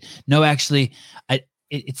unvaccinated. No, actually,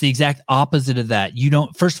 it's the exact opposite of that.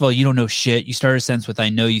 First of all, you don't know shit. You started a sentence with, I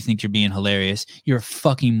know you think you're being hilarious. You're a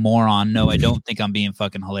fucking moron. No, I don't think I'm being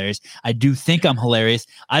fucking hilarious. I do think I'm hilarious.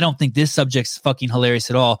 I don't think this subject's fucking hilarious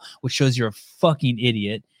at all, which shows you're a fucking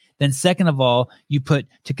idiot. Then second of all, you put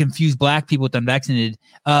to confuse black people with unvaccinated.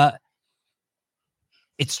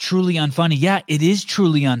 It's truly unfunny. Yeah, it is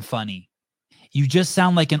truly unfunny. You just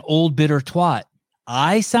sound like an old bitter twat.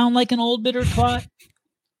 I sound like an old bitter twat.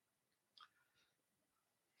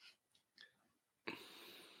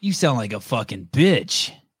 You sound like a fucking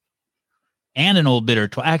bitch and an old bitter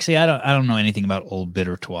twat. Actually, I don't know anything about old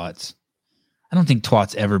bitter twats. I don't think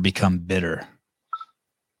twats ever become bitter.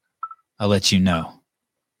 I'll let you know.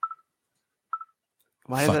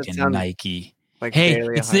 Why does fucking that sound Nike? like hey,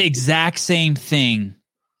 barely it's the exact same thing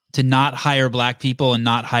to not hire black people and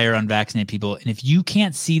not hire unvaccinated people. And if you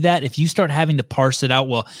can't see that, if you start having to parse it out,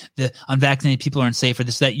 well, the unvaccinated people aren't safe for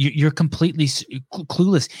this, that, you're completely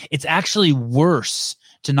clueless. It's actually worse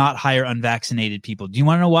to not hire unvaccinated people. Do you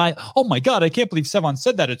want to know why? Oh my God, I can't believe Sevan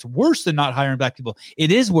said that. It's worse than not hiring black people.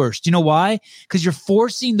 It is worse. Do you know why? Because you're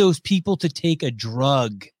forcing those people to take a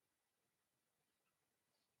drug.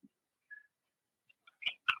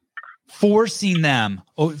 Forcing them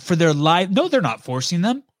for their life. No, they're not forcing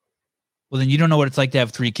them. Well, then you don't know what it's like to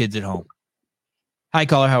have 3 kids at home. Hi,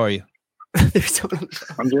 caller. How are you?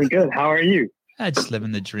 I'm doing good. How are you? I just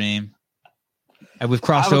living the dream. We've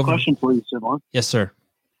crossed I have over. a question for you, Sevan. Yes, sir.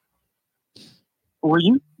 Because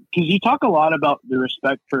you talk a lot about the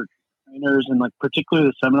respect for trainers and like particularly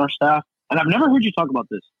the seminar staff, and I've never heard you talk about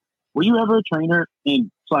this. Were you ever a trainer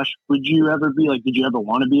would you ever be like, did you ever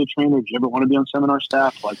want to be a trainer? Did you ever want to be on seminar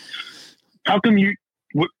staff? Like, how come you,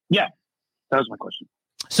 yeah, that was my question.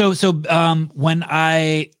 So when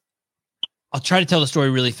I'll try to tell the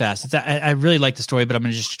story really fast. I really like the story, but I'm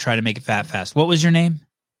going to just try to make it fast. What was your name?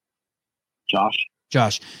 Josh.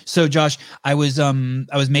 So Josh, I was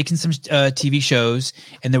making some TV shows,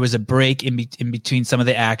 and there was a break in between some of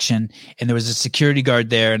the action, and there was a security guard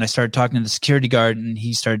there, and I started talking to the security guard, and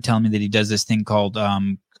he started telling me that he does this thing called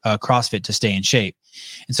CrossFit to stay in shape.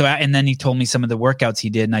 And then he told me some of the workouts he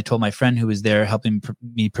did, and I told my friend who was there helping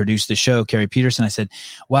me produce the show, Carrie Peterson. I said,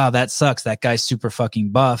 "Wow, that sucks. That guy's super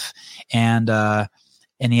fucking buff, and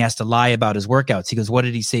he has to lie about his workouts." He goes, "What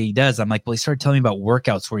did he say he does?" I'm like, "Well, he started telling me about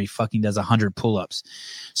workouts where he fucking does 100 pull-ups."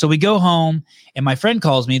 So we go home, and my friend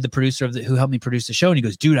calls me, the producer who helped me produce the show, and he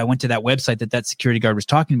goes, "Dude, I went to that website that security guard was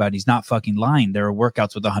talking about. He's not fucking lying. There are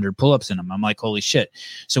workouts with 100 pull-ups in them." I'm like, "Holy shit!"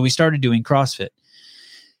 So we started doing CrossFit.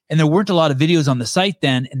 And there weren't a lot of videos on the site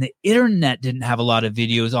then, and the internet didn't have a lot of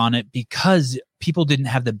videos on it because people didn't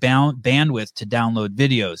have the bandwidth to download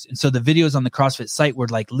videos. And so the videos on the CrossFit site were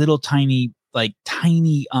like little tiny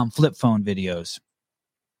flip phone videos.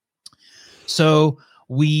 So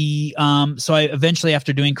I eventually,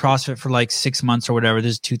 after doing CrossFit for like 6 months or whatever,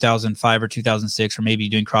 this is 2005 or 2006, or maybe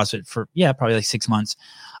doing CrossFit for, probably like 6 months.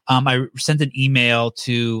 I sent an email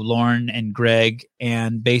to Lauren and Greg,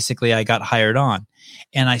 and basically I got hired on,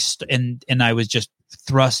 and I was just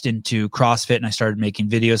thrust into CrossFit, and I started making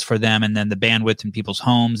videos for them. And then the bandwidth in people's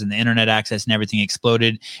homes and the internet access and everything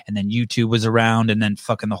exploded. And then YouTube was around, and then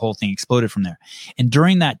fucking the whole thing exploded from there. And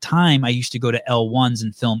during that time, I used to go to L1s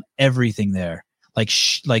and film everything there. Like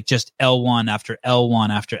just L1 after L1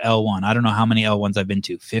 after L1. I don't know how many L1s I've been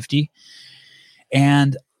to, 50.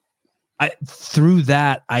 And through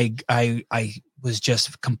that, I was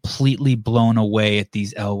just completely blown away at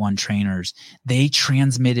these L1 trainers. They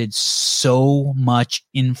transmitted so much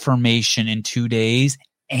information in 2 days,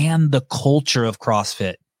 and the culture of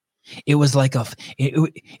CrossFit. It was like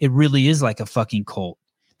it really is like a fucking cult.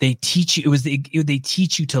 They teach you, they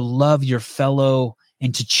teach you to love your fellow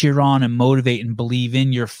and to cheer on and motivate and believe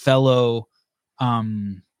in your fellow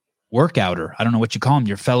workouter. I don't know what you call them.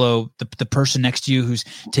 Your fellow, the person next to you who's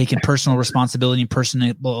taking personal responsibility and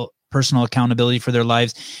personal accountability for their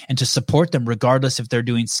lives, and to support them regardless if they're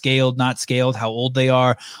doing scaled, not scaled, how old they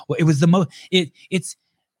are. Well, it was the most. It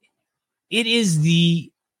is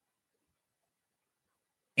the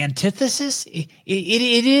antithesis.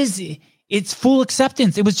 It's full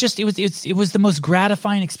acceptance. It was the most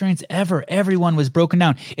gratifying experience ever. Everyone was broken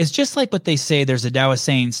down. It's just like what they say. There's a Taoist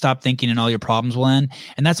saying, stop thinking and all your problems will end.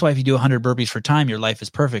 And that's why if you do 100 burpees for time, your life is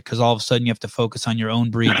perfect, because all of a sudden you have to focus on your own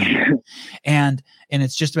breathing. and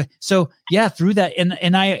it's just, so yeah, through that.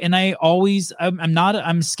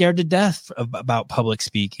 I'm scared to death about public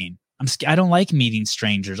speaking. I don't like meeting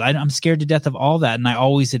strangers. I'm scared to death of all that. And I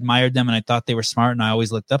always admired them and I thought they were smart and I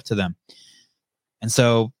always looked up to them. And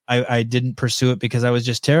so I didn't pursue it because I was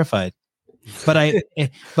just terrified. But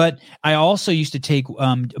I also used to take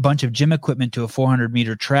a bunch of gym equipment to a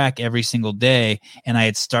 400-meter track every single day, and I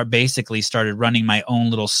had started running my own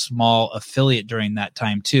little small affiliate during that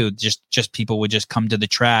time too. Just people would just come to the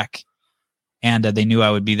track, and they knew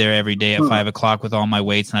I would be there every day at 5 o'clock with all my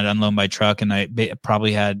weights, and I'd unload my truck, and I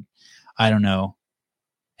probably had, I don't know,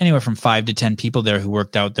 anywhere from 5 to 10 people there who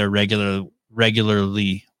worked out there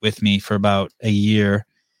regularly with me for about a year.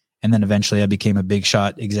 And then eventually I became a big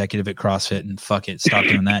shot executive at CrossFit, and fuck it, stopped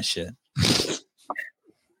doing that shit.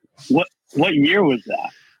 What year was that?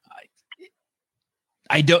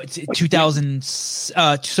 I don't, 2000. So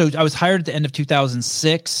I was hired at the end of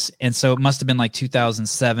 2006. And so it must've been like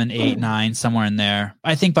 2007, 8, 9, somewhere in there.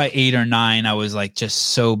 I think by 8 or 9, I was like just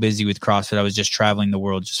so busy with CrossFit. I was just traveling the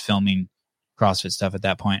world, just filming CrossFit stuff at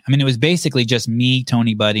that point. I mean, it was basically just me,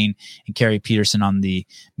 Tony Budding, and Carrie Peterson on the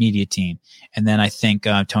media team. And then I think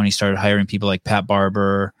Tony started hiring people like Pat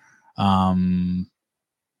Barber,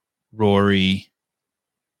 Rory,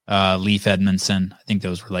 Leif Edmondson. I think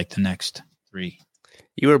those were like the next 3.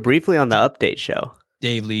 You were briefly on the Update show.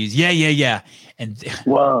 Dave Lees. Yeah. And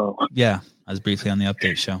whoa. Yeah, I was briefly on the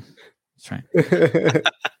Update show. That's right.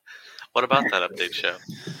 What about that Update show?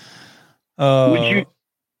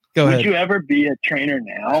 Go ahead. Would you ever be a trainer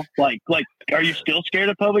now? Like, are you still scared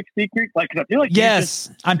of public speaking? Like, 'cause I feel like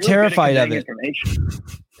yes, I'm terrified of it.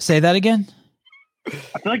 Say that again.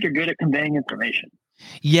 I feel like you're good at conveying information.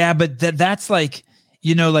 Yeah, but that's like,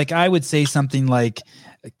 like I would say something like,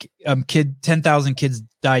 10,000 kids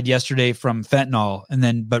died yesterday from fentanyl,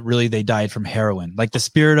 but really they died from heroin. Like the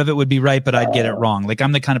spirit of it would be right, but I'd get it wrong. Like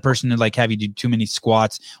I'm the kind of person to like have you do too many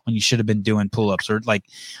squats when you should have been doing pull-ups, or like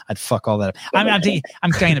I'd fuck all that up.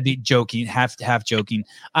 I'm kind of joking, half joking.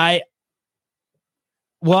 I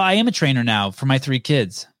am a trainer now for my 3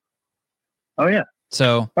 kids. Oh yeah.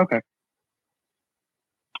 So okay,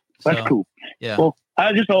 that's cool. Yeah. Well,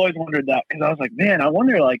 I just always wondered that, because I was like, man, I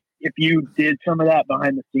wonder like if you did some of that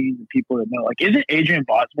behind the scenes and people that know, like, isn't Adrian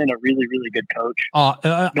Botsman a really, really good coach?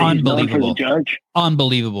 Unbelievable.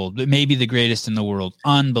 Unbelievable. Maybe the greatest in the world.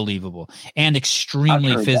 Unbelievable. And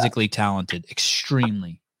extremely physically talented.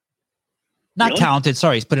 Extremely. Not talented.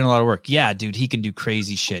 Sorry. He's put in a lot of work. Yeah, dude, he can do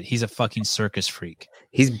crazy shit. He's a fucking circus freak.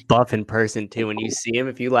 He's buff in person too. When you see him,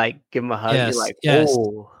 if you like give him a hug, you're like,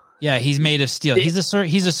 oh. Yeah, he's made of steel. He's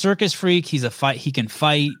a circus freak. He can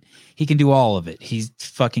fight. He can do all of it. He's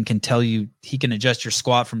fucking can tell you. He can adjust your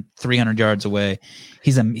squat from 300 yards away.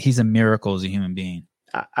 He's a miracle as a human being.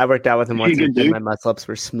 I worked out with him once, and my muscle ups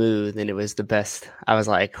were smooth, and it was the best. I was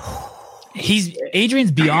like,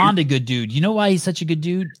 Adrian's beyond a good dude. You know why he's such a good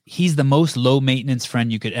dude? He's the most low maintenance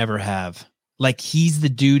friend you could ever have. Like he's the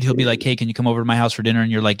dude. He'll be like, "Hey, can you come over to my house for dinner?"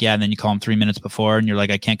 And you're like, "Yeah." And then you call him 3 minutes before, and you're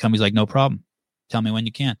like, "I can't come." He's like, "No problem. Tell me when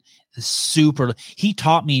you can." He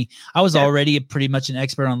taught me. I was already pretty much an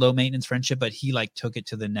expert on low maintenance friendship, but he like took it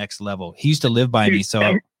to the next level. He used to live by me.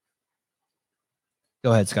 So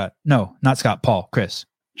go ahead, Scott. No, not Scott. Paul, Chris,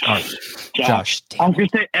 Josh. I was gonna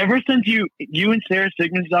say, ever since you and Sarah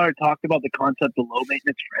Sigmundsdottir talked about the concept of low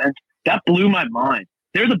maintenance friends, that blew my mind.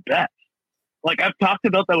 They're the best. Like I've talked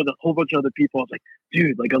about that with a whole bunch of other people. I was like,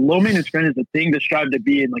 dude, like a low maintenance friend is the thing to strive to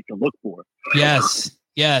be and like to look for.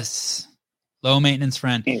 Yes. Low maintenance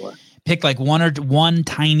friend. Anyway. Pick like one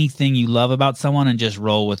tiny thing you love about someone and just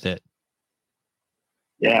roll with it.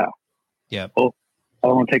 Yeah. Yeah. Well, I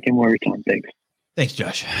won't take any more of your time. Thanks,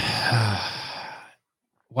 Josh.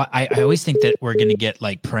 I always think that we're gonna get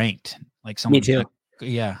like pranked. Like someone's gonna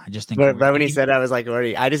Yeah, I just think. But when he said, I was like,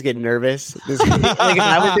 already, I just get nervous. Like,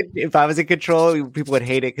 if I was in control, people would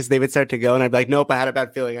hate it because they would start to go, and I'd be like, nope, I had a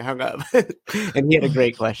bad feeling. I hung up. And he had a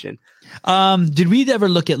great question. Did we ever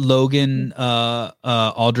look at Logan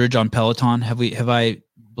Aldridge on Peloton? Have I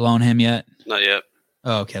blown him yet? Not yet.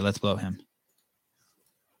 Oh, okay, let's blow him.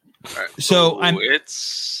 All right. So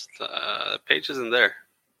it's the page isn't there.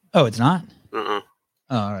 Oh, it's not? Uh-uh.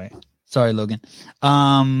 Oh, all right. Sorry, Logan.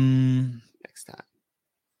 Next time.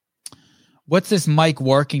 What's this Mike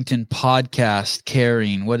Workington podcast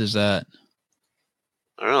carrying? What is that?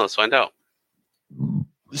 I don't know. Let's find out.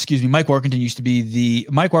 Excuse me. Mike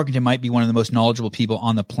Workington might be one of the most knowledgeable people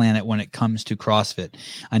on the planet when it comes to CrossFit.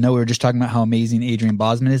 I know we were just talking about how amazing Adrian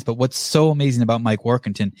Bosman is, but what's so amazing about Mike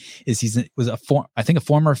Workington is I think a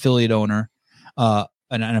former affiliate owner, an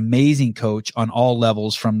amazing coach on all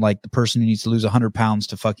levels, from like the person who needs to lose 100 pounds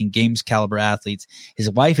to fucking games caliber athletes. His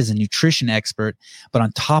wife is a nutrition expert, but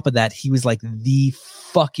on top of that, he is the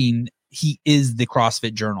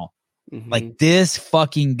CrossFit Journal. Mm-hmm. Like this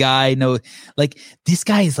fucking guy this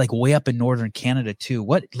guy is like way up in Northern Canada too.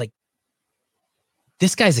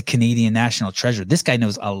 This guy's a Canadian national treasure. This guy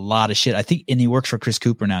knows a lot of shit. I think, and he works for Chris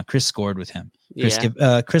Cooper now. Chris scored with him.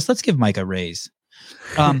 Chris, let's give Mike a raise.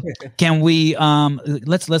 Can we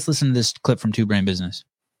let's listen to this clip from Two Brain Business.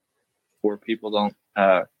 Where people don't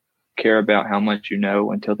care about how much you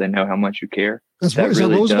know until they know how much you care. Is that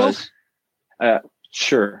Roosevelt?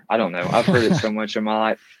 Sure. I don't know. I've heard it so much in my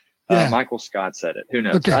life. Michael Scott said it. Who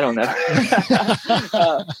knows? Okay. I don't know.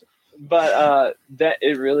 But that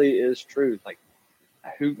it really is true.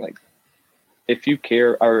 If you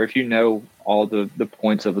care, or if you know all the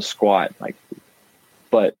points of a squat,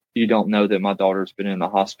 but you don't know that my daughter's been in the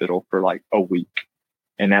hospital for like a week,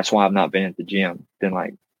 and that's why I've not been at the gym, then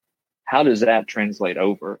how does that translate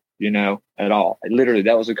over, at all? Literally,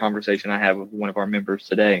 that was a conversation I had with one of our members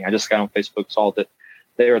today. I just got on Facebook, saw that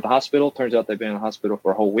they are at the hospital. Turns out they've been in the hospital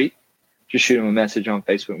for a whole week. Just shoot them a message on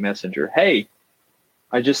Facebook Messenger. Hey,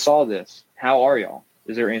 I just saw this. How are y'all?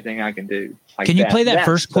 Is there anything I can do? Can you play that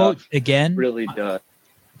first quote again? Really does.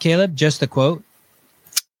 Caleb, just the quote.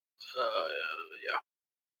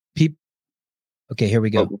 Yeah. Okay, here we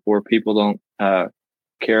go. Before people don't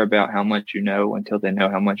care about how much you know until they know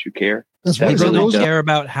how much you care. People don't care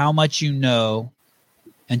about how much you know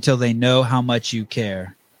until they know how much you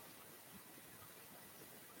care.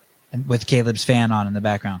 And with Caleb's fan on in the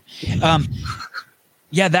background.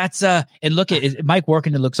 Yeah, that's and look at Mike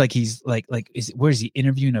Workington. Looks like he's where is he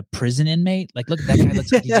interviewing a prison inmate? Look at that guy.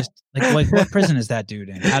 Looks like he's just what prison is that dude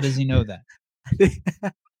in? How does he know that? I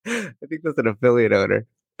think that's an affiliate owner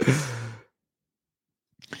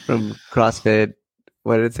from CrossFit.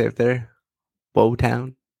 What did it say up there?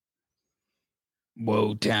 Woetown.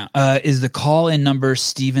 Is the call-in number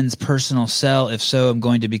Steven's personal cell? If so, I'm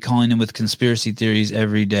going to be calling him with conspiracy theories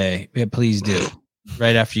every day. Yeah, please do.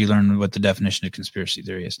 Right after you learn what the definition of conspiracy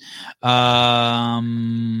theory is.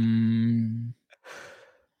 Sevon,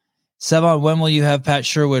 when will you have Pat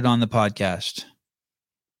Sherwood on the podcast?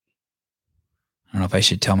 I don't know if I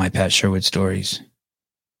should tell my Pat Sherwood stories.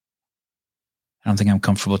 I don't think I'm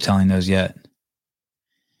comfortable telling those yet.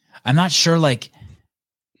 I'm not sure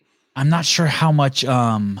how much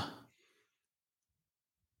some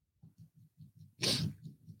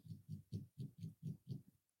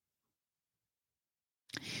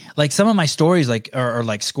of my stories are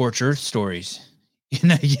like scorched earth stories.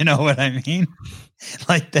 You know what I mean?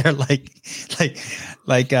 They're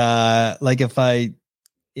if I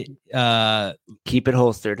keep it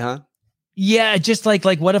holstered, huh? Yeah, just like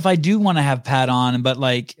what if I do want to have Pat on, but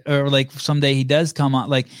someday he does come on.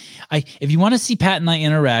 If you want to see Pat and I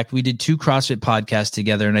interact, we did 2 CrossFit podcasts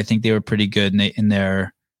together, and I think they were pretty good. And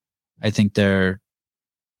I think they're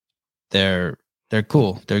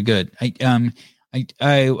cool. They're good. Pat and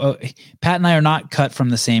I are not cut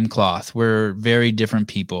from the same cloth. We're very different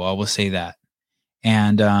people. I will say that.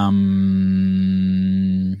 And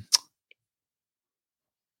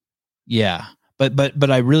yeah. But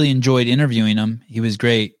I really enjoyed interviewing him. He was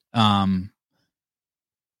great. I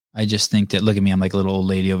just think that, look at me, I'm like a little old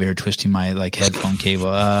lady over here twisting my headphone cable.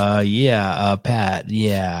 Pat,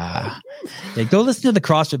 yeah. Go listen to the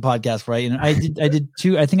CrossFit podcast, right? And I did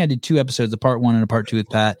 2 episodes, a part 1 and a part 2 with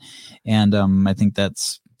Pat. And I think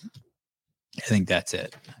that's it.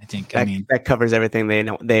 That covers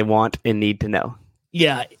everything they want and need to know.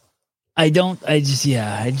 Yeah. I don't think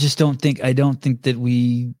that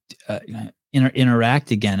we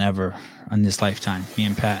interact again ever on this lifetime, me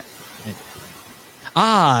and Pat.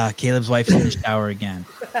 Caleb's wife's in the shower again.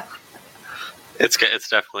 It's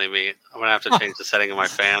definitely me. I'm gonna have to change the setting of my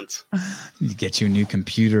fans. You get you a new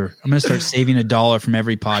computer. I'm gonna start saving $1 from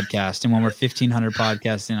every podcast, and when we're 1,500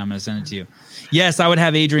 podcasts in, I'm gonna send it to you. Yes, I would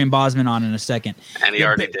have Adrian Bosman on in a second. And he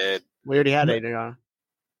already did. We already had Adrian on.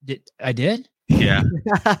 I did? Yeah.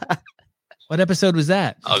 What episode was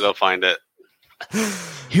that? I'll go find it.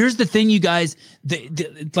 Here's the thing, you guys.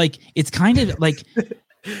 Like, it's kind of like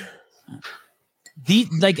I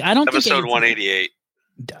don't episode think 188.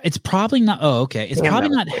 It's probably not. Oh, okay. It's probably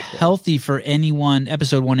not healthy for anyone.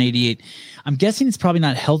 Episode 188. I'm guessing it's probably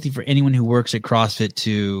not healthy for anyone who works at CrossFit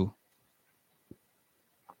to.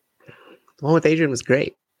 The one with Adrian was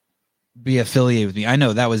great. Be affiliated with me. I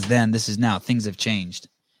know that was then. This is now. Things have changed.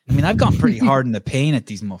 I mean, I've gone pretty hard in the paint at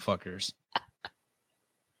these motherfuckers.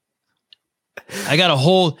 I got a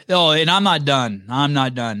whole. Oh, and I'm not done.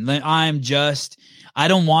 I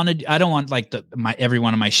don't want like every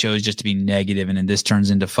one of my shows just to be negative, and then this turns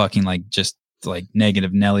into fucking like just like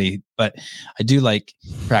negative Nelly. But I do like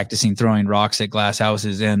practicing throwing rocks at glass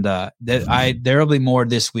houses, and there'll be more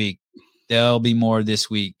this week. There'll be more this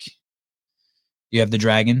week. You have the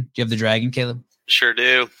dragon? Do you have the dragon, Caleb? Sure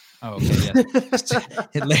do. Oh, okay. Yes.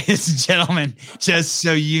 Ladies and gentlemen, just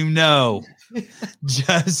so you know.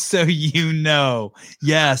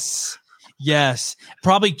 Yes.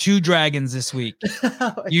 Probably 2 dragons this week.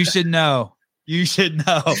 You should know.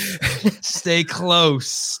 Stay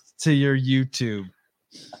close to your YouTube.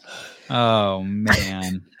 Oh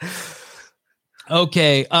man.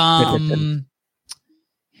 Okay.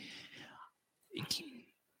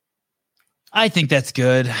 I think that's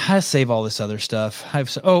good. I'll save all this other stuff.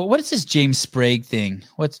 What is this James Sprague thing?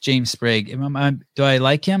 What's James Sprague? Do I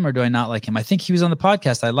like him or do I not like him? I think he was on the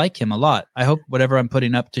podcast. I like him a lot. I hope whatever I'm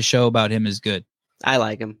putting up to show about him is good. I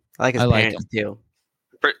like him. I like his parents too.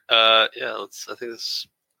 Yeah, I think this.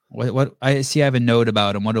 What I see, I have a note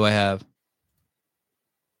about him. What do I have?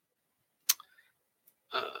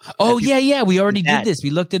 Yeah. We already did this. We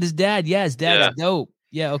looked at his dad. Yeah, his dad's dope.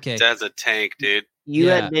 Yeah, okay. Dad's a tank, dude. You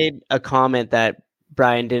had made a comment that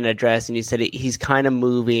Brian didn't address, and you said he's kind of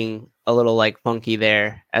moving a little like funky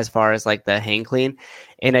there as far as like the hang clean.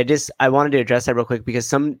 And I wanted to address that real quick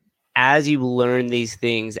because as you learn these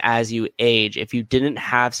things as you age, if you didn't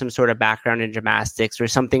have some sort of background in gymnastics or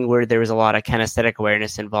something where there was a lot of kinesthetic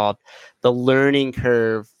awareness involved, the learning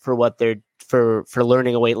curve for what they're for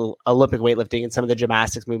learning Olympic weightlifting and some of the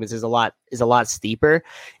gymnastics movements is a lot steeper.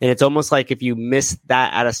 And it's almost like if you miss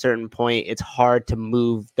that at a certain point, it's hard to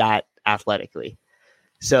move that athletically.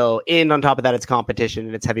 So, and on top of that, it's competition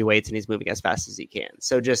and it's heavy weights and he's moving as fast as he can.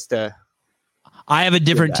 So just I have a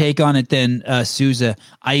different take on it than Souza.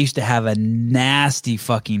 I used to have a nasty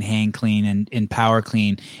fucking hang clean and power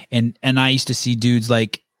clean. And I used to see dudes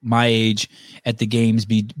like my age at the games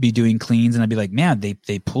be doing cleans, and I'd be like, man,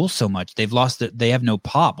 they pull so much. They have no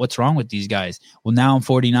pop. What's wrong with these guys? Well, now I'm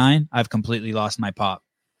 49. I've completely lost my pop.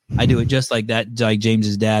 I do it just like that, like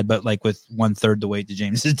James's dad, but like with 1/3 the weight that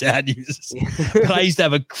James's dad uses. But I used to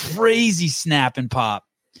have a crazy snap and pop.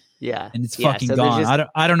 Yeah, and it's fucking gone.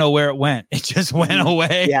 I don't know where it went. It just went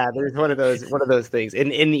away. Yeah, there's one of those things,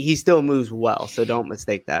 and he still moves well. So don't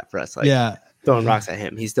mistake that for us. Like, throwing rocks at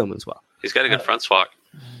him, he still moves well. He's got a good front squat.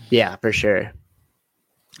 Yeah, for sure.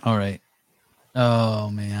 All right. Oh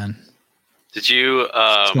man. Did you?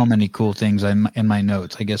 So many cool things in my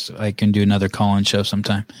notes. I guess I can do another call-in show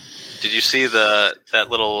sometime. Did you see that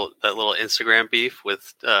little Instagram beef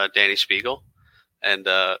with Danny Spiegel and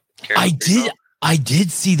Karen? I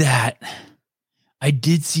did see that.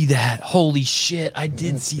 Holy shit! I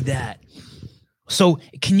did see that. So,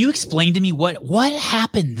 can you explain to me what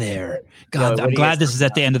happened there? God, I'm glad this is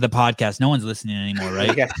at the end of the podcast. No one's listening anymore,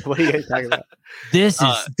 right? What are you guys talking about? This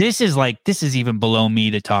is even below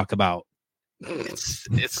me to talk about. It's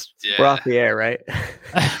We're off the air, right?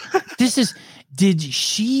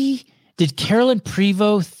 Did Carolyn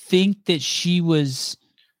Prevost think that she was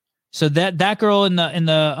so that girl in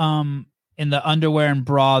the underwear and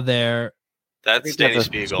bra there? That's Danny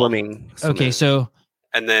Spiegel. Swimming. Okay, so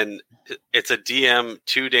and then it's a DM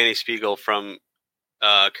to Danny Spiegel from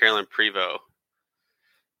Carolyn Prevost.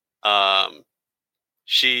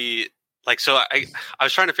 She so I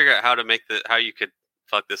was trying to figure out how you could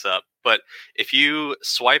fuck this up. But if you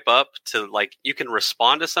swipe up to you can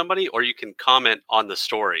respond to somebody or you can comment on the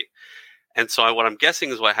story. And so what I'm guessing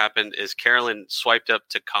is what happened is Carolyn swiped up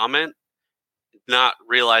to comment, not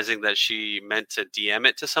realizing that she meant to DM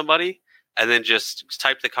it to somebody, and then just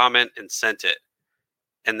typed the comment and sent it.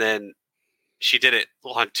 And then she did it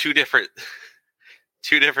on two different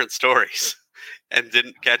stories and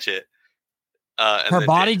didn't catch it. Her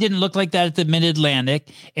body didn't look like that at the Mid-Atlantic.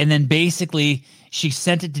 And then basically she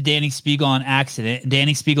sent it to Danny Spiegel on accident, and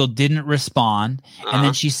Danny Spiegel didn't respond. And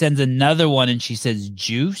then she sends another one, and she says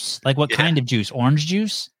juice. Like what kind of juice? Orange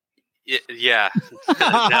juice? Yeah.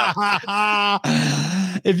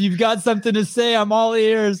 If you've got something to say, I'm all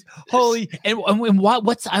ears. Holy and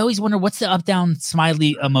what's I always wonder what's the up down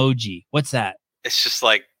smiley emoji? What's that? It's just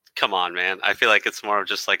like, come on, man. I feel like it's more of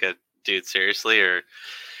just like a dude, seriously, or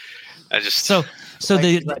I just so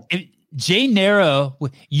Jay Narrow.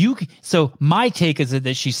 So my take is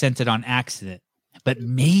that she sent it on accident. But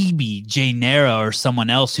maybe Jay Narrow or someone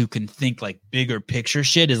else who can think like bigger picture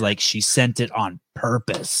shit is like she sent it on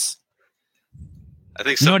purpose. I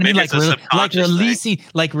think so. You know what I mean?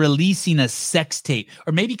 Like releasing a sex tape,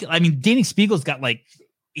 or maybe Danny Spiegel's got like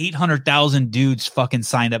 800,000 dudes fucking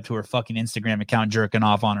signed up to her fucking Instagram account jerking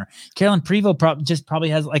off on her. Carolyn Prevost probably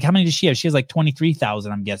has like, how many does she have? She has like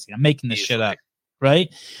 23,000. I'm guessing. I'm making this shit up, right?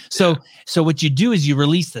 So what you do is you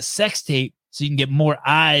release the sex tape so you can get more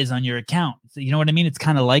eyes on your account. So you know what I mean? It's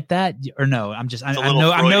kind of like that, or no? I'm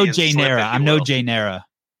no Jay Nara. I'm no Jay Nara.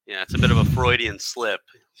 Yeah, it's a bit of a Freudian slip.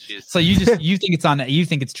 So you think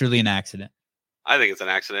it's truly an accident? I think it's an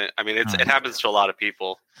accident. I mean, it happens to a lot of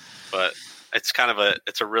people, but it's kind of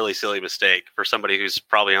a really silly mistake for somebody who's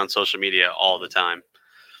probably on social media all the time.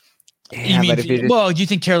 Yeah, do you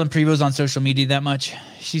think Carolyn Prevost on social media that much?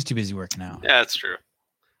 She's too busy working out. Yeah, that's true.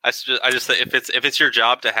 I just think if it's your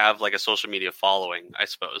job to have like a social media following, I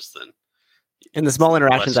suppose then. In the small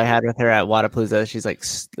interactions I had with her at Wadapalooza, she's like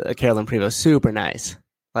Carolyn Prevost, super nice,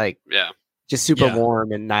 like just super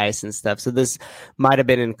warm and nice and stuff. So this might have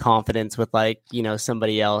been in confidence with like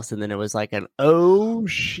somebody else, and then it was like an oh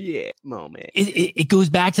shit moment. It goes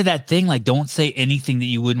back to that thing like don't say anything that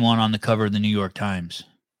you wouldn't want on the cover of the New York Times.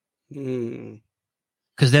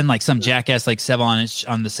 Because then like some jackass like Sevon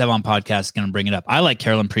on the Sevon podcast is going to bring it up. I like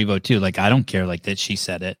Carolyn Prevost too. Like I don't care like that she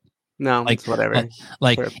said it. No, like it's whatever.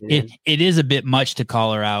 Like it is a bit much to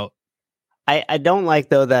call her out. I don't like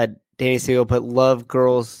though that Danny Spiegel put love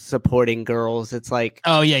girls supporting girls. It's like,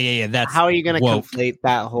 oh yeah. That's how are you going to conflate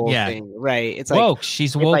that whole thing, right? It's like woke.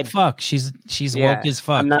 She's woke. Fuck. She's woke as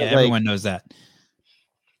fuck. Yeah, everyone knows that.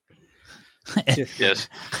 Yes.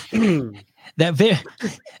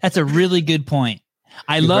 That's a really good point.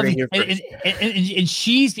 I love it, and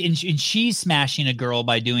she's smashing a girl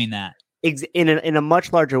by doing that. In a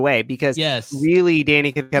much larger way, because really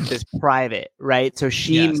Danny could have kept this private, right? So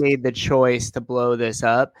she made the choice to blow this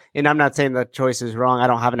up, and I'm not saying the choice is wrong. I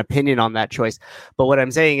don't have an opinion on that choice, but what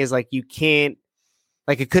I'm saying is like you can't,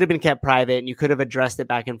 like it could have been kept private, and you could have addressed it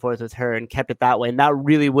back and forth with her and kept it that way, and that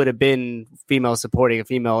really would have been female supporting a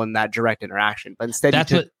female in that direct interaction. But instead, you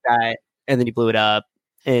took that and then you blew it up,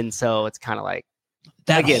 and so it's kind of like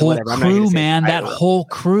that whole crew, man. That whole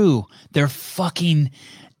crew, they're fucking.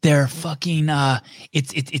 It's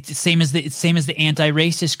the same as the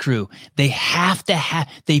anti-racist crew. They have to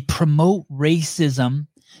they promote racism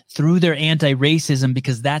through their anti-racism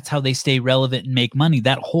because that's how they stay relevant and make money.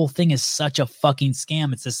 That whole thing is such a fucking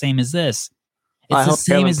scam. It's the same as this. It's the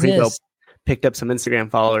same as this. Picked up some Instagram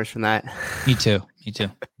followers from that. Me too.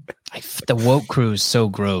 The woke crew is so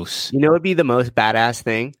gross. You know what would be the most badass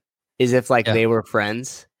thing is if like they were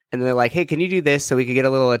friends. And they're like, hey, can you do this so we could get a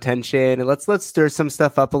little attention? And let's stir some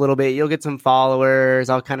stuff up a little bit. You'll get some followers.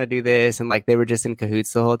 I'll kind of do this. And like they were just in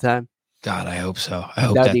cahoots the whole time. God, I hope so. I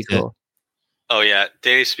hope that'd be cool. Oh, yeah.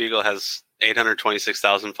 Danny Spiegel has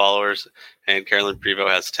 826,000 followers and Carolyn Prevost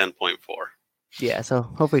has 10.4. Yeah, so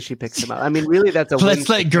hopefully she picks them up. I mean, really, that's a let's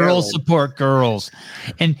let girls support girls.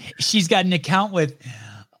 And she's got an account with...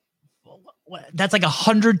 That's like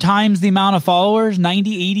 100 times the amount of followers,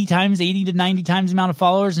 80 to 90 times the amount of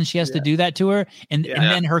followers. And she has to do that to her. And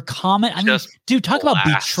then her comment, I mean, dude, talk about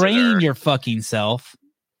betraying your fucking self.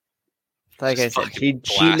 Like I said, she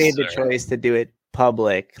made the choice to do it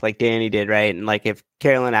public like Danny did. Right. And like if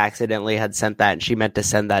Carolyn accidentally had sent that and she meant to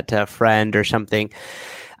send that to a friend or something,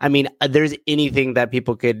 I mean, there's anything that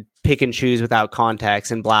people could pick and choose without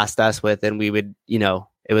context and blast us with, and we would,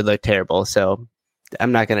 it would look terrible. So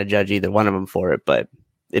I'm not going to judge either one of them for it, but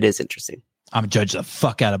it is interesting. I'm judge the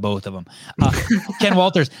fuck out of both of them. Ken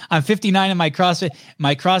Walters, I'm 59 and my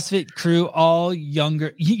CrossFit crew all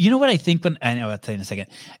younger. You know what I think I'll tell you in a second.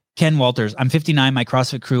 Ken Walters, I'm 59. My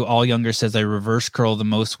CrossFit crew all younger says I reverse curl the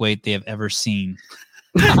most weight they have ever seen.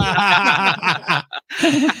 I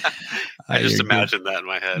just imagined that in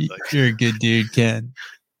my head. Like. You're a good dude, Ken.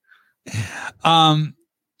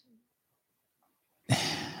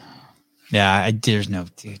 Yeah, there's no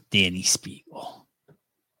Danny Spiegel.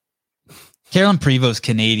 Carolyn Prevost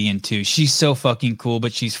Canadian too. She's so fucking cool,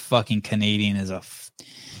 but she's fucking Canadian as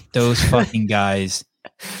those fucking guys.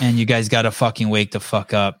 And you guys got to fucking wake the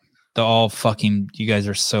fuck up. You guys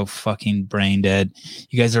are so fucking brain dead.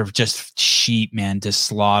 You guys are just sheep, man, to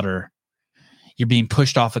slaughter. You're being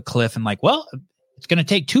pushed off a cliff and like, well, it's going to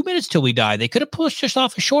take 2 minutes till we die. They could have pushed us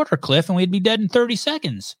off a shorter cliff and we'd be dead in 30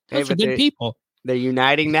 seconds. Those are good people. They're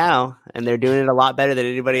uniting now, and they're doing it a lot better than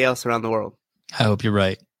anybody else around the world. I hope you're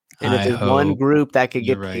right. And if there's one group that could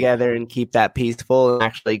get together and keep that peaceful and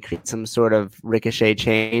actually create some sort of ricochet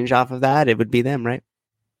change off of that, it would be them, right?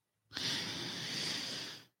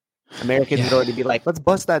 Americans would already be like, let's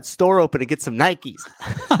bust that store open and get some Nikes.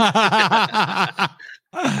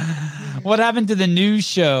 What happened to the news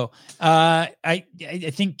show? I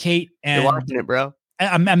think Kate and you're watching it, bro.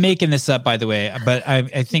 I'm making this up, by the way, but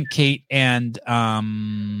I think Kate and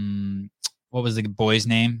what was the boy's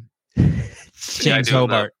name? James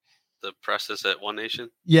Hobart. The press is at One Nation.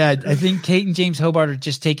 Yeah, I think Kate and James Hobart are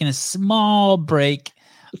just taking a small break.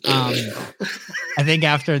 I think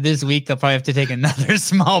after this week they'll probably have to take another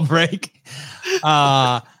small break.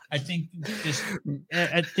 I think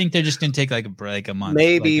they're just gonna take like a break a month.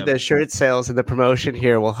 Maybe like the shirt sales and the promotion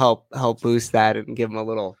here will help boost that and give them a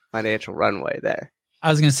little financial runway there. I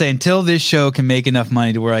was gonna say until this show can make enough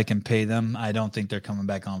money to where I can pay them, I don't think they're coming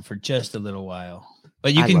back on for just a little while.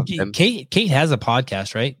 But you can. Kate has a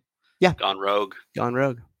podcast, right? Yeah, Gone Rogue. Gone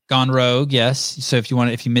Rogue, yes. So if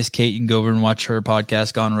you miss Kate, you can go over and watch her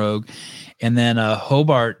podcast, Gone Rogue. And then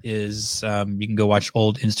Hobart is you can go watch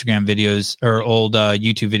old Instagram videos or old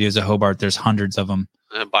YouTube videos of Hobart. There's hundreds of them.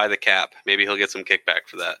 Buy the cap. Maybe he'll get some kickback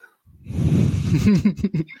for that.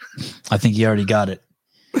 I think he already got it.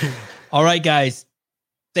 All right, guys.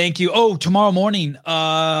 Thank you. Oh, tomorrow morning.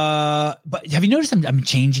 But have you noticed I'm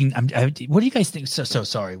changing? What do you guys think? So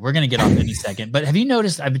sorry. We're gonna get off in any second. But have you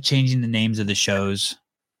noticed I've been changing the names of the shows?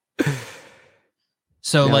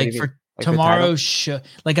 So No, like for tomorrow's show,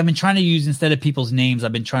 like I've been trying to use instead of people's names,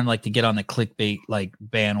 I've been trying to get on the clickbait like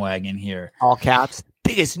bandwagon here. All caps.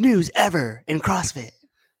 Biggest news ever in CrossFit.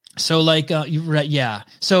 So you're right, yeah.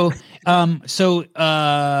 So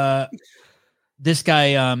this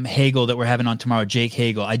guy Hagel that we're having on tomorrow, Jake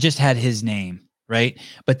Hagel, I just had his name, right?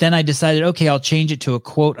 But then I decided, okay, I'll change it to a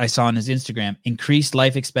quote I saw on his Instagram: increased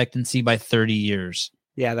life expectancy by 30 years.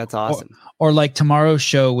 Yeah, that's awesome. Or like tomorrow's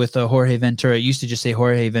show with Jorge Ventura. I used to just say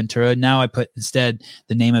Jorge Ventura. Now I put instead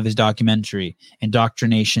the name of his documentary,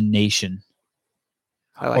 Indoctrination Nation.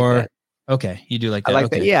 I like that. Okay, you do like that. I like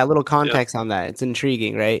okay. that. Yeah, a little context on that. It's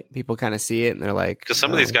intriguing, right? People kind of see it and they're like, because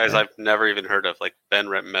some of these guys I've never even heard of, like Ben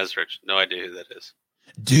Mesrich. No idea who that is.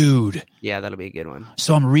 Dude. Yeah, that'll be a good one.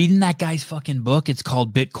 So I'm reading that guy's fucking book. It's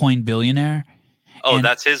called Bitcoin Billionaire. Oh,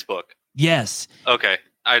 that's his book. Yes. Okay.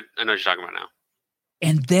 I know what you're talking about now.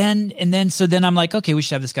 And then I'm like, okay, we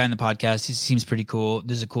should have this guy on the podcast. He seems pretty cool.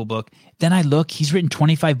 This is a cool book. Then I look, he's written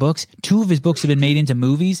 25 books. 2 of his books have been made into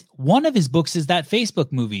movies. One of his books is that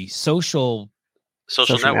Facebook movie, Social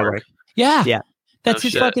Network. Yeah. Yeah. That's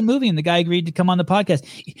his fucking movie. And the guy agreed to come on the podcast.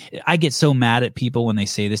 I get so mad at people when they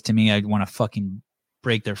say this to me. I want to fucking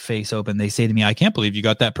break their face open. They say to me, I can't believe you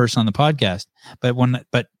got that person on the podcast. But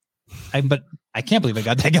I can't believe I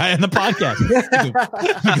got that guy on the podcast.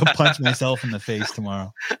 I'm go punch myself in the face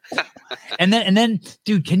tomorrow. And then,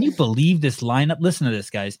 dude, can you believe this lineup? Listen to this,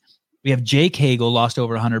 guys. We have Jake Hagel, lost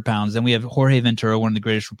over 100 pounds. Then we have Jorge Ventura, one of the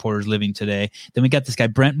greatest reporters living today. Then we got this guy,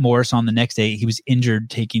 Brent Morris, on the next day. He was injured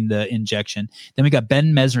taking the injection. Then we got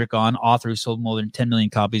Ben Mesrich on, author who sold more than 10 million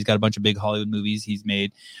copies, got a bunch of big Hollywood movies he's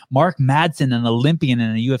made. Mark Madsen, an Olympian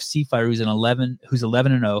and a UFC fighter who's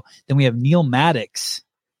 11-0. Then we have Neil Maddox.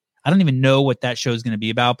 I don't even know what that show is going to be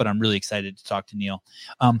about, but I'm really excited to talk to Neil.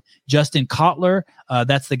 Justin Kotler,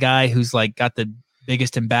 that's the guy who's like got the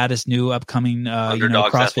biggest and baddest new upcoming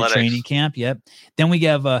CrossFit Athletics training camp. Yep. Then we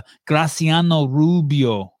have Graciano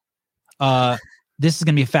Rubio. This is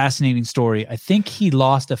going to be a fascinating story. I think he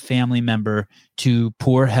lost a family member to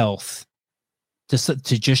poor health, to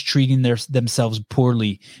just treating themselves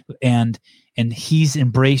poorly, and he's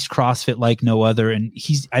embraced CrossFit like no other. And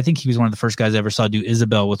I think he was one of the first guys I ever saw do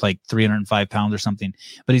Isabel with like 305 pounds or something.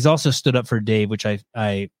 But he's also stood up for Dave, which I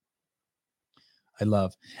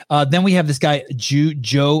love. Then we have this guy,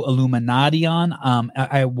 Joe Illuminati on.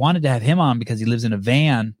 I wanted to have him on because he lives in a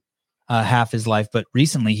van half his life, but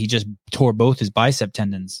recently he just tore both his bicep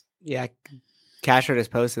tendons. Yeah. Casher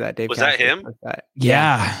just posted that. Dave Was Casher that him? That.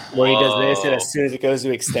 Yeah. Where he does this, and as soon as it goes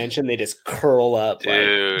to extension, they just curl up.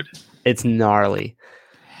 Dude. It's gnarly.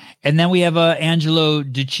 And then we have Angelo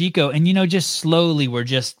DiCicco. And, just slowly we're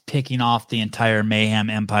just picking off the entire Mayhem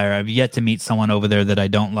Empire. I've yet to meet someone over there that I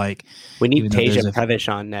don't like. We need Tasia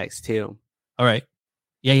Prevish on next, too. All right.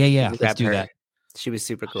 Yeah. Let's do that. She was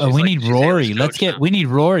super cool. Oh, we need Rory. We need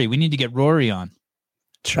Rory. We need to get Rory on.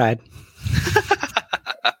 Tried.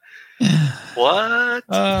 What?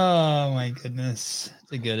 Oh my goodness.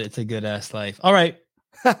 It's a good ass life. All right.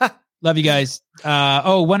 Love you guys.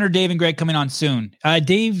 When are Dave and Greg coming on soon?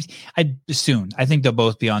 Dave, soon. I think they'll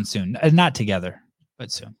both be on soon. Not together,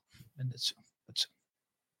 but soon.